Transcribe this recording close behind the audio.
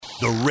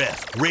The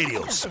Ref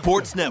Radio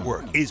Sports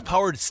Network is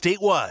powered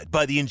statewide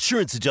by the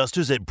insurance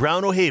adjusters at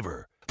Brown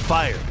O'Haver.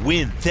 Fire,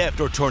 wind, theft,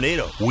 or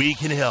tornado, we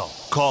can help.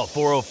 Call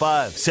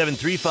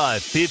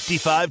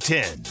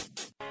 405-735-5510.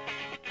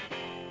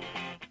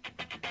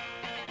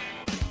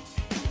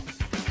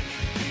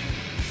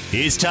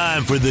 It's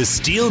time for the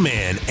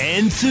Steelman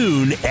and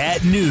THune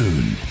at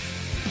noon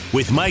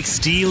with Mike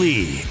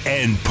Steely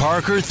and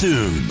Parker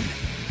THune.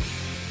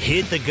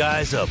 Hit the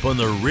guys up on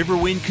the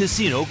Riverwind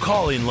Casino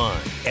calling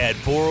line at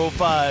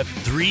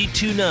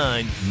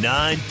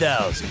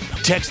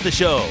 405-329-9000. Text the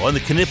show on the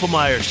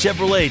Knippelmeyer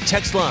Chevrolet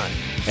text line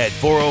at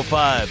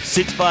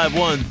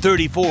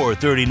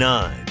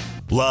 405-651-3439.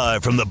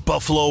 Live from the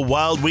Buffalo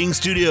Wild Wings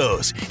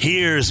studios,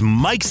 here's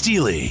Mike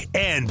Steely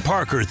and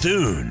Parker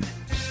THune.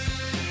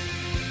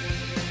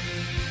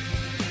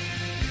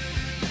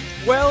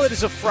 Well, it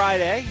is a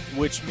Friday,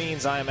 which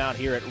means I'm out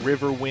here at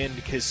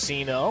Riverwind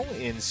Casino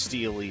in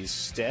Steely's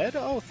stead.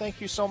 Oh, thank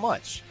you so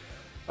much.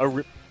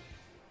 A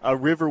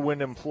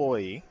Riverwind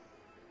employee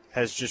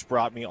has just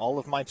brought me all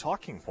of my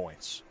talking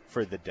points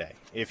for the day.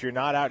 If you're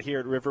not out here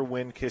at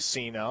Riverwind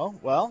Casino,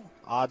 well,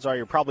 odds are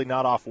you're probably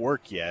not off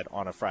work yet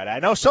on a Friday.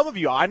 I know some of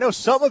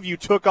you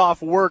took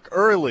off work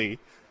early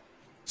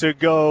to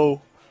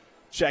go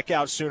check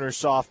out Sooner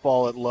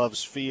softball at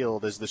Love's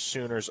Field as the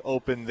Sooners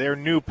open their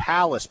new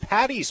palace,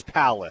 Patty's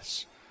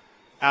Palace,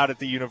 out at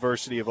the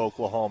University of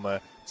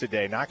Oklahoma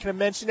today. Not going to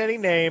mention any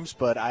names,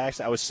 but I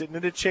was sitting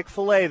at a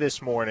Chick-fil-A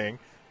this morning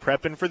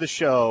prepping for the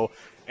show,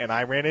 and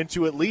I ran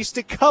into at least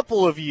a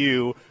couple of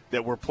you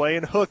that were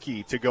playing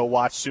hooky to go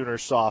watch Sooner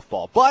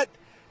softball. But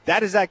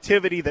that is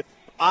activity that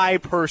I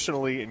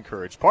personally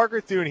encourage.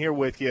 Parker THune here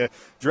with you.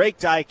 Drake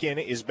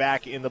Dykin is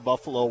back in the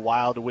Buffalo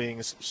Wild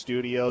Wings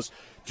studios.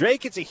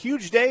 Drake, it's a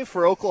huge day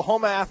for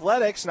Oklahoma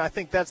athletics, and I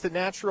think that's the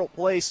natural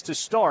place to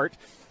start.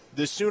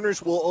 The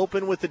Sooners will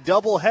open with a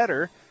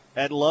doubleheader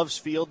at Love's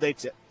Field. They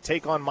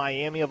take on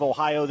Miami of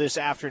Ohio this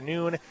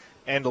afternoon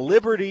and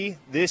Liberty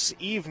this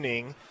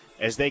evening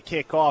as they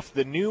kick off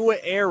the new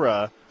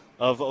era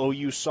of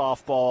OU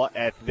softball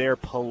at their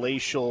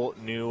palatial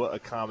new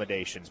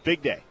accommodations.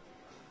 Big day.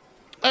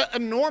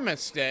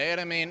 Enormous day, and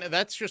I mean,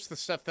 that's just the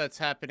stuff that's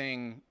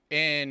happening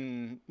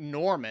in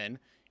Norman.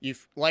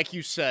 Like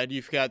you said,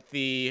 you've got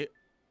the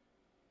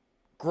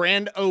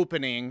grand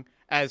opening,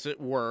 as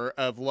it were,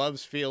 of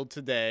Love's Field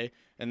today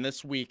and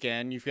this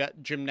weekend. You've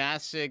got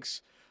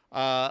gymnastics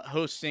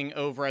hosting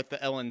over at the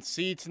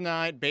LNC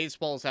tonight.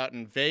 Baseball's out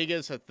in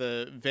Vegas at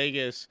the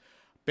Vegas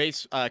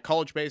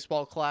College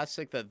Baseball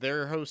Classic that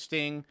they're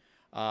hosting,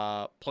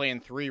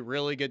 playing three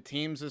really good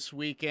teams this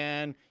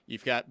weekend.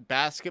 You've got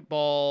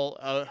basketball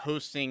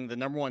hosting the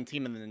number one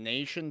team in the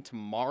nation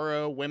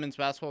tomorrow. Women's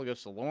basketball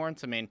goes to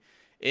Lawrence. I mean,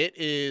 it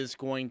is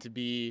going to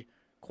be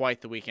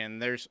quite the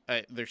weekend. There's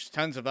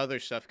tons of other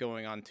stuff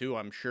going on too,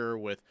 I'm sure,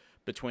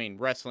 between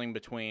wrestling,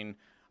 between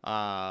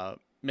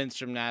men's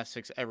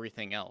gymnastics,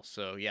 everything else.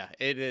 So yeah,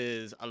 it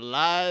is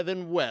alive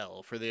and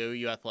well for the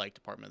OU athletic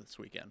department this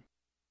weekend.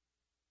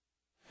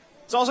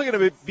 It's also going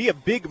to be a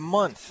big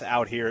month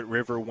out here at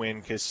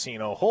Riverwind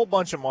Casino. A whole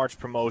bunch of March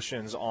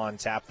promotions on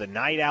tap. The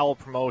Night Owl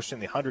promotion,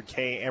 the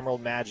 100K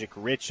Emerald Magic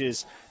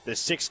Riches, the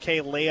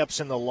 6K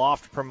Layups in the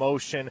Loft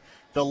promotion,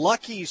 the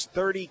Lucky's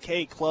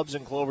 30K Clubs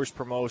and Clovers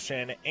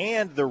promotion,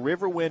 and the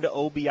Riverwind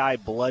OBI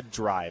Blood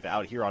Drive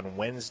out here on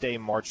Wednesday,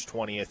 March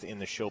 20th in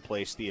the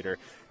Showplace Theater.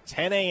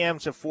 10 a.m.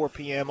 to 4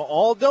 p.m.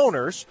 All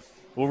donors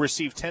will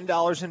receive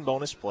 $10 in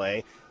bonus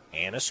play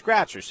and a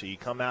scratcher. So you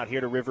come out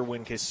here to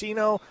Riverwind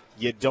Casino,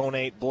 you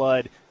donate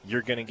blood,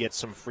 you're going to get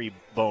some free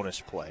bonus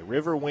play.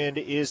 Riverwind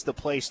is the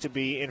place to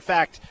be. In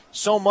fact,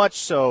 so much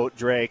so,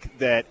 Drake,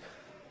 that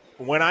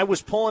when I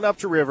was pulling up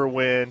to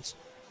Riverwind,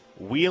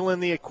 wheeling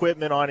the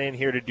equipment on in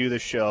here to do the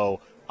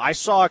show, I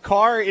saw a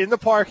car in the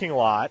parking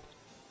lot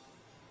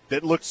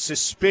that looked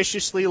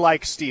suspiciously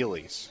like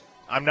Steely's.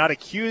 I'm not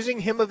accusing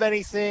him of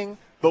anything,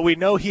 but we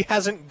know he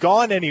hasn't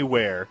gone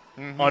anywhere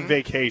on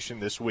vacation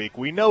this week.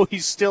 We know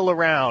he's still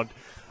around.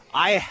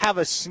 I have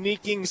a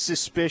sneaking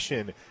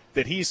suspicion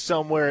that he's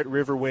somewhere at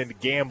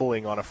Riverwind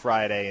gambling on a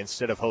Friday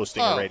instead of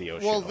hosting a radio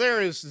show. Well, there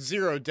is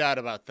zero doubt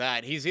about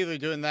that. He's either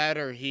doing that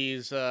or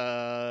he's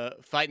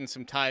fighting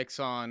some tykes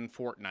on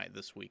Fortnite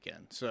this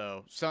weekend.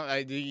 So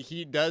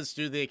he does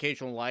do the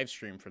occasional live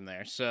stream from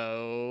there.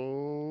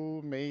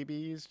 So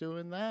maybe he's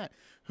doing that.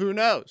 Who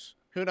knows?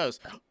 Who knows?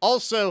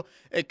 Also,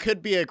 it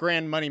could be a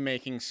grand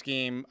money-making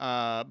scheme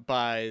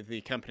by the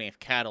company of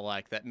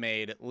Cadillac that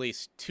made at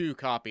least 2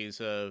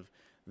 copies of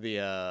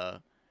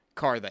the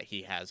car that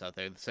he has out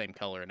there, the same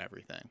color and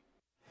everything.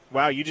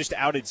 Wow, you just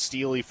outed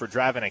Steely for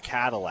driving a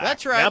Cadillac.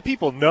 That's right. Now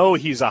people know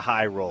he's a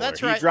high roller.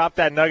 That's right. He dropped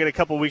that nugget a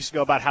couple weeks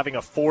ago about having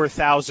a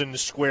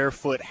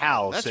 4,000-square-foot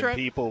house. That's and right.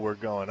 People were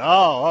going,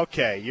 oh,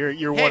 okay,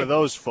 you're one of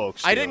those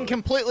folks. I didn't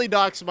completely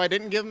dox him. I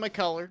didn't give him a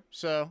color,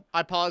 so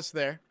I paused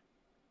there.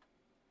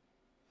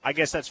 I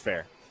guess that's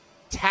fair.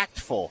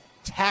 Tactful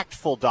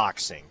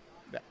doxing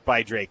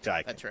by Drake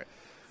Dykin. That's right.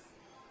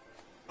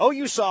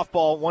 OU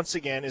softball, once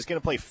again, is going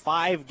to play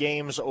 5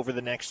 games over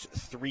the next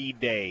 3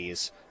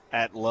 days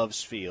at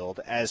Loves Field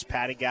as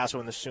Patty Gasso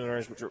and the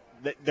Sooners,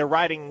 they're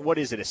riding, what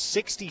is it, a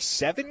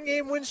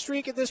 67-game win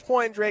streak at this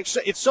point, Drake?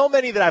 It's so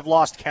many that I've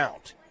lost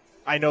count.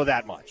 I know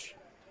that much.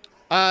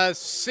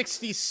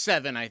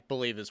 67, I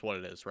believe, is what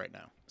it is right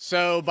now.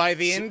 So by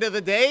the end of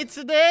the day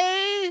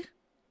today...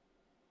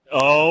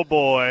 Oh,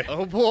 boy.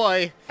 Oh,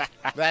 boy.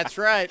 That's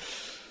right.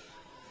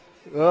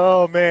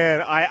 Oh,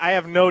 man. I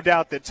have no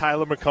doubt that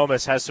Tyler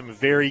McComas has some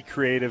very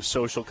creative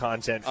social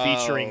content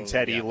featuring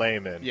Teddy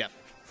Lehman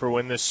for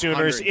when the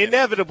Sooners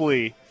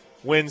inevitably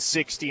win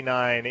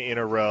 69 in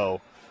a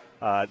row.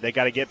 They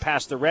got to get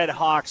past the Red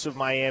Hawks of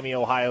Miami,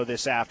 Ohio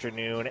this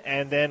afternoon,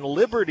 and then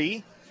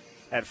Liberty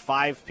at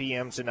 5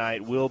 p.m.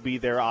 tonight will be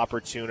their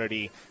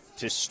opportunity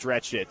to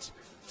stretch it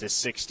to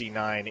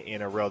 69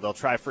 in a row. They'll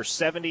try for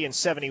 70 and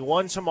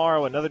 71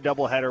 tomorrow, another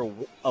doubleheader,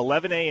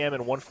 11 a.m.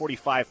 and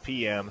 1:45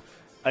 p.m.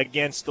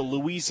 against the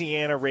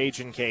Louisiana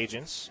Ragin'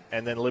 Cajuns,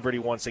 and then Liberty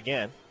once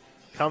again.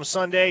 Come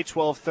Sunday,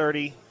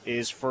 12:30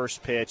 is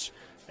first pitch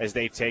as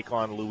they take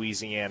on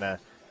Louisiana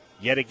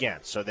yet again.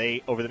 So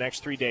they, over the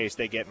next 3 days,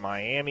 they get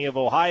Miami of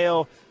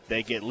Ohio,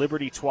 they get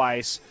Liberty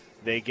twice,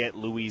 they get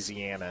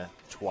Louisiana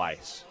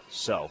twice.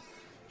 So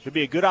should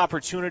be a good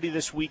opportunity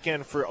this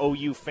weekend for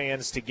OU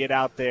fans to get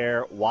out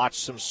there, watch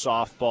some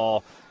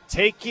softball,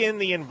 take in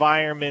the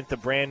environment, the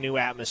brand new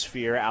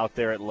atmosphere out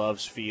there at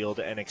Loves Field,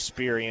 and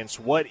experience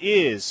what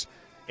is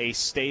a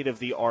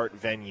state-of-the-art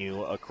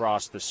venue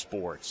across the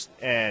sports.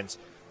 And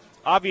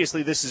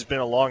obviously this has been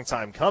a long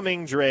time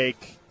coming,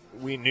 Drake.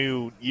 We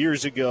knew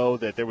years ago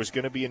that there was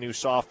going to be a new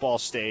softball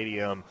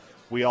stadium.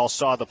 We all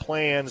saw the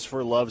plans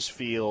for Loves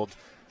Field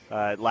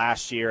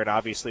last year, and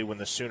obviously when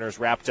the Sooners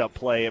wrapped up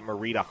play at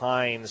Marita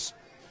Hines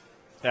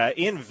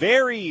in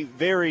very,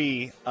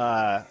 very,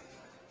 what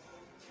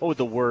would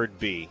the word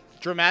be?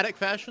 Dramatic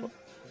fashion?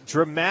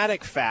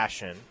 Dramatic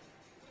fashion.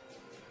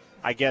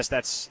 I guess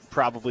that's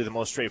probably the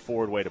most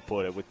straightforward way to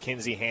put it. With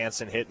Kinsey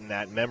Hansen hitting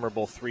that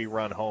memorable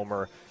 3-run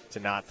homer to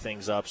knot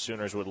things up,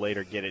 Sooners would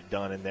later get it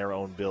done in their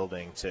own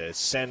building to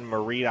send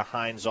Marita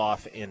Hines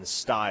off in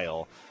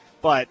style.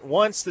 But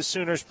once the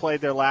Sooners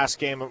played their last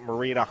game at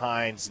Marita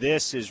Hines,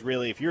 this is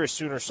really, if you're a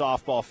Sooner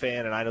softball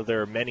fan, and I know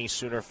there are many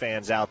Sooner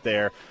fans out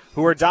there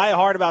who are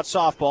diehard about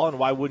softball, and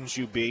why wouldn't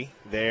you be?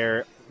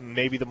 They're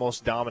maybe the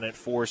most dominant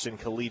force in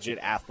collegiate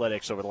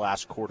athletics over the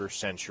last quarter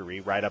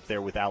century, right up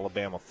there with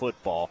Alabama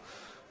football.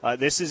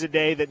 This is a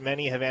day that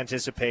many have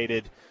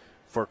anticipated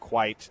for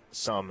quite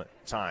some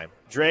time.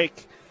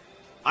 Drake,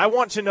 I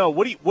want to know,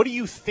 what do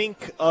you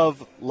think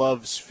of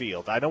Loves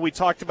Field? I know we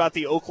talked about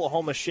the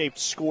Oklahoma-shaped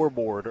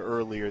scoreboard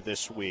earlier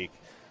this week,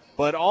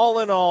 but all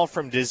in all,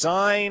 from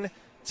design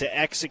to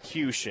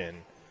execution,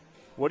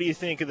 what do you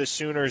think of the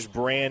Sooners'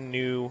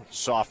 brand-new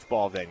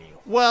softball venue?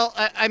 Well,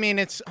 I mean,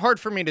 it's hard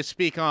for me to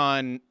speak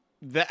on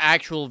the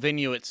actual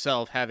venue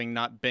itself, having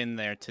not been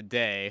there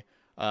today.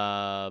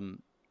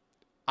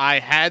 I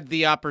had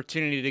the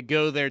opportunity to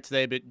go there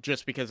today, but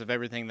just because of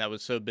everything that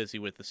was so busy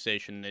with the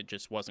station, it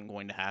just wasn't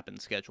going to happen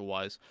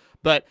schedule-wise.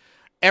 But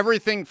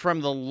everything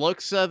from the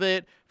looks of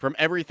it, from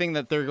everything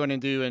that they're going to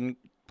do,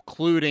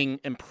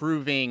 including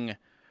improving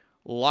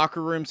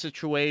locker room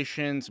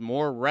situations,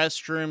 more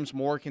restrooms,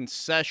 more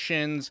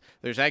concessions.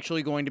 There's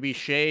actually going to be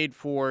shade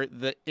for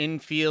the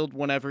infield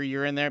whenever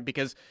you're in there,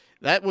 because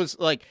that was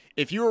like,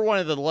 if you were one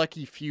of the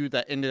lucky few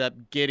that ended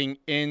up getting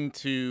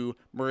into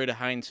Marita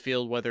Hines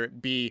Field, whether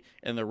it be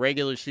in the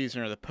regular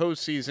season or the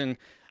postseason,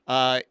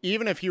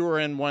 even if you were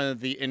in one of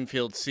the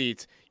infield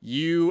seats,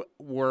 you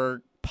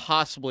were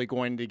possibly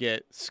going to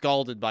get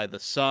scalded by the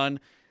sun.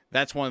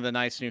 That's one of the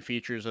nice new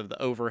features of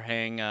the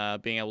overhang,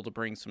 being able to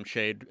bring some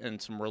shade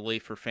and some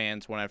relief for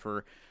fans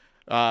whenever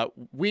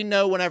we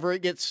know whenever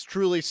it gets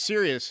truly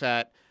serious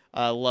at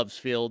Loves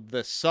Field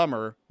this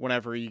summer,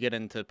 whenever you get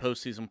into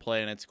postseason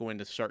play, and it's going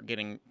to start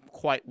getting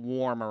quite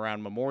warm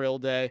around Memorial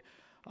Day.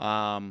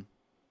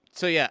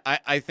 So yeah,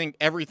 I think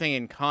everything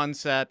in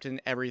concept and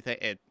everything,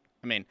 it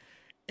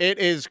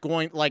is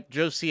going, like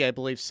Josie, I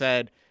believe,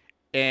 said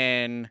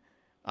in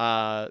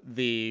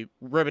the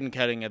ribbon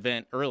cutting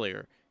event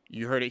earlier,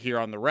 you heard it here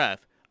on the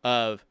ref,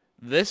 of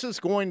this is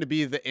going to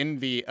be the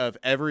envy of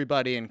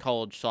everybody in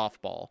college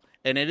softball.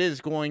 And it is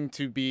going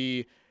to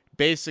be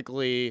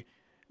basically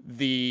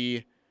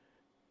the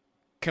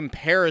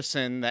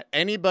comparison that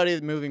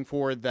anybody moving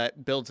forward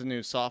that builds a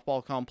new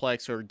softball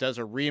complex or does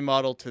a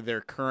remodel to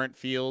their current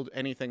field,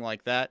 anything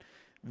like that,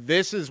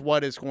 this is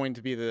what is going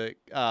to be the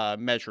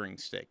measuring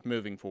stick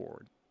moving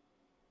forward.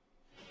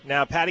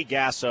 Now, Patty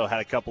Gasso had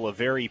a couple of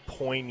very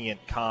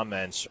poignant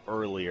comments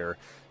earlier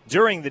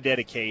during the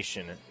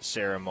dedication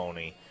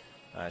ceremony.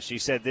 She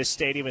said this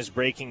stadium is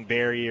breaking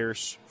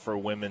barriers for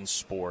women's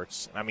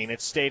sports. I mean,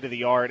 it's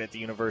state-of-the-art at the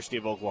University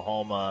of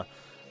Oklahoma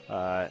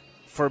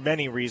for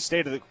many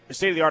reasons.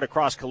 State-of-the-art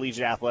across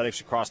collegiate athletics,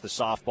 across the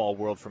softball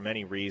world for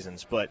many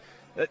reasons. But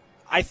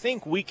I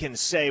think we can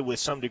say with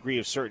some degree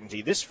of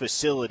certainty this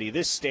facility,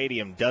 this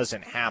stadium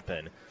doesn't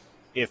happen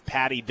if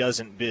Patty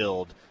doesn't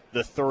build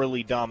the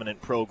thoroughly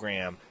dominant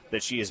program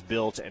that she has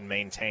built and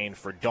maintained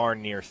for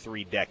darn near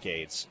 3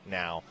 decades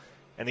now.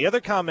 And the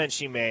other comment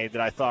she made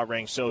that I thought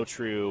rang so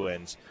true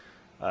and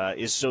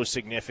is so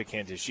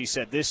significant is she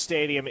said, this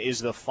stadium is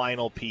the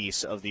final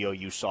piece of the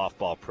OU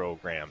softball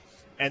program.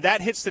 And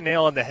that hits the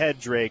nail on the head,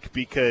 Drake,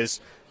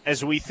 because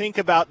as we think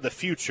about the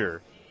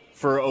future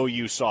for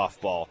OU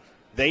softball,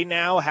 they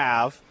now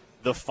have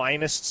the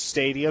finest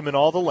stadium in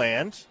all the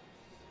land.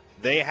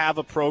 They have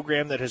a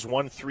program that has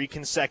won 3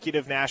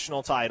 consecutive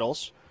national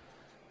titles.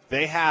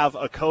 They have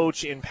a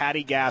coach in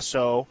Patty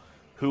Gasso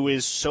who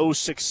is so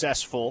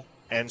successful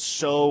and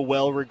so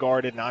well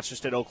regarded, not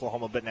just at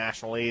Oklahoma but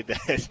nationally,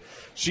 that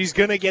she's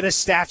going to get a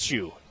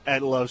statue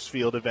at Loves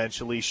Field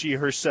eventually. She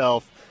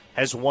herself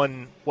has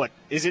won, what,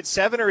 is it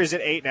 7 or is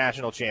it 8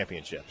 national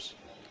championships?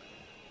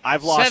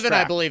 I've lost 7,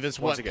 track. I believe, is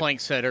what Plank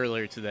said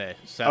earlier today.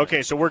 7.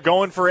 Okay, so we're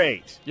going for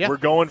 8. Yeah. We're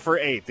going for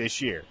 8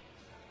 this year.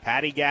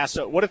 Patty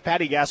Gasso. What if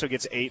Patty Gasso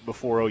gets 8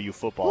 before OU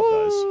football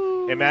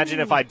does?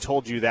 Imagine if I'd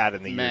told you that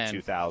in the year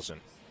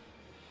 2000.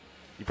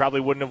 You probably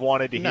wouldn't have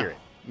wanted to hear it.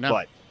 No.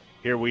 But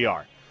here we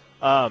are.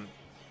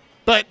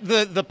 But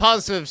the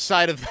positive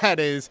side of that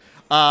is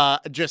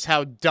just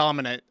how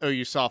dominant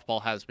OU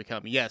softball has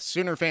become. Yes,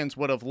 Sooner fans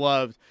would have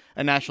loved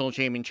a national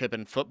championship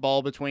in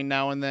football between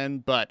now and then,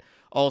 but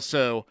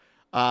also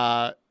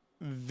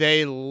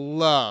they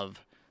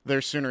love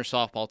their Sooner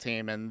softball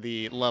team and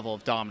the level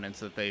of dominance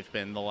that they've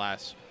been the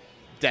last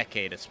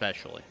decade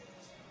especially.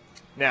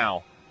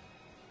 Now,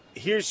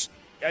 here's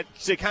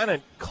to kind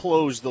of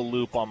close the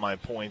loop on my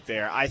point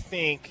there. I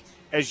think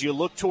as you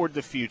look toward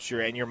the future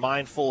and you're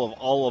mindful of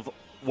all of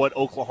what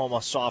Oklahoma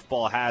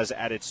softball has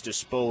at its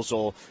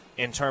disposal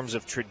in terms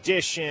of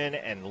tradition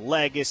and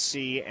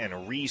legacy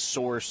and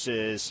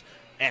resources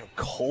and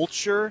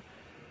culture,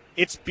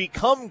 it's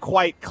become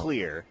quite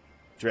clear,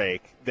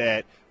 Drake,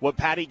 that what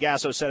Patty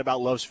Gasso said about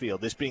Loves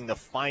Field, this being the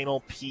final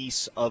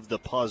piece of the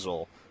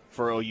puzzle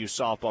for OU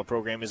softball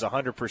program, is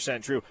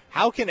 100% true.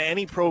 How can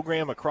any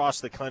program across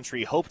the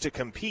country hope to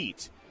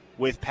compete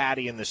with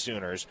Patty and the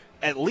Sooners,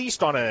 at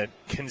least on a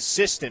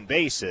consistent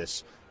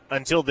basis,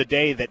 until the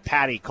day that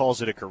Patty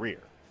calls it a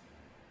career?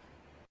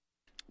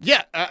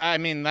 Yeah, I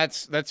mean,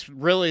 that's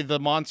really the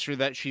monster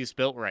that she's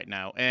built right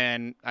now.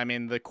 And, I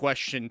mean, the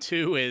question,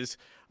 too, is,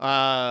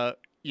 her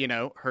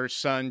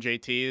son,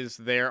 JT, is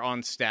there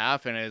on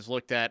staff and is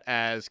looked at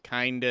as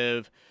kind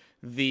of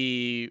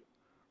the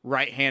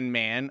right-hand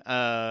man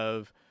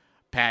of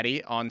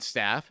Patty on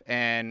staff.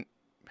 And,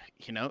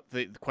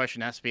 the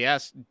question has to be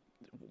asked,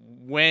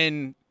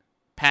 when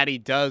Patty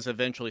does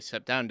eventually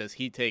step down, does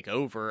he take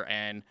over,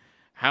 and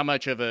how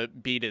much of a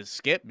beat is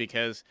Skip?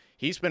 Because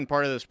he's been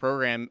part of this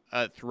program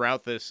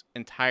throughout this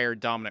entire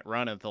dominant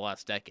run of the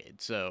last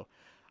decade. So,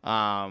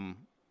 I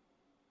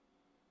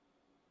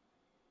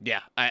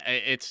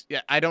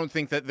don't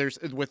think that there's,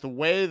 with the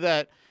way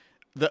that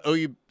the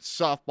OU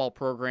softball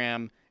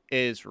program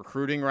is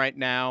recruiting right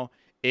now,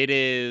 it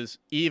is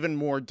even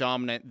more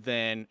dominant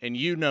than, and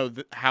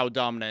how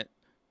dominant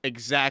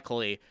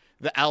exactly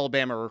the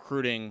Alabama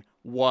recruiting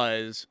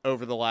was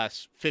over the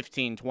last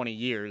 15, 20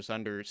 years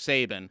under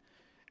Saban.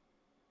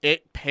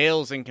 It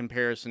pales in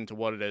comparison to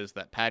what it is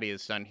that Patty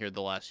has done here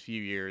the last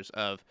few years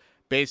of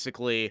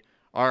basically,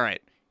 all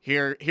right,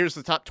 here's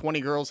the top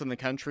 20 girls in the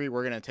country.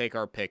 We're going to take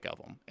our pick of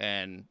them.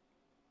 And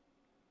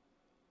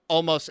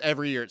almost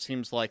every year it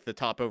seems like the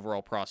top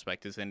overall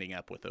prospect is ending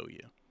up with OU.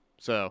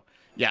 So,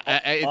 yeah,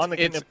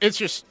 it's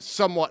just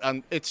somewhat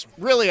it's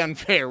really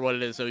unfair what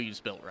it is OU's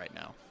built right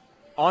now.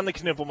 On the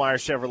Knippelmeyer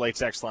Chevrolet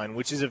text line,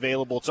 which is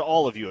available to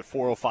all of you at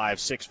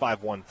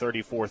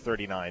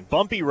 405-651-3439.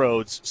 Bumpy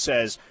Roads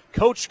says,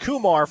 Coach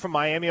Kumar from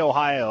Miami,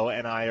 Ohio,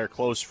 and I are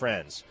close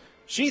friends.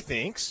 She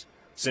thinks,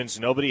 since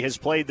nobody has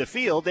played the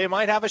field, they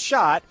might have a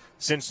shot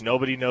since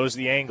nobody knows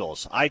the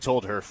angles. I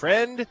told her,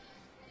 friend,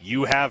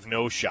 you have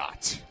no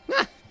shot.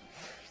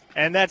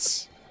 And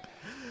that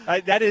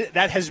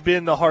has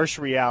been the harsh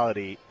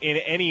reality in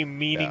any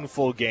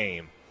meaningful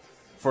game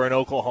for an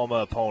Oklahoma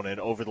opponent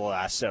over the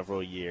last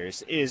several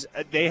years, is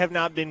they have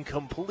not been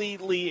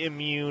completely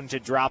immune to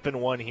dropping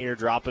one here,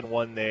 dropping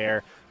one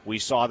there. We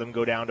saw them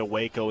go down to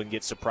Waco and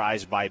get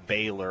surprised by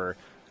Baylor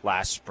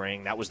last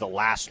spring. That was the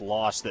last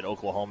loss that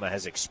Oklahoma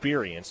has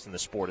experienced in the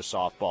sport of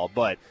softball.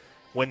 But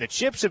when the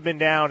chips have been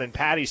down and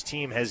Patty's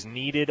team has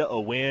needed a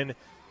win,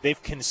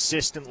 they've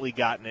consistently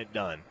gotten it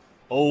done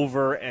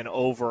over and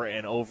over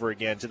and over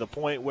again, to the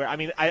point where, I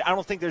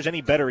don't think there's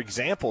any better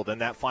example than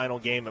that final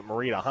game at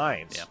Marita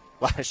Hines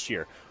last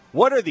year.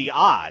 What are the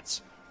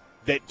odds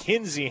that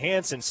Kinsey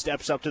Hansen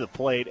steps up to the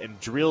plate and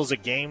drills a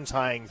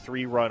game-tying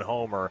 3-run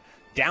homer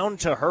down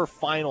to her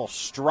final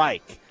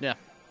strike? Yeah.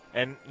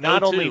 And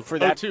not only for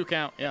that 0-2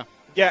 count, yeah.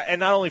 Yeah,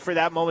 and not only for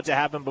that moment to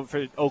happen, but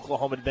for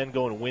Oklahoma to then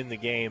go and win the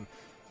game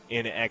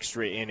in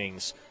extra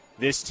innings.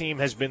 This team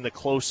has been the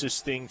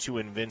closest thing to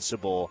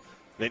invincible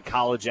that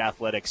college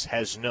athletics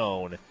has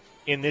known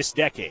in this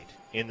decade,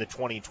 in the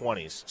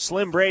 2020s.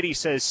 Slim Brady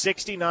says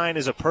 69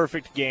 is a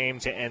perfect game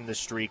to end the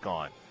streak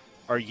on.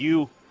 Are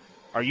you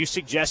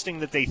suggesting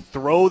that they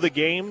throw the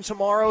game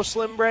tomorrow,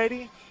 Slim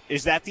Brady?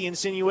 Is that the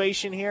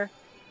insinuation here?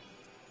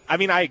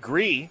 I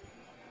agree.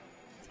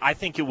 I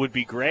think it would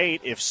be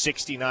great if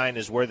 69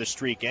 is where the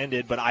streak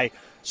ended, but I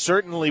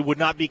certainly would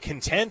not be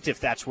content if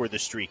that's where the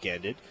streak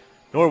ended,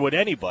 nor would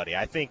anybody.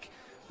 I think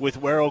with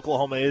where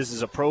Oklahoma is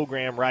as a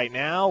program right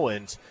now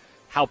and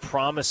how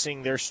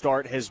promising their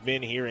start has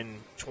been here in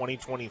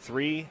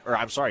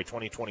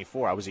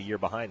 2024. I was a year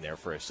behind there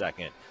for a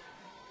second.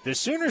 The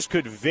Sooners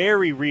could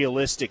very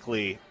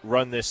realistically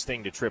run this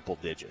thing to triple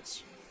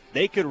digits.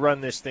 They could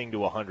run this thing to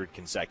 100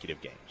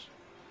 consecutive games.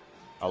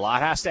 A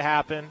lot has to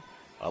happen.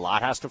 A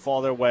lot has to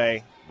fall their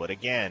way. But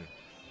again,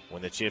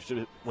 when the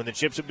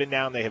chips have been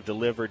down, they have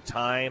delivered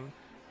time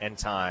and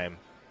time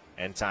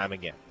and time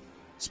again.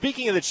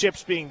 Speaking of the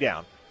chips being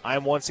down, I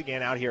am once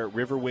again out here at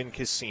Riverwind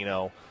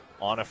Casino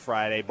on a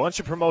Friday. Bunch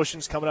of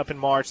promotions coming up in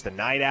March. The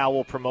Night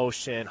Owl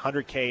promotion,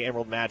 100K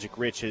Emerald Magic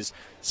Riches,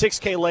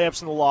 6K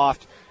Layups in the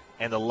Loft,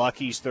 and the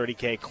Lucky's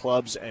 30K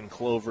Clubs and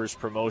Clovers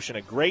promotion.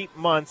 A great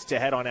month to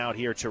head on out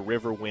here to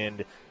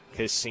Riverwind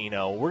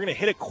Casino. We're going to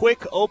hit a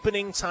quick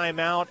opening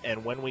timeout,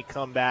 and when we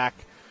come back,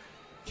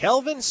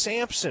 Kelvin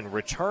Sampson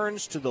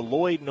returns to the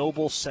Lloyd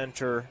Noble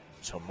Center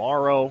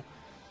tomorrow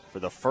for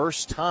the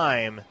first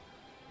time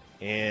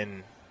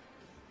in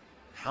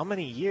how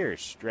many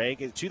years,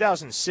 Drake?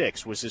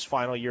 2006 was his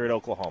final year at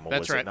Oklahoma,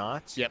 That's right. It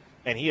not? Yep.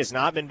 And he has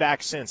not been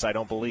back since, I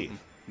don't believe.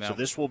 No. So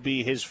this will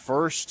be his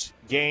first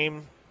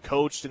game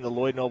coached in the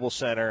Lloyd Noble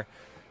Center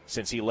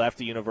since he left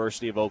the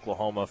University of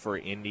Oklahoma for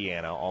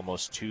Indiana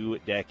almost 2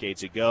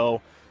 decades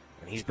ago.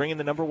 And he's bringing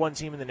the number one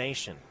team in the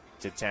nation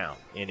to town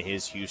in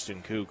his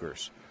Houston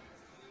Cougars.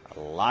 A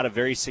lot of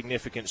very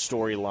significant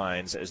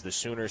storylines as the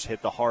Sooners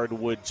hit the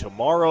hardwood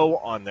tomorrow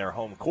on their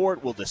home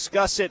court. We'll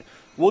discuss it.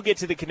 We'll get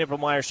to the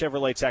Knippelmeyer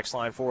Chevrolet text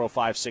line,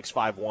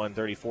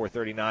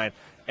 405-651-3439,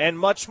 and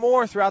much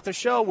more throughout the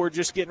show. We're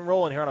just getting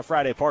rolling here on a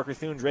Friday. Parker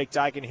Thune, Drake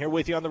Dykin here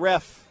with you on the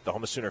Ref, the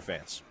home of Sooner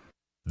fans.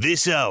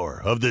 This hour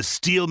of the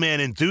Steelman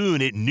and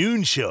Thune at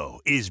Noon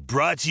Show is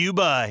brought to you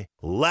by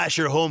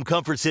Lasher Home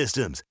Comfort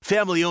Systems,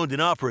 family owned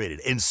and operated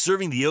and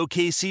serving the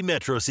OKC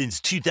Metro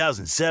since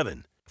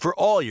 2007. For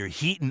all your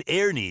heat and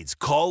air needs,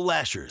 call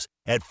Lashers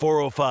at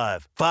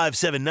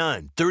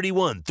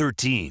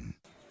 405-579-3113.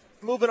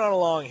 Moving on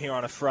along here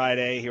on a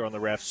Friday here on the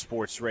Ref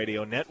Sports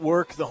Radio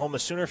Network, the home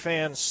of Sooner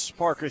fans,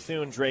 Parker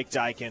Thune, Drake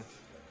Dykin.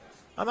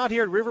 I'm out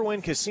here at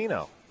Riverwind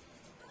Casino.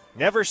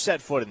 Never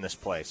set foot in this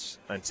place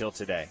until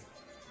today.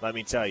 Let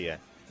me tell you,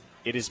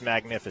 it is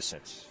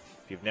magnificent.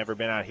 If you've never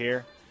been out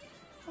here,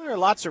 well, there are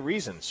lots of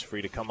reasons for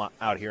you to come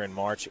out here in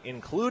March,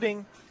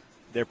 including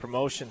their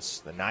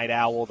promotions, the Night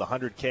Owl, the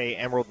 100K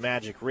Emerald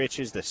Magic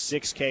Riches, the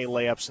 6K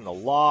Layups in the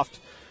Loft,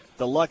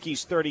 the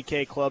Lucky's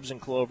 30K Clubs and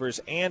Clovers,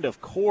 and,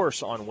 of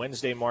course, on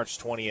Wednesday, March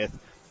 20th,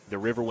 the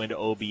Riverwind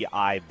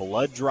OBI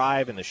Blood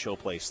Drive in the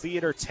Showplace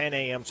Theater, 10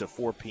 a.m. to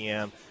 4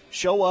 p.m.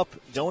 Show up,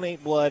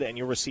 donate blood, and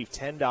you'll receive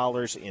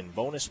 $10 in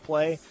bonus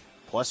play,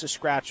 plus a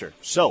scratcher.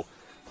 So,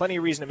 plenty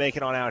of reason to make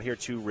it on out here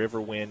to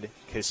Riverwind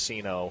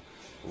Casino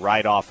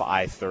right off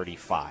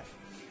I-35.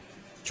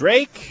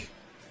 Drake,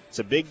 it's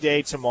a big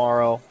day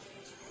tomorrow.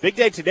 Big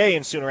day today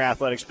in Sooner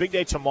Athletics. Big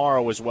day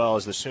tomorrow as well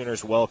as the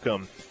Sooners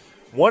welcome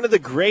one of the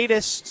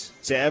greatest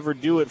to ever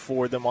do it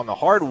for them on the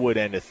hardwood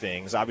end of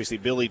things. Obviously,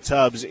 Billy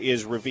Tubbs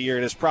is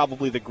revered as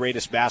probably the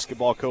greatest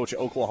basketball coach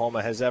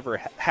Oklahoma has ever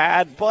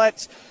had.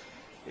 But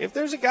if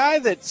there's a guy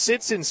that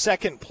sits in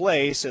second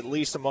place, at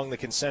least among the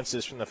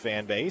consensus from the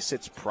fan base,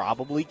 it's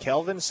probably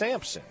Kelvin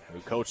Sampson, who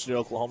coached at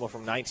Oklahoma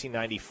from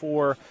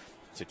 1994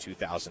 to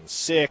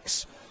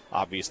 2006.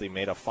 Obviously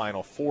made a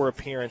Final Four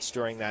appearance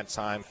during that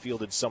time,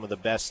 fielded some of the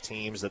best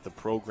teams that the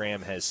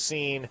program has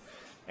seen,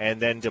 and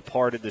then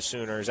departed the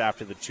Sooners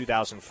after the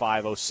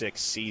 2005-06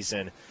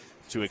 season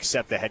to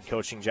accept the head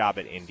coaching job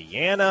at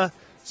Indiana,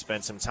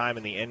 spent some time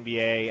in the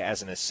NBA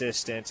as an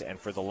assistant, and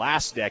for the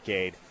last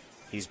decade,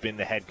 he's been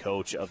the head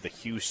coach of the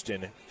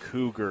Houston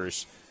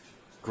Cougars,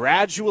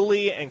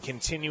 gradually and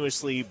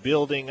continuously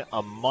building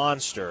a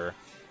monster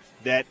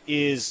that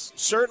is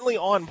certainly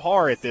on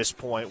par at this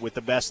point with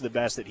the best of the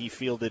best that he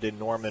fielded in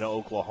Norman,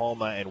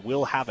 Oklahoma, and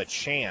will have a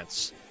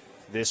chance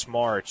this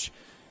March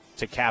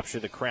to capture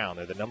the crown.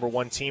 They're the number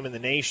one team in the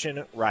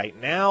nation right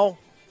now.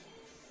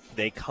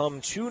 They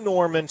come to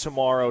Norman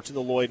tomorrow to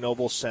the Lloyd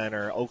Noble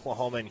Center,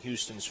 Oklahoma and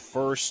Houston's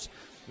first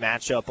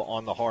matchup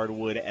on the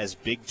hardwood as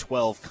Big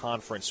 12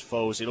 conference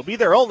foes. It'll be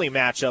their only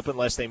matchup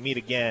unless they meet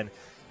again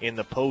in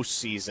the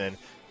postseason.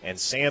 And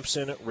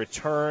Sampson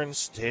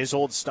returns to his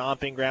old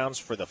stomping grounds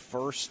for the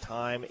first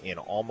time in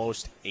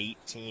almost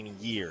 18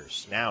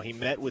 years. Now, he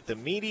met with the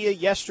media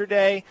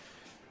yesterday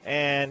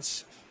and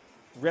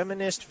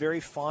reminisced very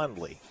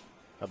fondly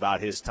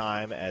about his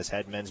time as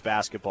head men's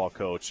basketball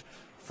coach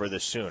for the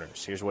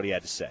Sooners. Here's what he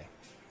had to say.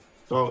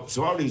 So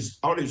all these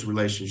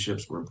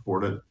relationships were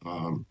important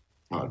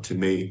to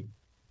me,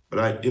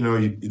 but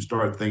you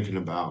start thinking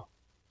about,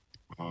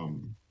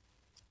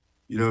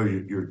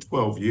 your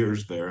 12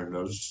 years there, and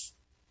those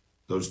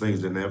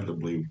things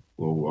inevitably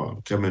will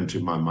come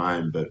into my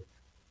mind. But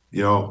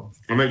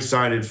I'm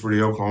excited for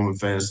the Oklahoma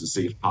fans to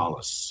see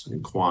Hollis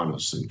and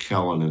Quantas and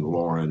Kellen and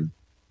Lauren,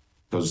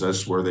 because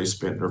that's where they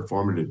spent their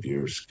formative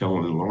years.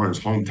 Kellen and Lauren's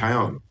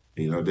hometown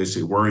They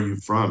say, "Where are you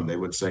from?" They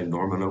would say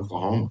Norman,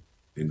 Oklahoma.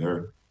 And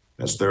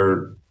that's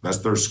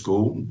their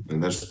school,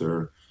 and that's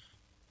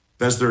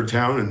their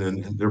town, and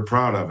then they're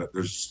proud of it.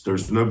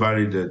 There's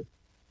nobody that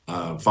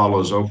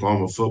follows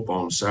Oklahoma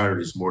football on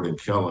Saturdays more than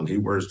Kellen. He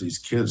wears these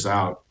kids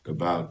out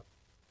about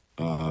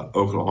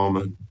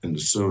Oklahoma and the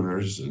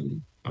Sooners,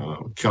 and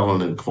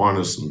Kellen and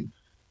Qantas and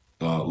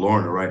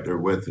Lauren are right there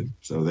with him.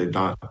 So they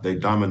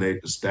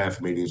dominate the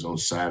staff meetings on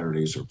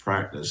Saturdays or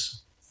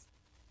practice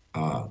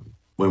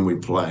when we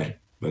play.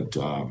 But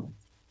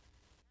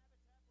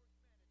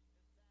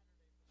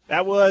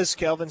that was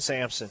Kelvin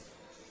Sampson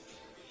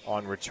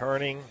on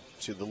returning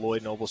to the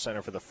Lloyd Noble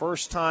Center for the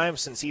first time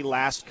since he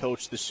last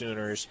coached the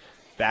Sooners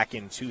back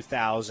in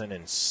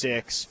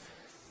 2006.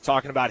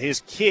 Talking about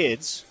his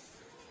kids.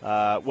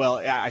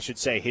 I should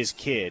say his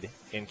kid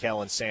in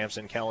Kellen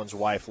Sampson, Kellen's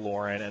wife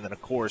Lauren, and then,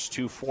 of course,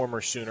 two former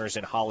Sooners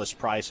in Hollis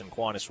Price and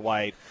Quantas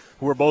White,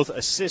 who are both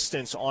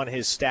assistants on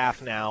his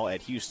staff now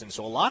at Houston.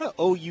 So a lot of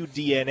OU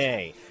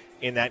DNA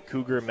in that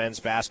Cougar men's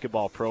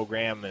basketball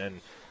program. And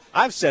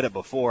I've said it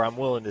before, I'm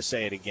willing to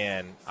say it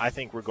again. I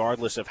think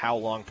regardless of how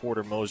long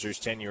Porter Moser's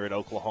tenure at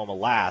Oklahoma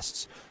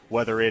lasts,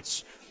 whether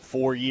it's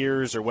 4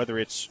 years or whether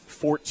it's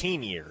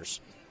 14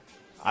 years,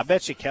 I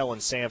bet you Kellen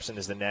Sampson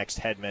is the next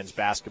head men's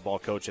basketball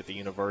coach at the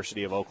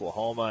University of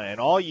Oklahoma. And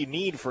all you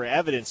need for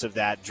evidence of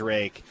that,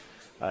 Drake,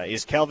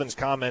 is Kelvin's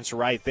comments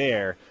right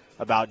there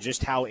about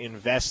just how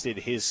invested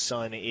his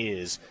son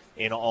is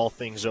in all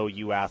things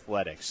OU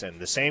athletics. And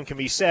the same can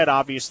be said,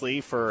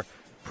 obviously, for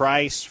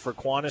Price, for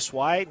Quantas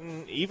White,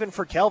 and even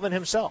for Kelvin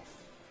himself.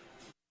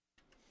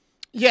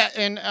 Yeah,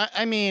 and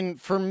I mean,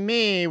 for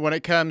me, when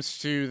it comes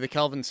to the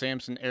Kelvin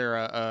Sampson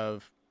era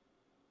of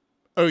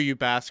OU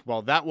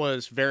basketball, that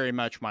was very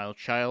much my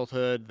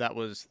childhood. That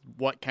was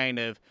what kind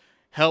of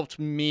helped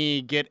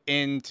me get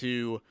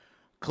into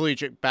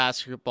collegiate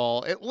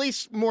basketball, at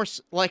least more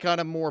like on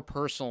a more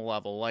personal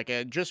level. Like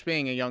just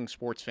being a young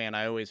sports fan,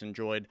 I always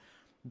enjoyed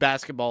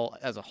basketball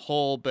as a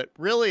whole, but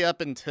really up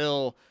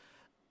until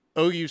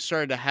OU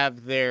started to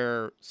have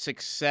their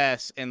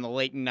success in the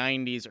late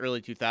 90s,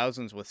 early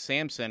 2000s with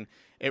Sampson,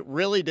 it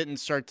really didn't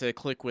start to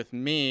click with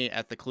me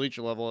at the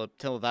collegiate level.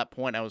 Until that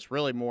point, I was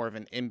really more of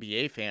an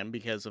NBA fan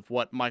because of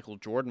what Michael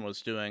Jordan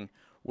was doing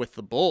with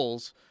the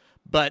Bulls.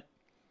 But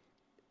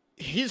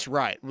he's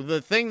right.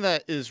 The thing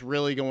that is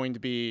really going to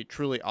be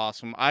truly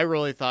awesome, I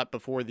really thought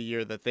before the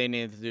year that they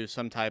needed to do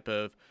some type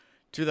of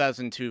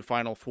 2002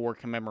 Final Four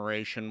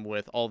commemoration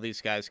with all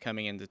these guys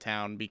coming into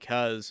town,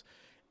 because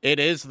it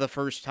is the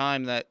first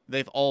time that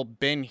they've all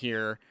been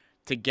here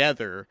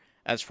together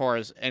as far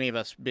as any of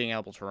us being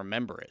able to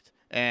remember it.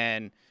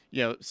 And,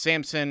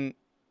 Sampson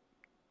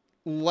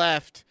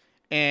left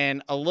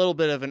in a little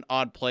bit of an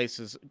odd place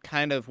is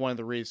kind of one of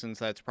the reasons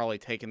that's probably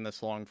taken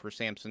this long for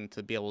Sampson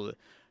to be able to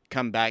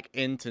come back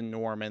into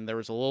Norman. There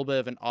was a little bit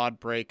of an odd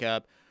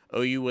breakup.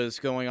 OU was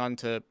going on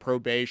to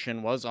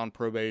probation, was on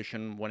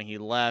probation when he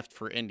left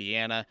for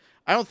Indiana.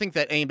 I don't think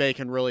that anybody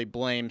can really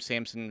blame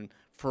Sampson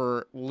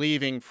for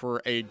leaving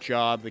for a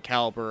job the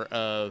caliber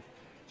of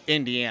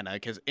Indiana,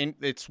 because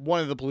it's one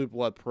of the blue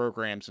blood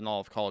programs in all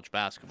of college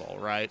basketball,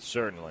 right?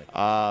 Certainly.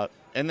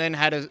 And then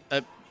had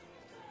a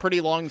pretty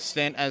long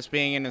stint as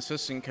being an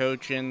assistant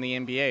coach in the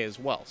NBA as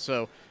well.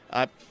 So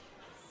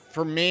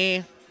for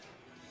me,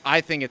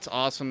 I think it's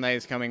awesome that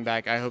he's coming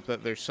back. I hope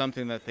that there's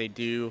something that they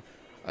do,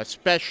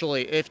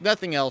 especially, if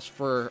nothing else,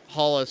 for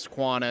Hollis,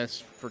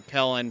 Quantas, for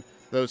Kellen,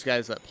 those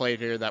guys that played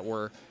here that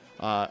were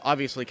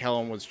obviously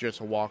Kellen was just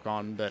a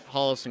walk-on, but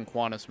Hollis and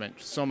Quantas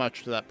meant so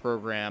much to that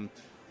program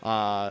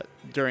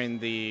during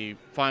the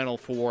Final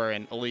Four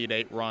and Elite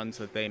Eight runs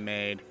that they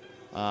made.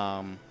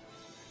 I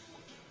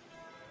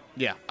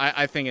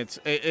think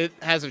it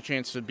has a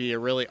chance to be a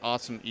really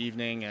awesome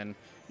evening. And,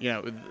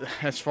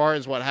 as far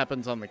as what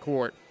happens on the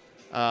court,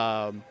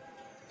 OU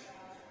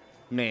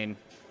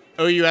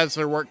has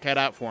their work cut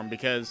out for them,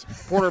 because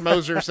Porter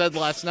Moser said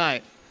last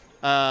night,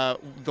 the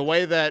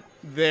way that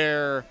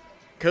their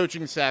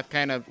coaching staff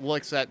kind of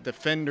looks at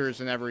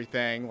defenders and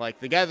everything, like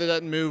the guy that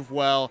doesn't move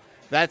well,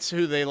 that's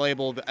who they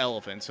label the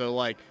elephant. So,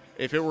 like,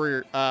 if it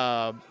were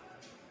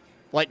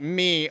like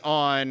me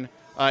on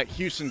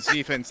Houston's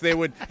defense, they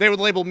would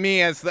label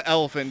me as the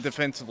elephant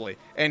defensively.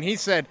 And he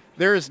said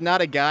there is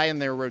not a guy in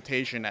their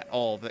rotation at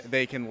all that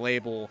they can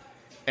label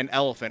an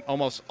elephant.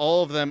 Almost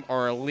all of them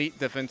are elite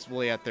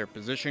defensively at their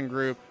position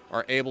group,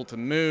 are able to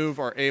move,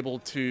 are able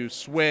to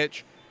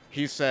switch.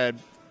 He said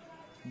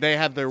they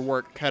have their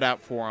work cut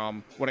out for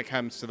them when it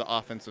comes to the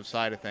offensive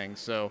side of things.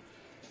 So,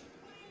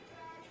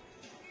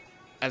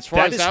 as far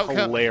that as is outcome,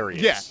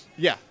 hilarious.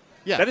 Yeah.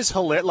 That is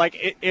hilarious.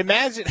 Like,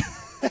 imagine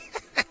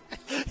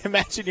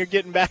you're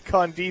getting back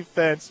on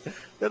defense.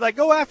 They're like,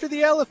 go after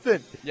the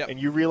elephant. Yep. And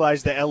you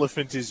realize the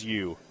elephant is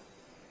you.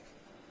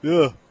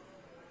 Ugh.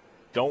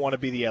 Don't want to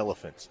be the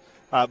elephant.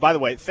 By the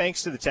way,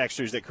 thanks to the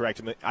texters that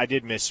corrected me, I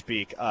did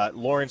misspeak.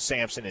 Lauren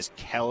Sampson is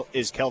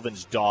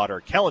Kelvin's daughter.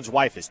 Kellen's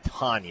wife is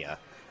Tanya.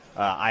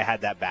 I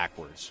had that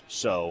backwards.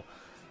 So,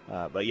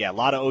 but yeah, a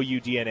lot of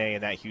OU DNA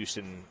in that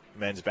Houston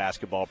men's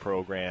basketball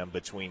program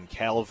between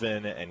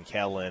Kelvin and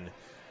Kellen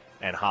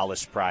and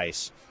Hollis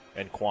Price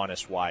and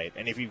Quantus White.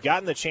 And if you've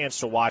gotten the chance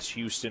to watch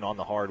Houston on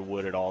the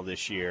hardwood at all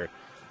this year,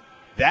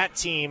 that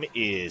team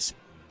is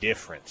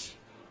different.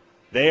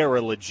 They are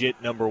a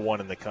legit number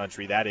one in the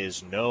country. That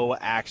is no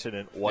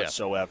accident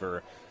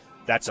whatsoever. Yeah.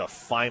 That's a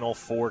Final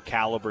Four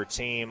caliber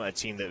team, a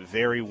team that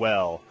very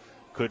well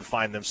could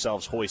find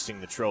themselves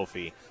hoisting the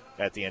trophy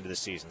at the end of the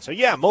season. So,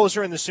 yeah,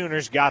 Moser and the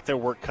Sooners got their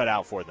work cut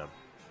out for them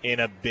in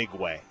a big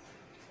way.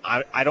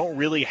 I don't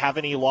really have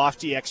any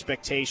lofty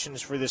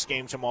expectations for this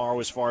game tomorrow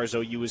as far as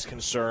OU is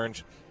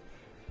concerned.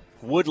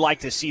 Would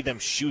like to see them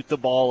shoot the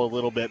ball a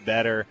little bit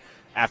better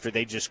after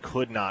they just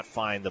could not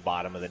find the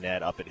bottom of the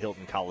net up at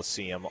Hilton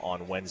Coliseum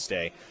on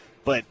Wednesday.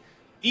 But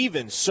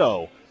even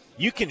so,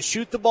 you can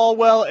shoot the ball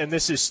well, and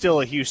this is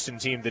still a Houston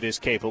team that is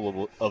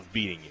capable of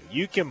beating you.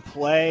 You can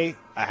play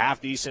a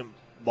half-decent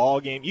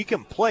ball game. You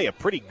can play a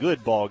pretty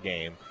good ball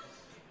game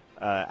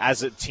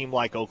as a team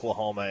like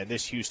Oklahoma, and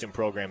this Houston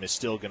program is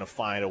still going to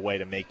find a way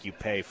to make you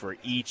pay for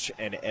each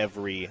and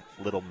every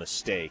little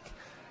mistake.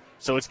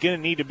 So it's going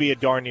to need to be a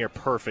darn near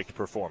perfect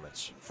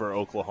performance for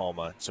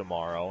Oklahoma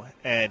tomorrow.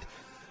 And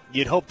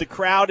you'd hope the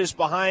crowd is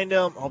behind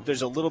them, hope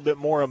there's a little bit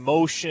more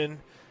emotion.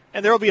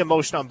 And there will be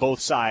emotion on both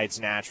sides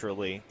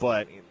naturally,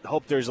 but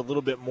hope there's a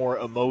little bit more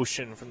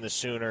emotion from the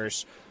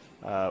Sooners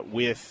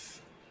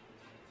with,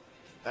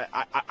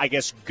 I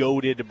guess,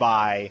 goaded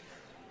by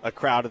a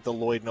crowd at the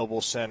Lloyd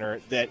Noble Center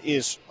that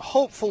is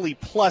hopefully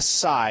plus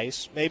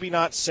size, maybe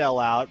not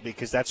sellout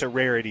because that's a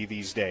rarity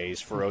these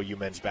days for OU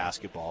men's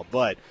basketball.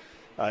 But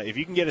if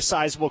you can get a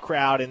sizable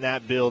crowd in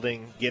that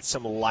building, get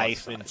some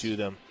life into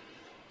them.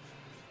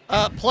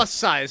 Plus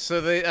size.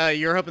 So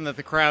you're hoping that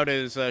the crowd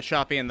is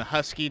shopping in the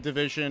Husky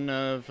division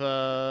of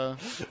oh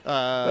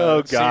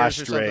gosh,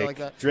 Sears or Drake. Something like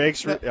that.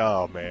 Drake's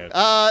oh man.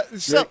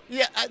 So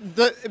yeah,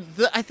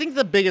 I think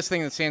the biggest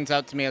thing that stands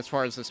out to me as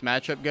far as this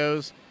matchup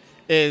goes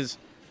is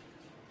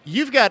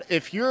you've got,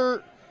 if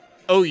you're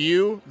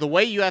OU, the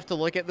way you have to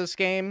look at this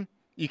game,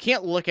 you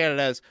can't look at it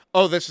as,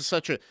 oh, this is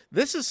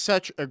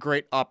such a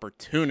great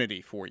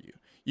opportunity for you.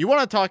 You want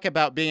to talk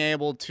about being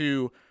able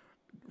to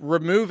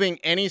removing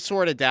any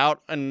sort of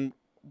doubt in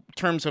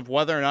terms of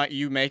whether or not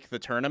you make the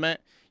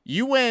tournament.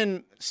 You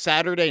win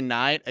Saturday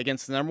night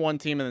against the number one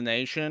team in the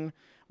nation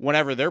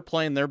whenever they're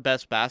playing their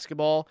best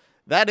basketball.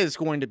 That is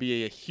going to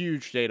be a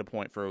huge data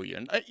point for OU.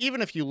 And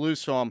even if you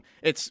lose to them,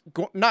 it's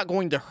not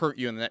going to hurt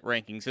you in the net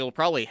rankings. It'll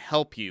probably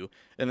help you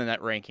in the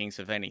net rankings,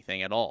 if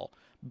anything at all.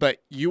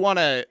 But you want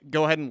to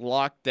go ahead and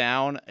lock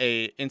down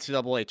a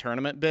NCAA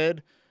tournament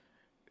bid.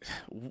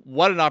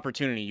 What an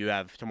opportunity you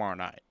have tomorrow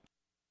night.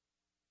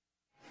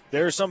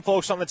 There are some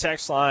folks on the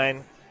text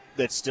line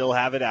that still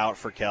have it out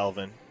for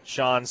Kelvin.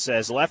 Sean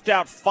says, left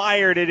out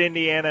fired at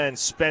Indiana and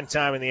spent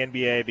time in the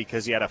NBA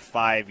because he had a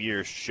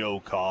 5-year show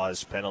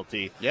cause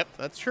penalty. Yep,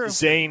 that's true.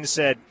 Zane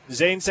said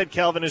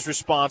Kelvin is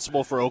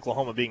responsible for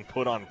Oklahoma being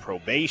put on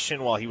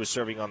probation while he was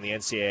serving on the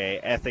NCAA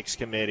ethics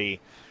committee.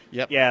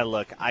 Yep. Yeah,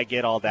 look, I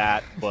get all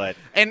that, but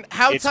and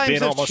how times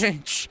have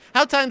changed.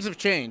 How times have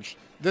changed.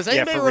 Does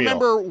anybody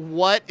remember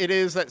what it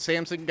is that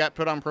Sampson got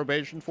put on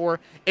probation for?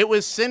 It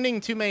was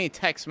sending too many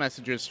text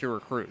messages to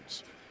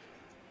recruits.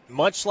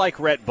 Much like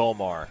Rhett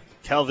Bomar,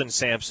 Kelvin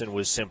Sampson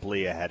was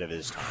simply ahead of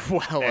his time.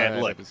 Well,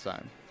 ahead of his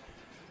time.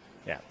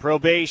 Yeah,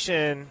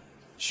 probation,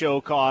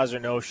 show cause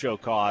or no show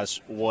cause,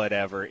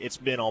 whatever. It's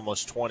been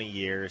almost 20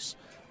 years.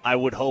 I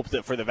would hope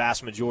that for the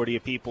vast majority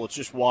of people, it's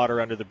just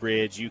water under the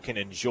bridge. You can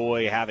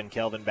enjoy having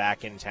Kelvin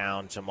back in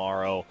town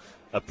tomorrow,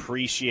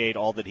 appreciate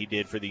all that he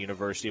did for the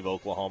University of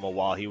Oklahoma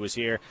while he was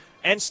here,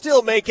 and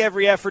still make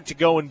every effort to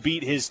go and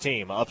beat his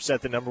team,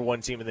 upset the number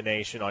one team in the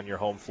nation on your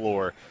home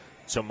floor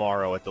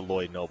tomorrow at the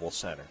Lloyd Noble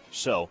Center.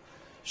 So,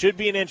 should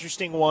be an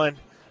interesting one.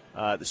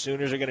 The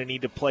Sooners are going to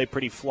need to play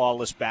pretty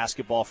flawless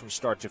basketball from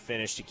start to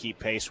finish to keep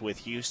pace with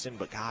Houston,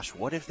 but gosh,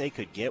 what if they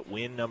could get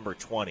win number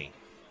 20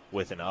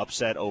 with an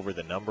upset over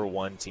the number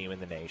one team in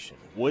the nation?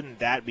 Wouldn't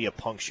that be a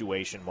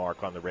punctuation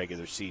mark on the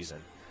regular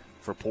season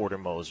for Porter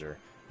Moser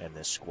and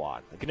this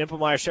squad? The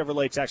Knippelmeyer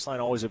Chevrolet text line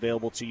always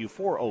available to you,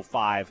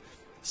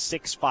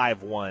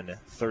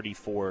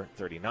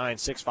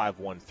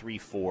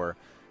 405-651-3439,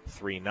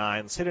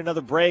 651-3439. Let's hit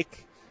another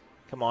break.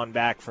 Come on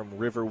back from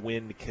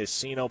Riverwind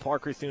Casino.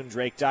 Parker Thune,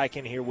 Drake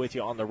Dykin here with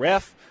you on the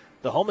ref.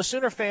 The home of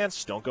Sooner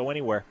fans, don't go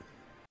anywhere.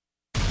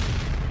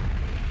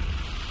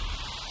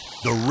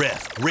 The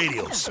Ref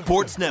Radio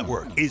Sports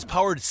Network is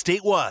powered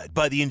statewide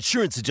by the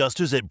insurance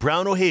adjusters at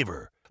Brown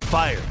O'Haver.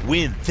 Fire,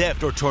 wind,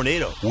 theft, or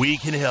tornado, we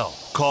can help.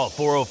 Call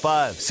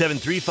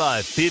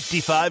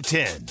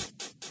 405-735-5510.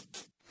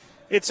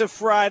 It's a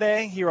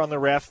Friday here on the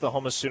Ref, the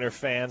home of Sooner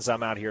fans.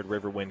 I'm out here at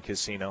Riverwind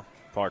Casino.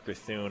 Parker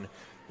Thune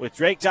with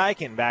Drake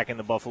Dykin back in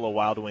the Buffalo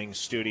Wild Wings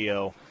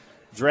studio.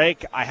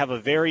 Drake, I have a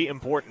very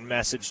important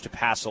message to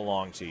pass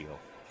along to you,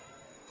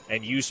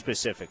 and you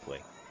specifically,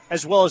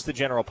 as well as the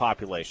general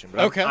population.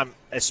 But okay. I'm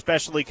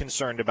especially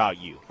concerned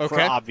about you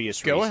for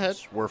obvious Go reasons. ahead.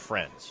 We're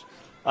friends.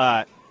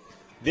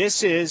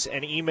 This is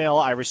an email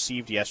I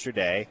received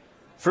yesterday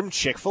from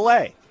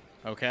Chick-fil-A.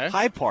 Okay.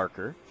 Hi,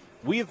 Parker.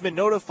 We have been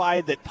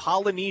notified that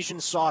Polynesian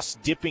sauce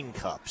dipping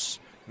cups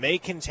may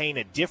contain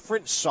a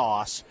different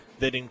sauce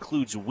that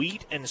includes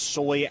wheat and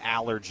soy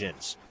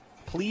allergens.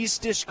 Please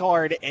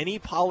discard any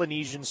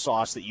Polynesian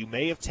sauce that you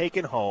may have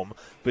taken home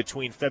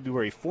between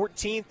February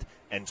 14th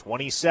and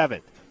 27th.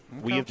 Okay.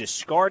 We have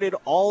discarded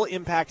all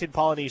impacted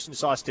Polynesian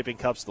sauce dipping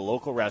cups to the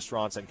local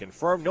restaurants and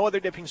confirmed no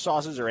other dipping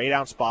sauces or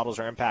 8-ounce bottles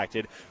are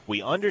impacted.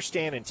 We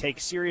understand and take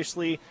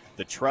seriously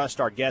the trust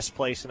our guests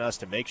place in us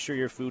to make sure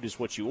your food is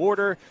what you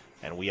order,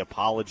 and we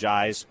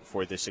apologize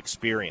for this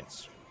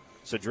experience.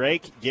 So,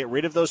 Drake, get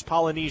rid of those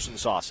Polynesian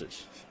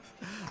sauces.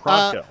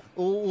 Pronto.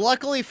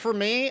 Luckily for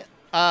me,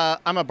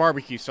 I'm a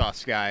barbecue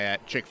sauce guy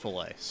at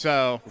Chick-fil-A.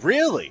 So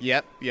really?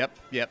 Yep.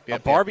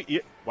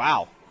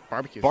 Wow.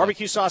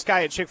 Barbecue sauce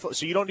guy at Chick-fil-A.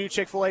 So you don't do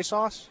Chick-fil-A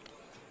sauce?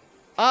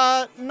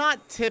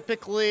 Not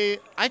typically.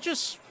 I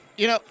just,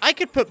 I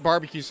could put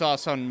barbecue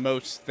sauce on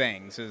most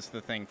things is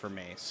the thing for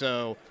me.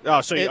 So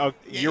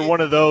you're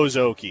one of those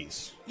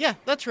Okies. Yeah,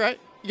 that's right.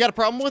 You got a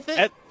problem with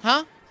it?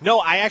 Huh? No,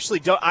 I actually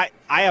don't. I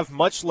have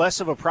much less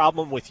of a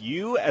problem with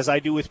you as I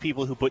do with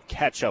people who put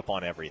ketchup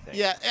on everything.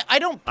 Yeah, I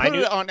don't put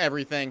it on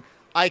everything.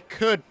 I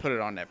could put it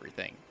on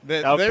everything.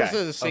 There's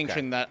a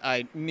distinction that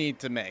I need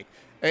to make.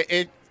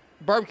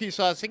 Barbecue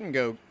sauce, it can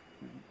go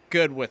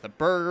good with a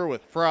burger,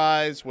 with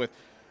fries,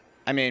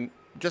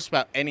 just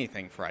about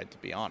anything fried, to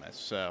be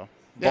honest. So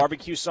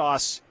Barbecue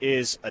sauce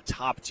is a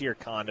top-tier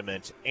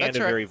condiment and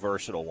very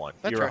versatile one.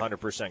 That's You're right.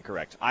 100%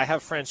 correct. I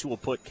have friends who will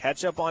put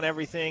ketchup on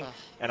everything,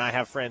 and I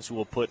have friends who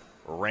will put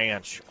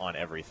ranch on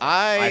everything.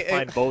 I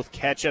find both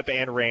ketchup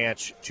and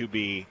ranch to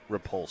be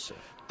repulsive.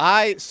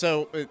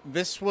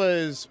 This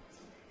was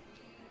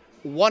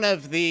one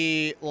of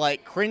the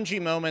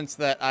cringy moments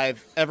that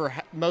I've ever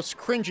most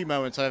cringy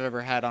moments I've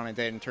ever had on a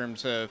date in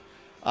terms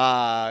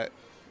of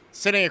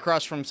sitting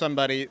across from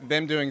somebody,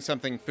 them doing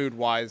something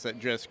food-wise that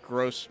just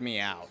grossed me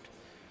out.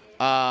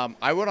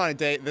 I went on a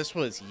date, this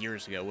was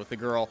years ago, with a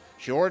girl.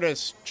 She ordered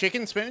us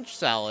chicken spinach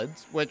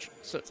salads,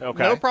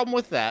 no problem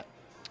with that.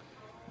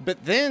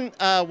 But then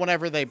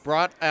whenever they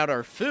brought out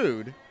our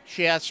food,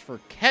 she asked for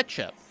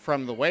ketchup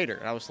from the waiter.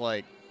 And I was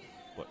like,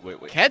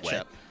 wait,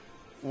 ketchup?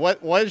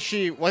 What's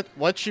she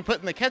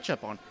putting the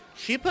ketchup on?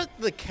 She put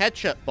the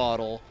ketchup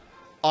bottle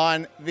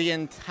on the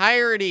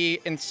entirety,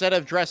 instead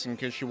of dressing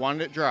because she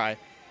wanted it dry,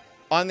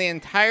 on the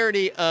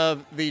entirety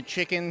of the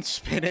chicken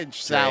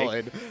spinach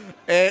salad.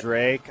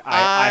 Drake,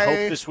 I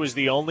hope this was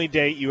the only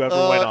date you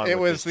ever went on. It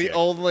was the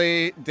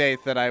only date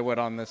that I went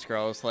on this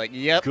girl. I was like,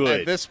 yep,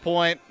 good. At this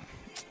point,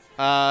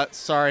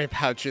 sorry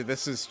about you.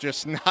 This is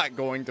just not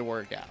going to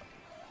work out.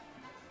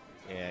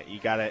 Yeah, you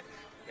got it.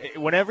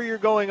 Whenever you're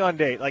going on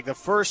date, the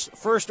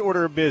first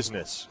order of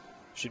business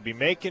should be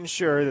making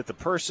sure that the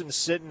person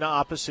sitting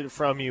opposite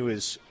from you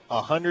is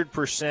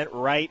 100%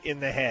 right in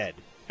the head.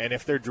 And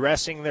if they're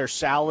dressing their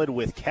salad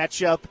with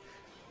ketchup,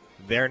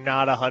 they're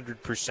not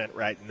 100%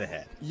 right in the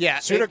head. Yeah.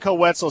 Sunico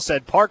Wetzel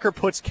said, Parker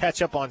puts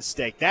ketchup on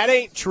steak. That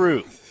ain't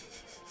true.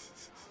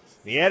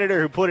 The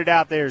editor who put it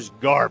out there is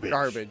garbage.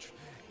 Garbage.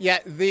 Yeah,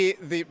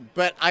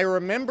 but I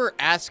remember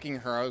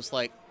asking her, I was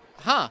like,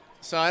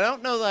 so I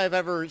don't know that I've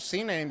ever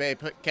seen anybody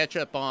put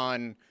ketchup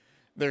on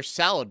their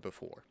salad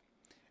before.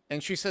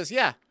 And she says,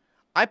 yeah,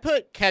 I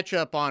put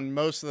ketchup on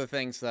most of the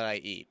things that I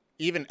eat,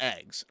 even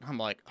eggs. And I'm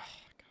like, oh,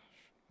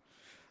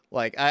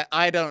 gosh.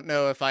 I don't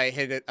know if I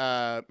hit it,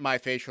 my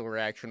facial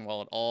reaction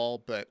well at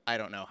all, but I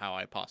don't know how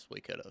I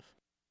possibly could have.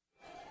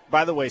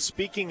 By the way,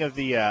 speaking of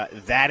the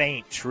that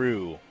ain't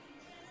true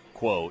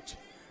quote,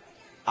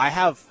 I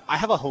have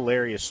a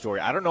hilarious story.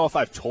 I don't know if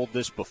I've told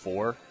this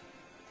before,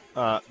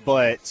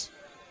 but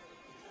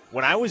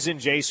when I was in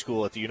J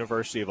school at the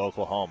University of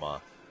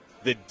Oklahoma,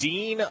 the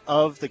dean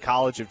of the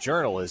College of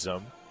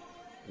Journalism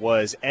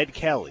was Ed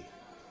Kelly,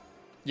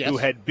 who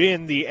had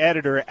been the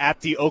editor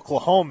at the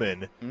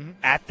Oklahoman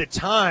at the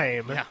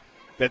time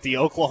that the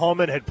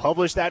Oklahoman had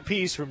published that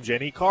piece from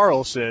Jenny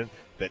Carlson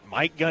that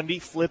Mike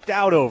Gundy flipped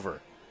out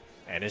over.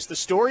 And as the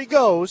story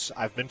goes,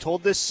 I've been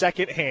told this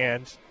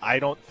secondhand, I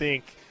don't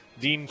think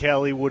Dean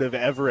Kelly would have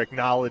ever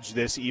acknowledged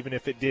this even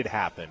if it did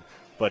happen.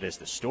 But as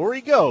the story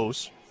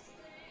goes,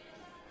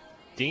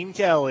 Dean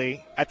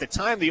Kelly, at the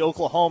time the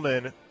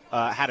Oklahoman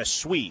had a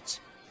suite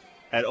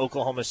at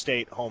Oklahoma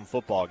State home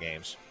football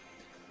games.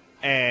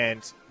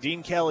 And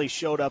Dean Kelly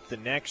showed up the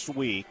next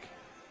week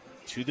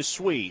to the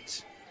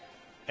suite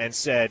and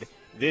said,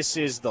 this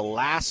is the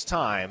last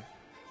time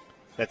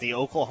that the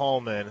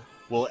Oklahoman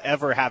will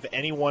ever have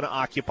anyone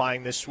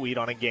occupying this suite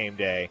on a game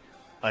day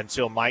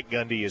until Mike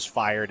Gundy is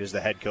fired as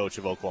the head coach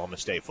of Oklahoma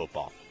State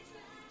football.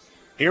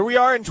 Here we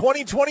are in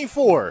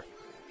 2024,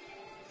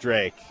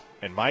 Drake,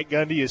 and Mike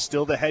Gundy is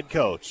still the head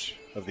coach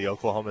of the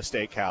Oklahoma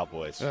State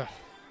Cowboys. Ugh.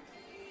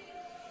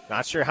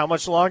 Not sure how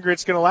much longer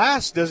it's going to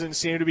last. Doesn't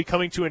seem to be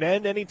coming to an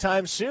end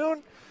anytime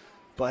soon.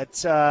 But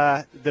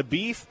the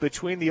beef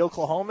between the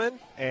Oklahoman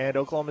and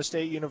Oklahoma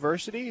State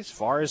University, as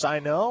far as I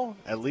know,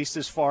 at least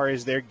as far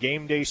as their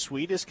game day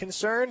suite is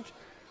concerned,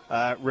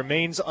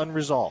 remains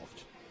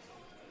unresolved.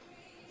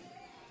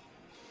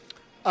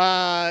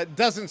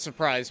 Doesn't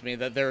surprise me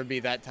that there would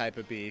be that type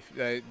of beef.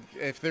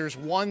 If there's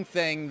one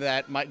thing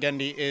that Mike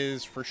Gundy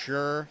is for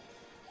sure,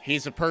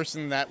 he's a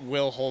person that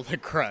will hold a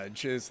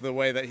grudge, is the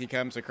way that he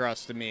comes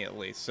across to me, at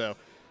least. So,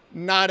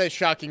 not a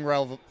shocking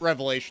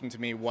revelation to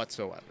me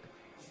whatsoever.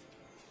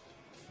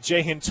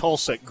 Jay in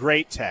Tulsa,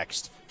 great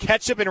text.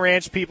 Ketchup and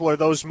ranch people are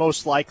those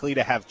most likely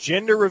to have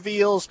gender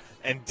reveals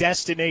and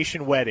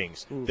destination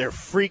weddings. Ooh. They're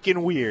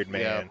freaking weird,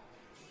 man.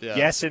 Yeah.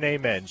 Yes and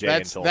amen, Jay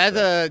in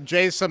Tulsa.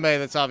 Jay's somebody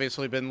that's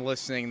obviously been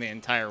listening the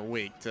entire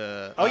week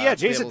to.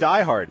 Jay's a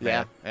diehard,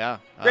 man. Yeah.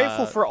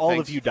 Grateful for all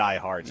of you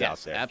diehards out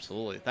there.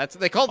 Absolutely.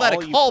 They call that a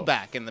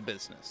callback in the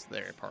business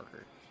there,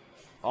 Parker.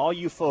 All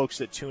you folks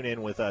that tune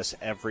in with us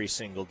every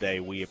single day,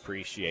 we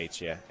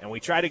appreciate you. And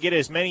we try to get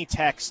as many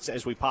texts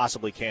as we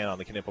possibly can on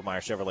the Knippelmeyer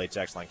Chevrolet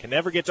text line. Can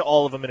never get to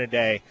all of them in a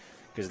day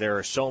because there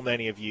are so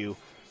many of you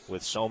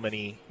with so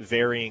many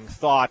varying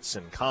thoughts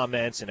and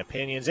comments and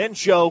opinions and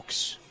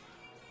jokes.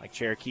 Like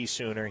Cherokee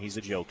Sooner, he's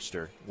a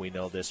jokester. We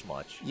know this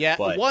much. Yeah,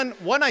 but one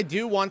I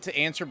do want to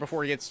answer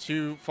before he gets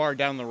too far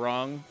down the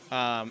wrong.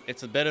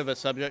 It's a bit of a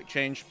subject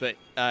change, but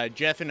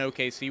Jeff in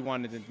OKC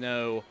wanted to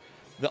know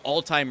the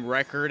all-time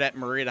record at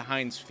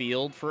Marita-Hines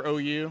Field for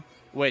OU,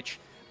 which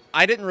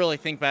I didn't really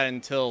think about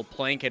until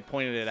Plank had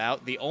pointed it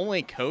out. The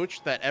only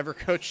coach that ever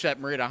coached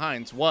at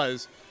Marita-Hines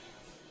was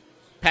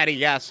Patty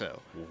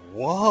Gasso.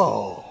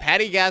 Whoa.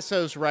 Patty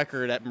Gasso's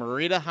record at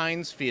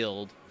Marita-Hines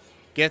Field,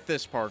 get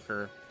this,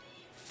 Parker,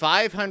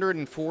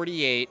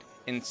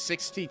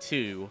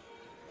 548-62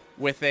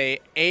 with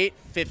a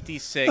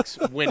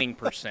 .856 winning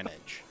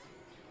percentage.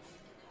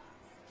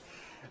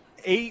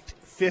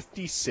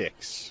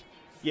 856.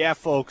 Yeah,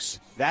 folks,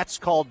 that's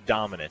called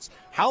dominance.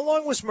 How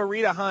long was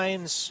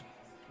Marita-Hines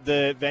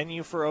the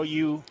venue for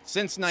OU?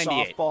 Since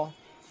 98. Softball?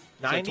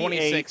 98 so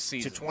 26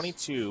 seasons. To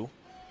 22,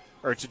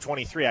 or to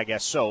 23, I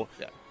guess. So,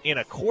 yeah. In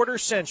a quarter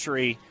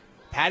century,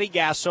 Patty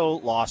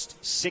Gasso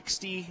lost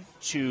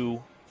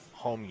 62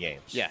 home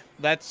games. Yeah,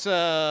 that's,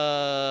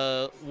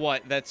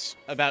 That's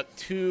about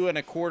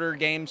 2.25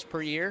 games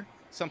per year?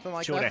 Something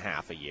like that?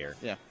 2.5 a year.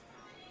 Yeah.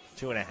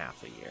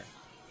 2.5 a year.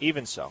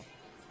 Even so.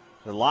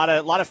 A lot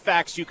of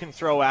facts you can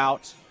throw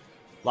out,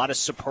 a lot of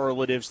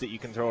superlatives that you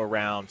can throw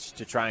around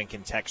to try and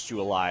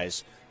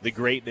contextualize the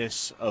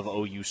greatness of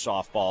OU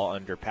softball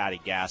under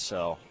Patty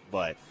Gasso.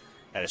 But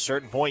at a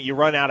certain point, you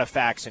run out of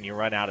facts and you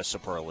run out of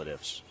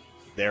superlatives.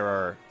 There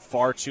are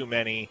far too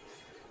many,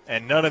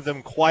 and none of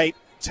them quite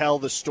tell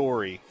the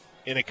story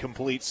in a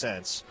complete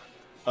sense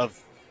of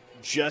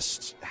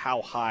just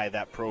how high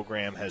that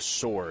program has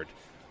soared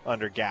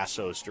under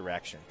Gasso's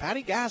direction.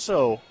 Patty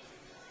Gasso,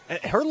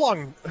 her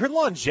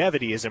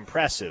longevity is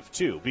impressive,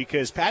 too,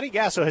 because Patty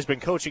Gasso has been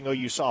coaching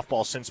OU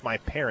softball since my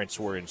parents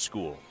were in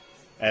school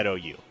at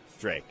OU,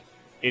 Drake.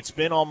 It's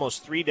been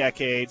almost 3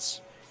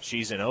 decades.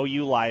 She's an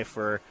OU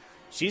lifer.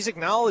 She's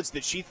acknowledged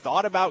that she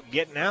thought about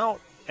getting out,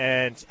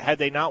 and had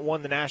they not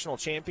won the national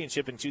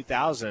championship in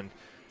 2000,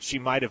 she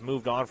might have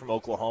moved on from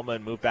Oklahoma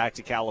and moved back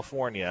to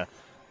California.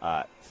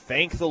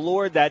 Thank the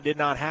Lord that did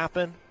not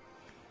happen.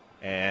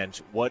 And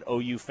what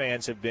OU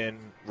fans have been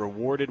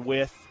rewarded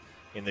with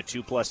in the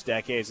 2+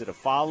 decades that have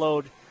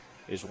followed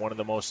is one of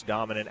the most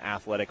dominant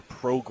athletic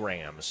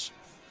programs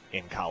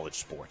in college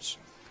sports.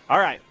 All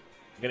right,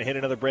 I'm going to hit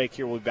another break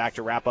here. We'll be back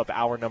to wrap up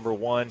hour number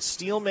 1.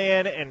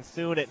 Steelman and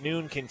Thune at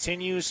noon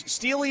continues.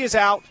 Steely is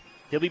out.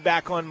 He'll be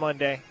back on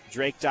Monday.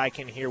 Drake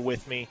Dykin here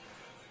with me.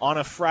 On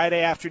a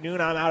Friday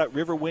afternoon, I'm out at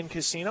Riverwind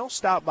Casino.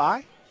 Stop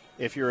by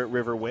if you're at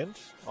Riverwind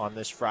on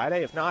this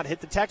Friday. If not,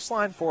 hit the text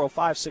line,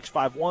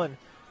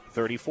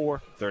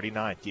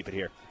 405-651-3439. Keep it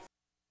here.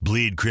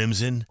 Bleed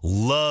Crimson?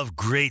 Love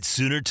great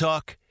Sooner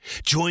talk?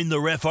 Join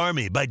the Ref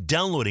Army by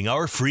downloading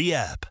our free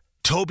app.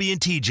 Toby and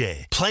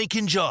TJ, Plank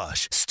and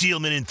Josh,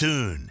 Steelman and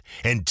Thune,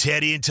 and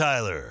Teddy and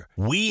Tyler.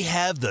 We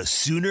have the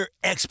Sooner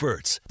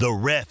experts. The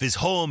Ref is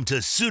home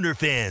to Sooner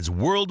fans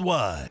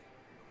worldwide.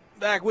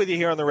 Back with you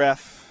here on the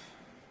Ref.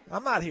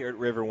 I'm not here at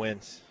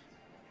Riverwind.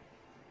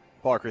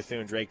 Parker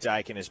Thune, Drake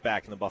Dykin is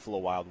back in the Buffalo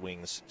Wild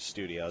Wings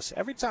studios.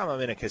 Every time I'm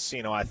in a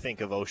casino, I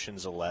think of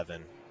Ocean's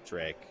 11,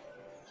 Drake.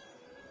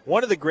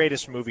 One of the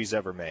greatest movies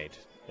ever made,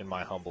 in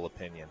my humble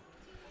opinion.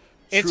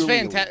 It's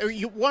fantastic.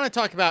 You want to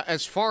talk about,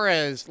 as far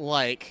as,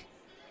 like,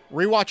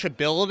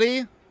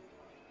 rewatchability,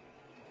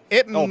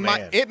 it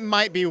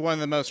might be one of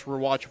the most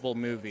rewatchable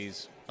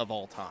movies of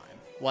all time.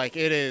 Like,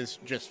 it is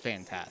just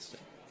fantastic.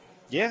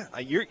 Yeah,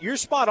 you're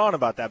spot on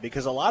about that,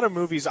 because a lot of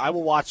movies I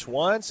will watch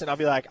once and I'll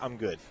be like, I'm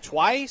good.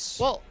 Twice?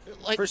 Well,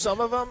 like, for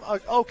some of them,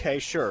 okay,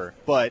 sure.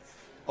 But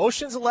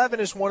Ocean's 11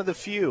 is one of the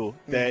few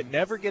that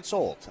never gets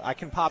old. I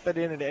can pop it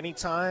in at any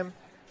time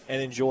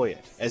and enjoy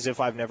it as if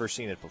I've never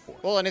seen it before.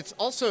 Well, and it's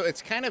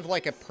kind of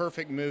like a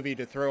perfect movie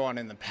to throw on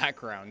in the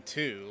background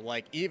too.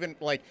 Like, even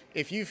like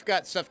if you've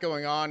got stuff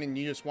going on and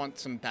you just want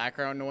some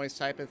background noise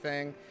type of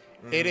thing,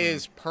 it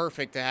is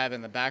perfect to have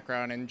in the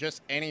background. And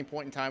just any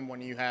point in time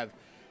when you have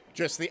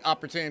just the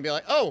opportunity to be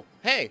like, oh,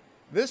 hey,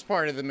 this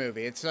part of the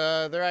movie, it's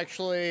they're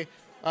actually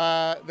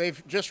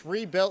they've just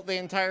rebuilt the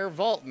entire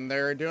vault and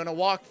they're doing a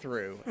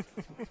walkthrough.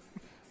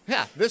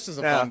 Yeah, this is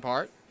a Yeah. fun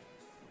part.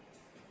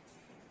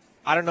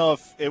 I don't know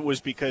if it was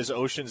because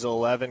Ocean's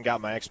 11 got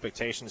my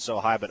expectations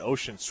so high, but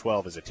Ocean's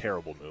 12 is a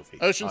terrible movie.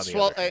 Ocean's on the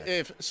 12, other hand.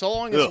 if so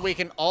long as Ugh. we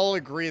can all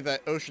agree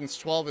that Ocean's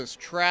 12 is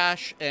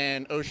trash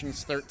and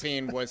Ocean's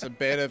 13 was a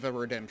bit of a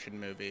redemption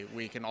movie,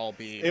 we can all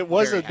be. It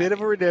was very a bit of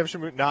happy. a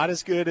redemption movie. Not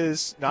as good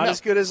as No. as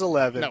good as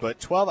 11, No. but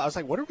 12. I was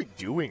like, what are we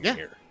doing Yeah.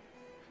 here?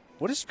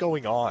 What is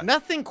going on?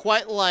 Nothing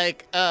quite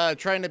like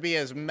trying to be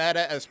as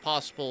meta as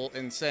possible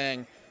and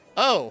saying,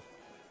 oh,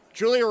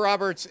 Julia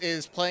Roberts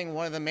is playing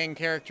one of the main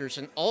characters,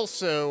 and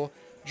also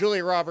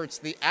Julia Roberts,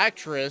 the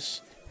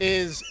actress,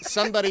 is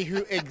somebody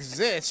who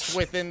exists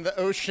within the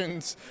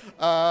Ocean's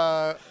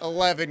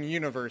 11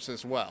 universe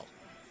as well.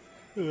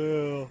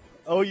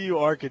 OU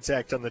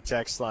Architect on the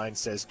text line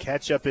says,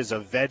 ketchup is a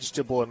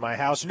vegetable in my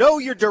house. No,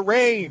 you're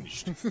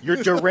deranged.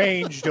 You're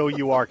deranged,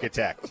 OU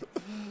Architect.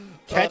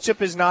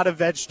 Ketchup is not a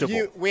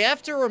vegetable. We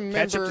have to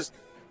remember, is-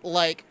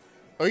 like,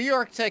 OU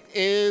Architect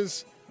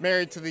is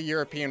married to the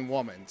European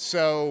woman,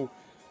 so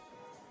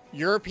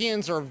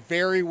Europeans are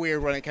very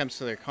weird when it comes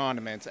to their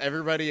condiments.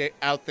 Everybody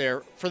out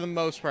there, for the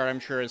most part, I'm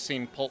sure, has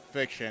seen Pulp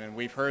Fiction, and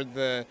we've heard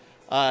the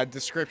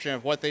description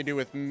of what they do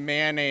with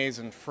mayonnaise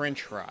and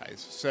French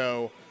fries.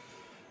 So,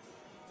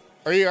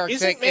 OU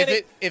Architect,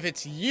 if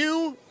it's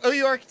you,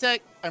 OU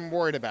Architect, I'm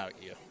worried about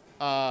you. If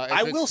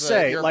I will it's the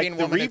say, European like,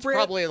 the woman, it's rebrand-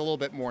 probably a little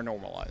bit more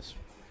normalized.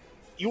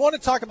 You want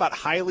to talk about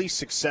highly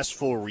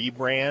successful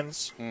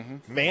rebrands? Mm-hmm.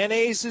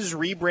 Mayonnaise's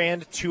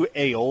rebrand to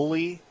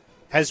aioli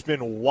has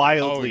been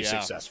wildly Oh, yeah.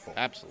 successful.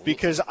 Absolutely.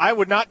 Because I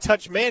would not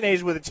touch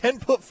mayonnaise with a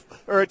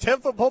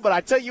 10-foot pole, but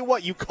I tell you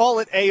what, you call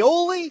it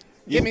aioli, you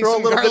Give me throw a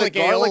some little bit of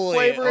garlic garlic aioli,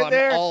 flavor in I'm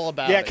there. all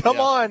about yeah, it, come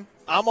yeah. on.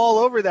 I'm all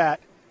over that.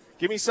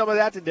 Give me some of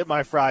that to dip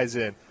my fries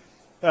in.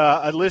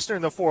 A listener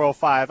in the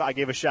 405, I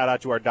gave a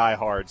shout-out to our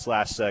diehards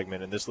last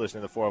segment, and this listener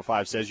in the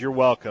 405 says, you're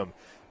welcome.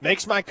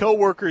 Makes my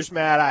coworkers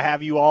mad. I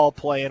have you all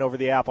playing over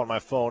the app on my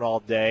phone all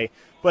day,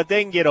 but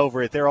they can get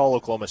over it. They're all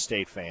Oklahoma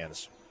State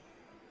fans.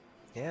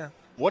 Yeah.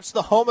 What's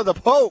the home of the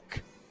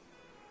poke?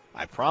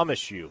 I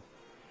promise you,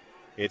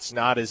 it's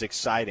not as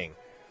exciting,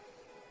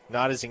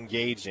 not as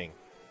engaging,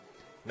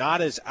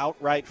 not as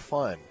outright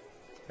fun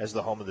as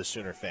the home of the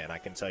Sooner fan. I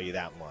can tell you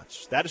that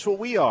much. That is what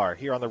we are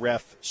here on the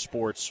Ref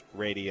Sports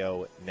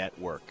Radio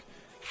Network.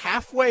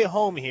 Halfway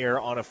home here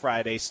on a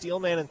Friday,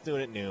 Steelman and Thune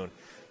at noon.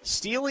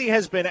 Steely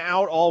has been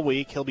out all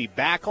week. He'll be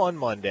back on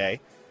Monday.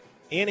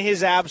 In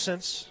his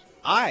absence,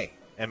 I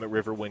am at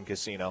Riverwind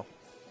Casino.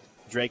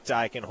 Drake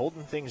Dykin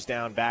holding things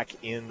down back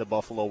in the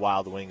Buffalo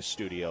Wild Wings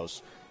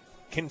studios.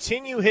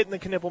 Continue hitting the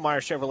Knippelmeyer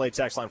Chevrolet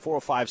text line,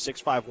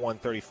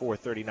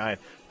 405-651-3439.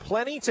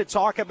 Plenty to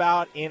talk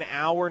about in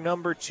hour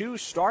number 2,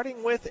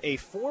 starting with a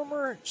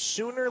former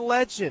Sooner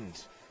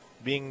legend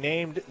being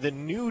named the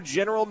new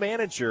general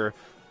manager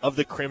of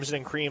the Crimson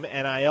and Cream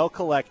NIL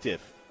Collective.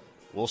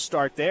 We'll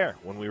start there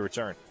when we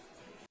return.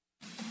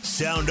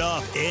 Sound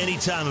off any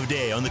time of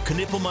day on the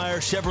Knippelmeyer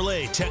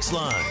Chevrolet text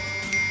line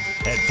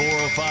at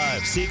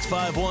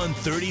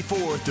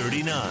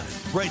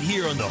 405-651-3439. Right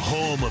here on the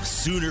home of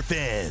Sooner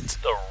fans,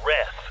 the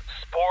Ref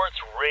Sports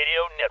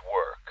Radio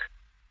Network.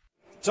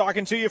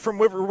 Talking to you from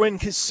Riverwind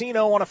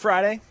Casino on a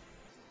Friday.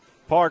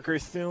 Parker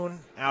Thune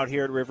out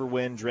here at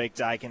Riverwind. Drake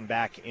Dykin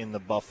back in the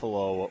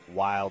Buffalo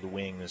Wild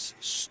Wings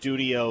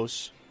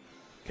studios.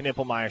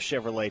 Knippelmeyer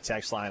Chevrolet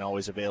text line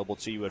always available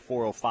to you at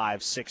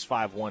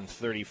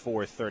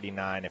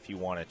 405-651-3439 if you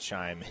want to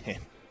chime in.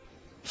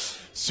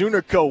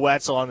 Sooner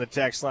Wetzel on the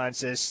text line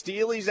says,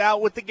 Steely's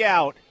out with the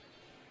gout.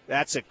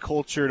 That's a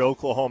cultured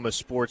Oklahoma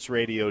sports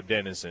radio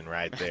denizen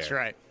right there. That's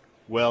right.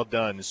 Well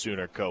done,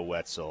 Sooner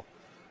Wetzel.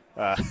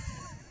 I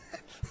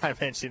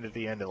mentioned at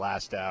the end of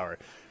last hour.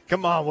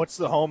 Come on, what's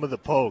the home of the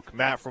poke?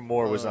 Matt from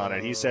Moore was on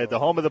it. He said the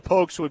home of the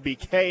pokes would be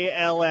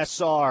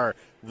KLSR,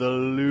 the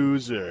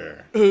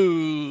loser.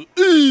 Ooh,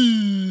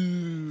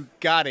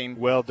 got him.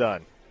 Well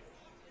done.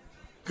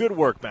 Good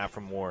work, Matt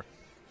from Moore.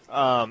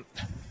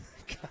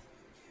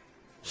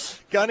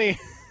 Gunny.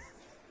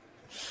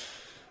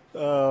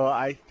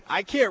 I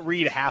can't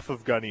read half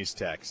of Gunny's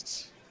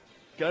texts.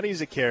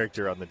 Gunny's a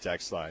character on the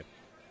text line.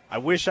 I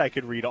wish I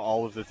could read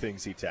all of the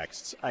things he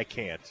texts. I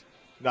can't.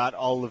 Not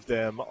all of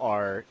them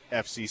are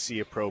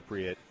FCC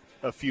appropriate.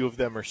 A few of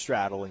them are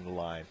straddling the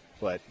line.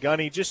 But,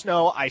 Gunny, just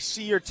know I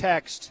see your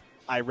text.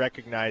 I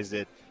recognize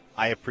it.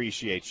 I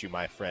appreciate you,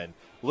 my friend.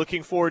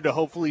 Looking forward to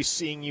hopefully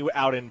seeing you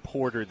out in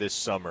Porter this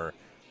summer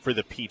for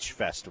the Peach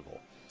Festival.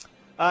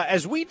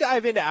 As we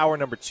dive into hour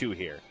number 2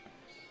 here,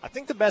 I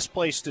think the best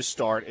place to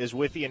start is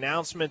with the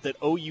announcement that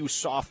OU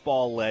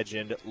softball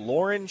legend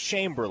Lauren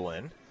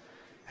Chamberlain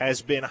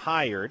has been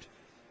hired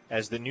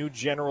as the new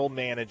general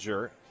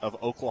manager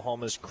of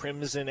Oklahoma's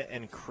Crimson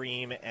and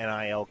Cream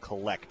NIL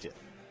Collective.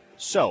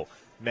 So,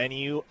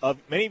 many of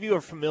you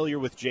are familiar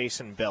with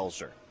Jason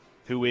Belzer,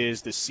 who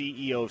is the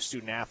CEO of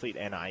Student Athlete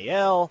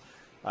NIL.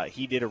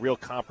 He did a real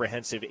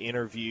comprehensive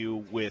interview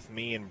with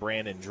me and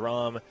Brandon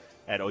Drum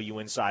at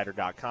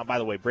OUinsider.com. By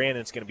the way,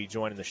 Brandon's going to be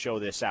joining the show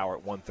this hour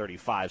at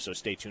 1:35, so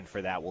stay tuned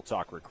for that. We'll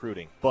talk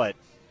recruiting. But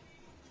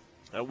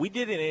We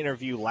did an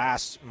interview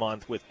last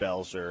month with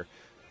Belzer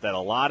that a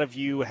lot of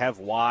you have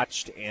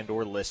watched and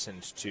or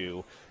listened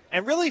to.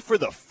 And really for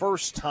the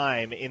first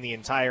time in the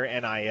entire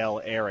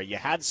NIL era, you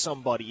had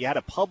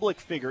a public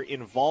figure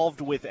involved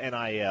with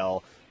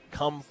NIL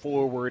come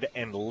forward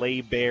and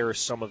lay bare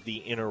some of the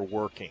inner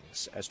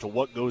workings as to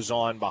what goes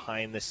on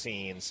behind the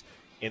scenes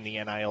in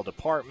the NIL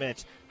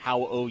department,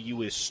 how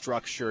OU is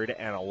structured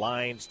and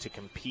aligned to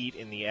compete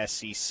in the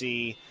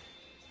SEC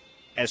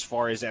as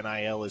far as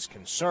NIL is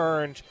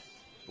concerned,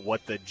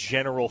 what the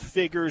general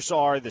figures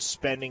are, the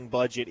spending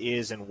budget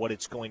is, and what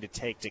it's going to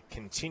take to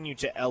continue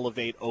to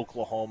elevate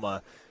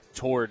Oklahoma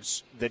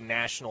towards the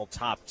national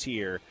top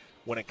tier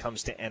when it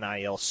comes to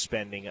NIL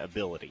spending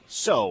ability.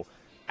 So,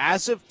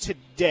 as of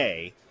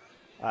today,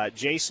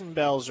 Jason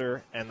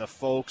Belzer and the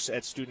folks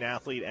at Student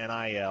Athlete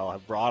NIL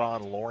have brought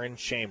on Lauren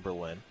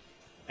Chamberlain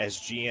as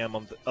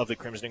GM of the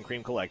Crimson and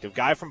Cream Collective.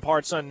 Guy from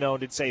Parts Unknown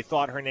did say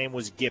thought her name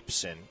was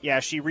Gibson. Yeah,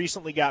 she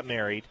recently got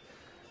married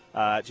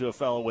to a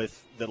fellow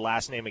with the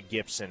last name of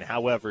Gibson.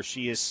 However,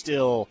 she is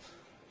still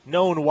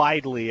known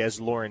widely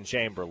as Lauren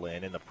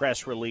Chamberlain. In the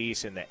press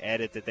release, in the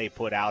edit that they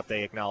put out,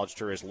 they acknowledged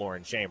her as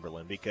Lauren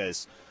Chamberlain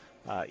because,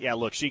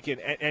 look, she can,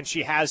 and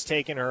she has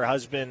taken her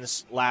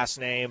husband's last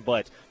name,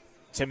 but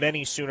to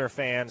many Sooner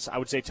fans, I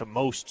would say to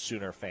most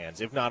Sooner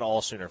fans, if not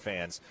all Sooner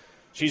fans,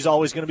 she's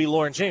always going to be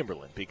Lauren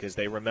Chamberlain because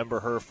they remember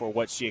her for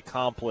what she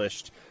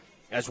accomplished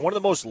as one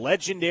of the most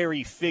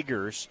legendary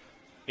figures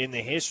in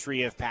the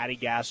history of Patty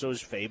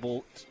Gasso's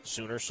fabled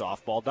Sooner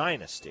softball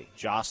dynasty.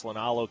 Jocelyn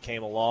Allo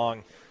came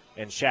along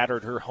and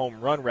shattered her home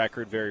run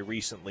record very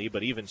recently,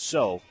 but even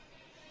so,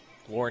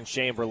 Lauren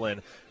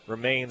Chamberlain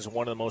remains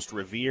one of the most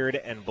revered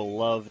and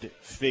beloved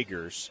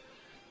figures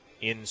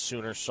in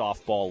Sooner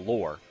softball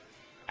lore.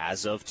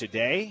 As of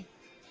today,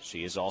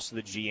 she is also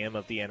the GM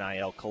of the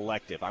NIL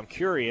Collective. I'm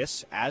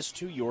curious as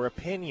to your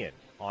opinion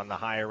on the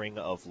hiring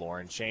of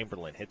Lauren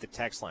Chamberlain. Hit the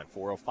text line,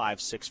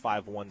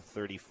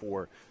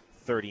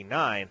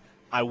 405-651-3439.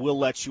 I will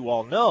let you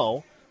all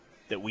know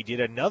that we did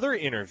another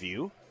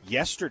interview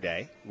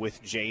yesterday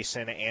with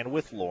Jason and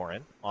with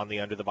Lauren on the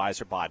Under the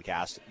Visor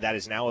podcast that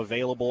is now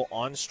available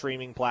on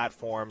streaming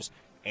platforms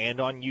and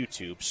on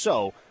YouTube.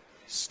 So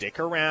stick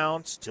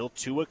around till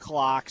 2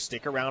 o'clock.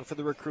 Stick around for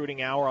the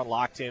recruiting hour on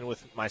Locked In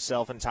with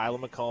myself and Tyler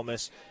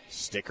McComas.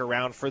 Stick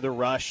around for the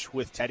rush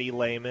with Teddy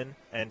Lehman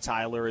and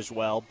Tyler as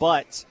well.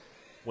 But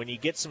when you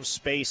get some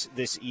space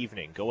this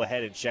evening, go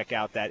ahead and check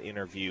out that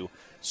interview.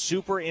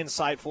 Super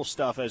insightful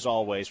stuff, as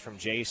always, from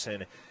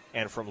Jason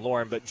and from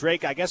Lauren. But,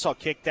 Drake, I guess I'll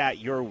kick that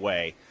your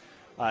way.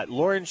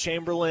 Lauren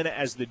Chamberlain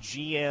as the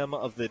GM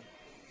of the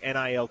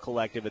NIL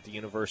Collective at the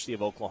University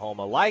of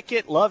Oklahoma. Like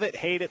it, love it,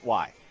 hate it,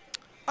 why?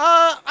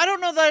 I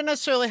don't know that I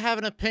necessarily have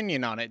an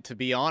opinion on it, to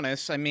be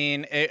honest. I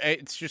mean,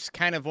 it's just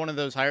kind of one of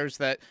those hires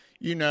that,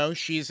 you know,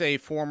 she's a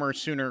former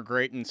Sooner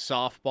great in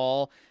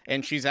softball,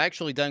 and she's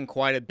actually done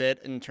quite a bit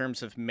in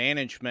terms of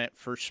management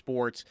for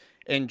sports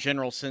in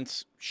general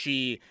since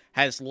she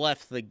has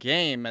left the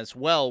game as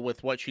well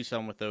with what she's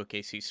done with the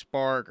OKC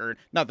Spark, or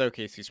not the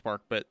OKC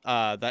Spark, but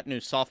that new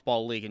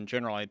softball league in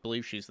general. I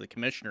believe she's the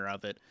commissioner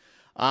of it.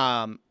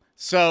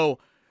 So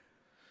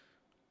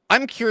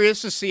I'm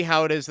curious to see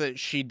how it is that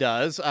she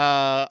does.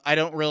 I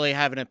don't really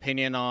have an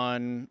opinion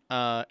on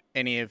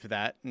any of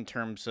that in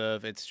terms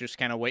of it's just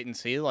kind of wait and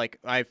see. Like,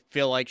 I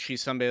feel like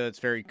she's somebody that's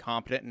very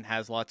competent and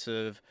has lots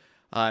of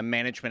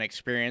management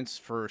experience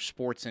for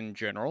sports in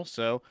general.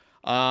 So,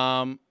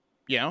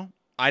 you know,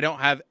 I don't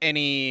have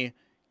any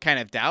kind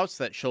of doubts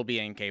that she'll be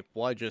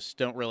incapable. I just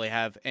don't really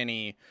have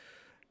any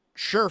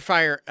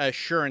surefire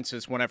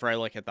assurances whenever I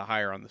look at the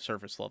hire on the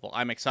surface level.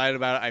 I'm excited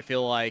about it. I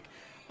feel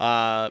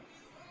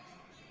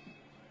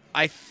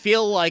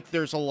like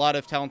there's a lot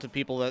of talented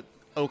people that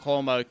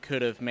Oklahoma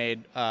could have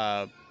made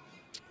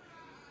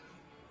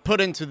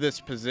put into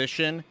this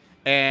position,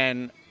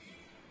 and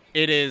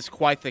it is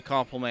quite the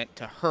compliment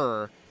to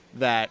her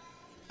that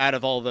out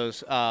of all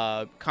those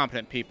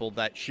competent people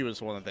that she was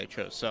the one that they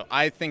chose. So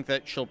I think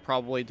that she'll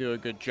probably do a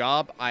good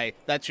job.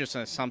 That's just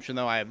an assumption,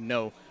 though. I have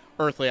no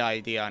earthly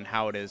idea on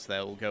how it is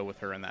that will go with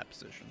her in that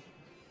position.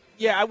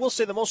 Yeah, I will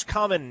say the most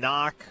common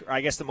knock, or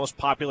I guess the most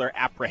popular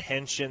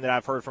apprehension that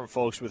I've heard from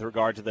folks with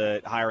regard to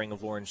the hiring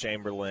of Lauren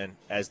Chamberlain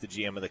as the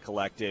GM of the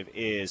Collective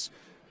is,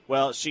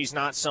 well, she's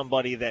not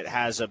somebody that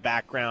has a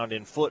background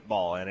in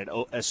football. And at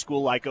a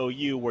school like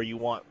OU where you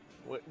want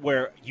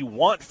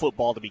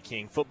football to be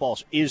king, football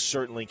is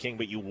certainly king,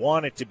 but you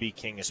want it to be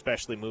king,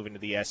 especially moving to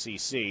the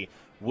SEC.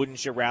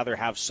 Wouldn't you rather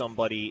have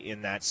somebody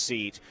in that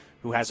seat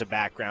who has a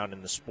background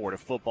in the sport of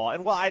football?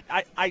 And while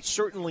I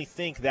certainly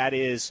think that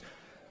is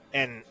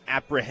an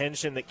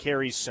apprehension that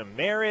carries some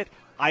merit,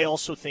 I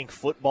also think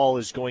football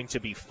is going to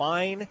be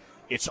fine.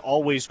 It's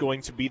always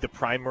going to be the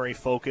primary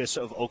focus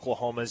of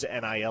Oklahoma's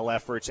NIL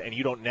efforts, and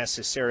you don't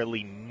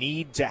necessarily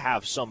need to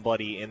have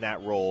somebody in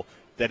that role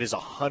that is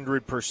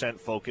 100%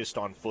 focused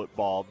on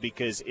football,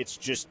 because it's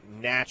just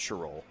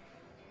natural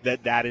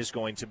that is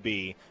going to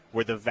be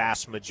where the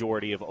vast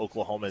majority of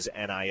Oklahoma's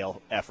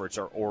NIL efforts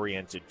are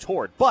oriented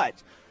toward.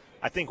 But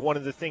I think one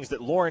of the things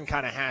that Lauren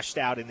kind of hashed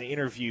out in the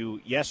interview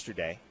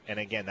yesterday, and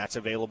again, that's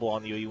available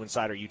on the OU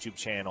Insider YouTube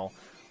channel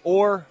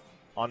or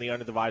on the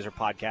Under the Visor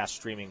podcast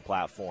streaming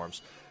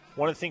platforms.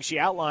 One of the things she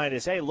outlined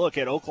is, hey, look,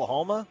 at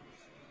Oklahoma,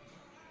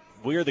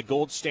 we're the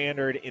gold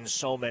standard in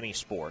so many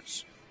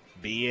sports,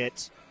 be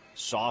it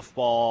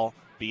softball,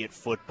 be it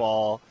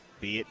football,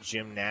 be it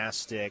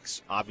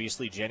gymnastics.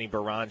 Obviously, Jenny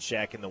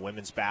Baranchek and the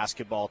women's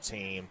basketball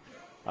team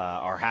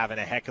are having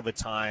a heck of a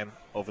time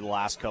over the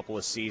last couple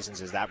of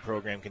seasons as that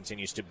program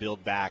continues to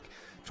build back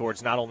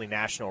towards not only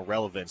national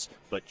relevance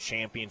but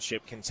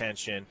championship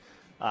contention.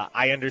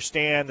 I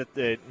understand that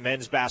the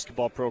men's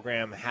basketball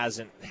program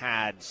hasn't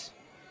had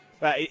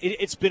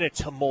it's been a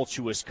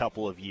tumultuous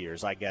couple of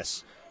years. I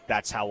guess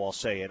that's how I'll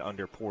say it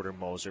under Porter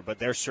Moser, but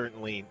they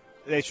certainly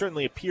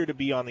appear to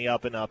be on the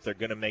up and up. They're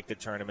going to make the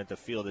tournament. The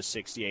field is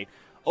 68.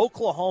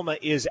 Oklahoma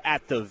is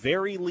at the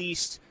very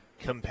least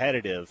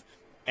competitive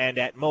and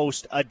at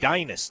most a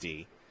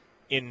dynasty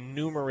in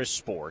numerous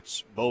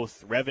sports,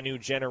 both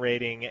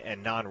revenue-generating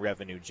and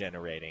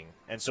non-revenue-generating.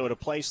 And so at a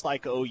place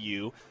like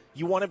OU,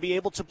 you want to be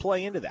able to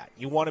play into that.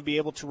 You want to be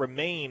able to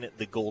remain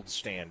the gold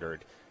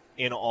standard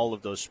in all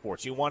of those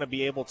sports. You want to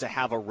be able to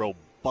have a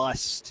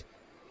robust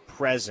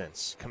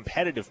presence,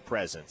 competitive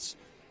presence,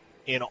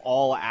 in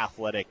all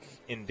athletic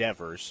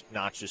endeavors,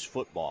 not just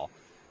football.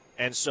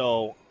 And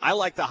so I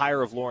like the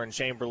hire of Lauren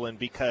Chamberlain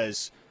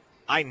because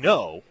I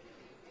know,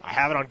 I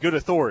have it on good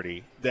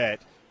authority, that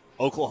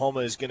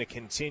Oklahoma is going to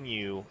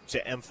continue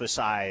to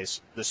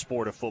emphasize the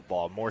sport of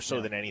football more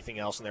so than anything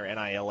else in their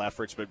NIL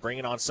efforts. But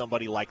bringing on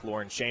somebody like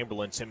Lauren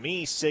Chamberlain, to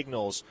me,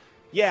 signals,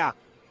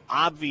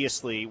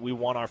 obviously we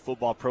want our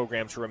football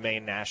program to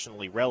remain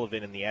nationally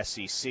relevant in the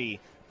SEC,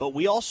 but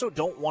we also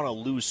don't want to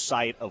lose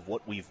sight of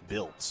what we've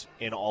built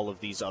in all of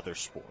these other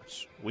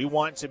sports. We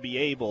want to be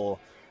able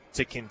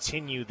to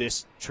continue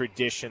this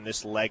tradition,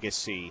 this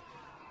legacy,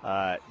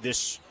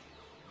 this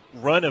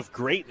run of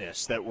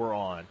greatness that we're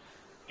on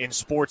in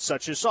sports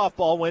such as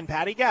softball when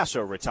Patty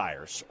Gasso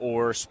retires,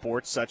 or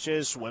sports such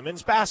as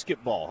women's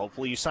basketball.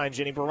 Hopefully you sign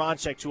Jenny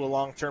Baranchek to a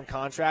long-term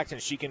contract and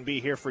she can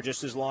be here for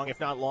just as long, if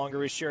not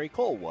longer, as Sherry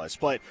Cole was.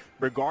 But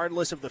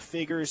regardless of the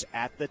figures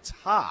at the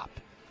top,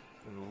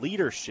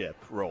 leadership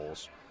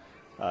roles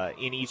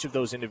in each of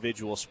those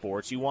individual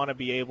sports, you want to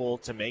be able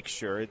to make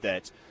sure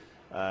that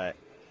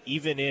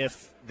even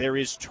if there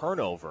is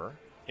turnover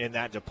in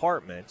that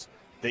department,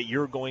 that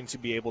you're going to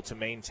be able to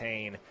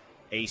maintain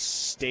a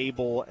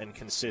stable and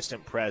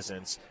consistent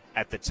presence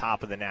at the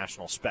top of the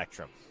national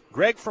spectrum.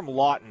 Greg from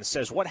Lawton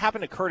says, what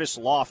happened to Curtis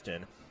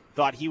Lofton?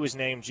 Thought he was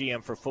named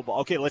GM for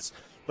football. Okay, let's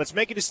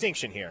make a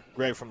distinction here,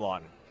 Greg from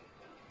Lawton.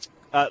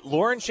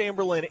 Lauren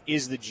Chamberlain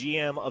is the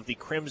GM of the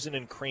Crimson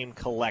and Cream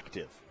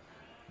Collective.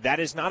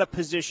 That is not a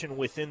position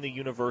within the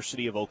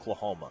University of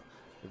Oklahoma.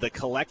 The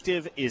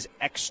collective is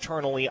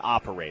externally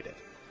operated.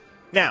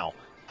 Now,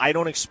 I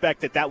don't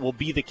expect that will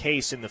be the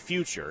case in the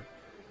future.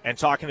 And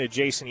talking to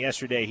Jason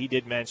yesterday, he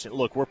did mention,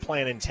 look, we're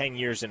planning 10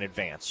 years in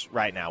advance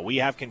right now. We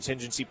have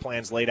contingency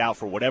plans laid out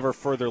for whatever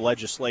further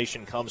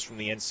legislation comes from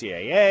the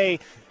NCAA.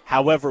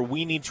 However,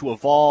 we need to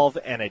evolve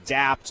and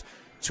adapt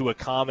to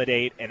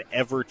accommodate an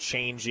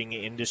ever-changing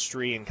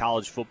industry in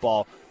college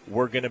football.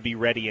 We're going to be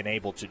ready and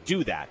able to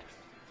do that.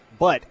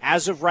 But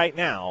as of right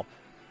now,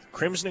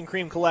 Crimson and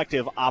Cream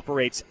Collective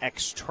operates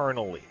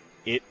externally.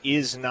 It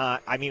is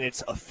not,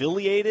 it's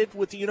affiliated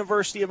with the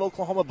University of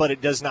Oklahoma, but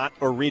it does not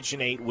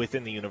originate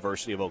within the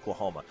University of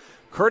Oklahoma.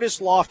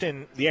 Curtis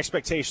Lofton, the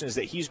expectation is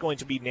that he's going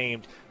to be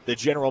named the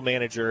general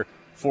manager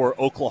for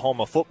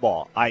Oklahoma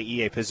football,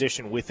 i.e. a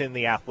position within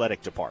the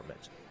athletic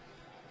department.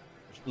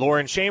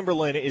 Lauren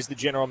Chamberlain is the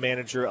general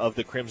manager of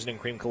the Crimson and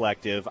Cream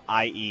Collective,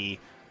 i.e.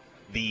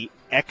 the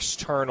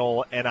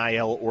external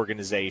NIL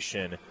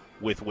organization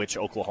with which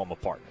Oklahoma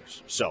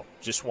partners. So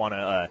just want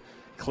to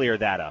clear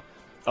that up.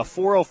 A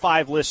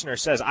 405 listener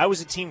says, I was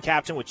a team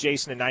captain with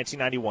Jason in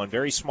 1991.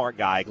 Very smart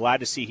guy. Glad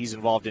to see he's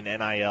involved in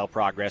NIL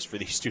progress for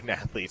these student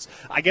athletes.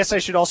 I guess I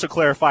should also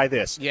clarify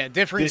this. Yeah,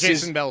 different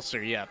Jason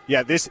Belzer, yeah.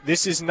 Yeah,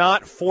 this is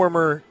not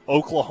former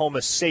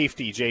Oklahoma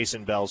safety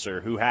Jason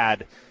Belzer, who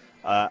had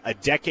a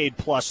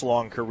decade-plus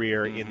long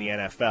career in the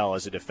NFL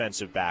as a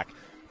defensive back.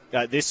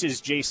 This is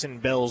Jason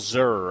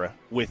Belzer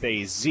with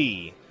a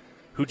Z,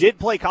 who did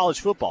play college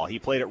football. He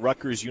played at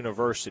Rutgers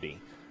University,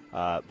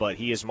 but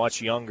he is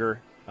much younger.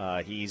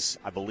 He's,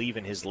 I believe,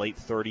 in his late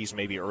 30s,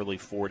 maybe early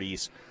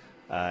 40s,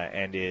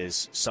 and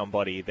is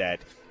somebody that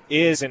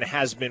is and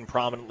has been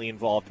prominently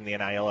involved in the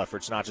NIL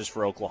efforts, not just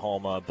for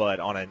Oklahoma, but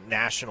on a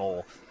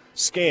national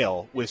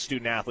scale with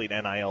student-athlete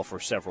NIL for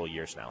several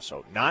years now.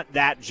 So not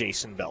that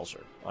Jason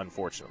Belzer,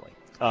 unfortunately.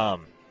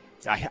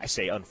 I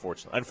say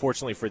unfortunately.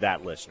 Unfortunately for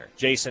that listener.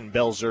 Jason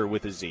Belzer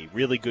with a Z.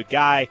 Really good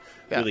guy,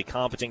 really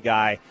competent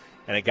guy,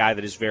 and a guy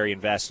that is very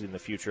invested in the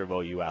future of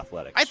OU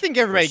athletics. I think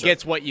everybody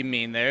gets what you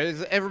mean there.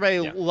 Everybody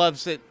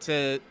loves it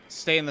to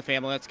stay in the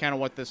family. That's kind of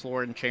what this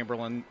Lauren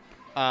Chamberlain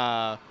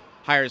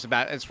hire is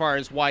about, as far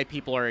as why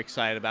people are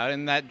excited about it.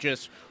 And that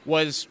just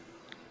was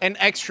an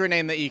extra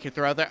name that you could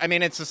throw out there. I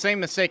mean, it's the same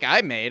mistake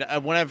I made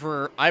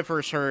whenever I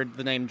first heard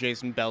the name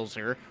Jason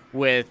Belzer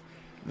with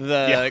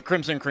the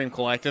Crimson Cream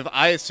Collective.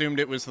 I assumed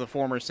it was the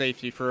former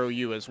safety for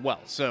OU as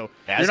well. So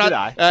you're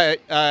not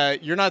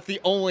the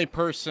only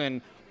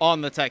person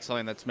on the text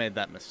line that's made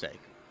that mistake.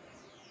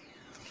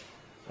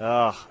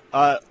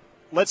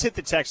 Let's hit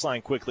the text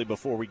line quickly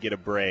before we get a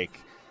break.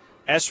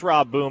 S.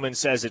 Rob Booman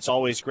says it's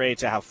always great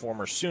to have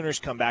former Sooners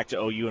come back to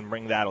OU and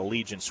bring that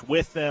allegiance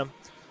with them.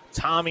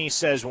 Tommy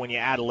says when you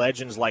add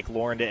legends like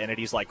Lauren to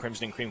entities like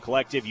Crimson and Cream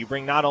Collective, you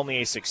bring not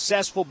only a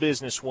successful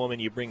businesswoman,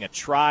 you bring a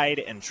tried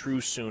and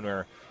true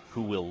Sooner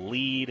who will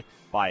lead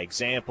by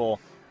example.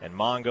 And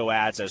Mongo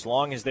adds, as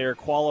long as they're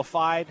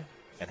qualified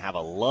and have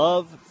a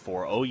love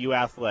for OU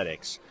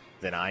athletics,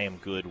 then I am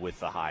good with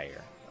the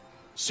hire.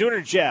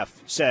 Sooner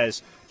Jeff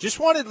says, just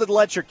wanted to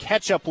let your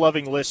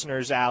ketchup-loving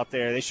listeners out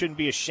there. They shouldn't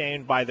be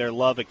ashamed by their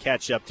love of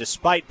ketchup,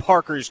 despite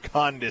Parker's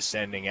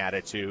condescending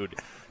attitude.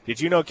 Did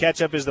you know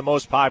ketchup is the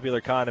most popular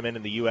condiment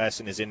in the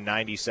U.S. and is in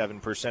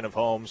 97% of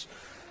homes?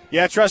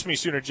 Yeah, trust me,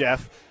 Sooner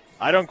Jeff.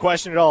 I don't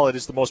question at all. It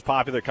is the most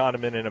popular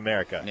condiment in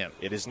America. Yeah.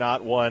 It is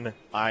not one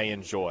I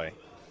enjoy.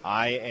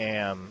 I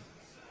am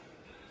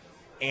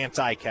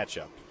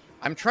anti-ketchup.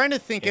 I'm trying to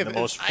think in the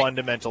most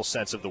fundamental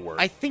sense of the word.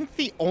 I think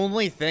the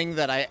only thing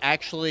that I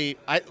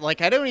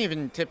don't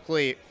even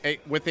typically,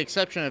 with the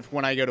exception of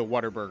when I go to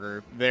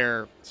Whataburger,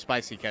 their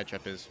spicy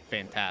ketchup is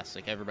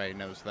fantastic. Everybody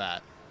knows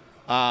that.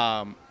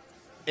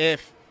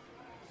 If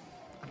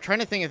I'm trying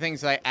to think of things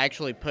that I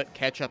actually put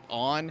ketchup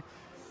on,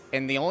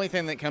 and the only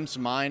thing that comes to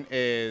mind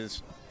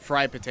is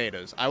fried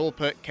potatoes. I will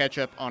put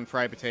ketchup on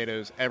fried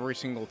potatoes every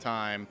single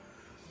time,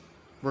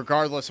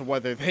 regardless of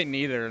whether they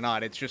need it or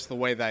not. It's just the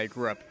way that I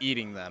grew up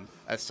eating them.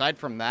 Aside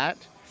from that,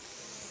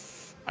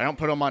 I don't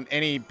put them on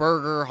any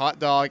burger, hot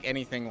dog,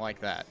 anything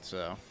like that.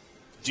 So,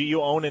 do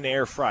you own an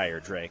air fryer,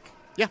 Drake?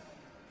 Yeah.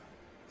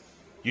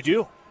 You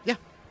do? Yeah.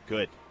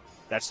 Good.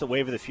 That's the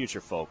wave of the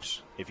future,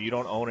 folks. If you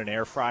don't own an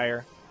air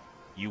fryer,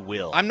 you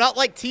will. I'm not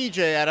like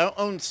TJ. I don't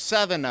own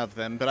 7 of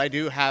them, but I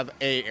do have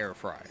a air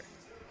fryer.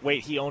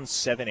 Wait, he owns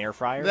 7 air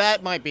fryers?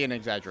 That might be an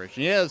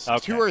exaggeration. He has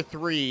 2 or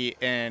 3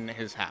 in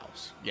his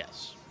house.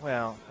 Yes.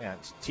 Well, yeah.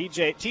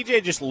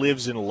 TJ just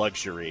lives in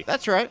luxury.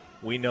 That's right.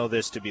 We know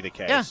this to be the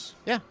case.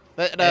 Yeah.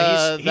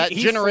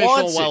 He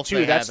generational wealth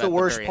too. That's the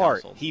worst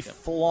part. Household. He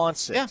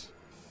flaunts it. Yeah,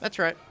 that's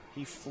right.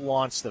 He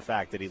flaunts the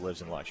fact that he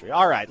lives in luxury.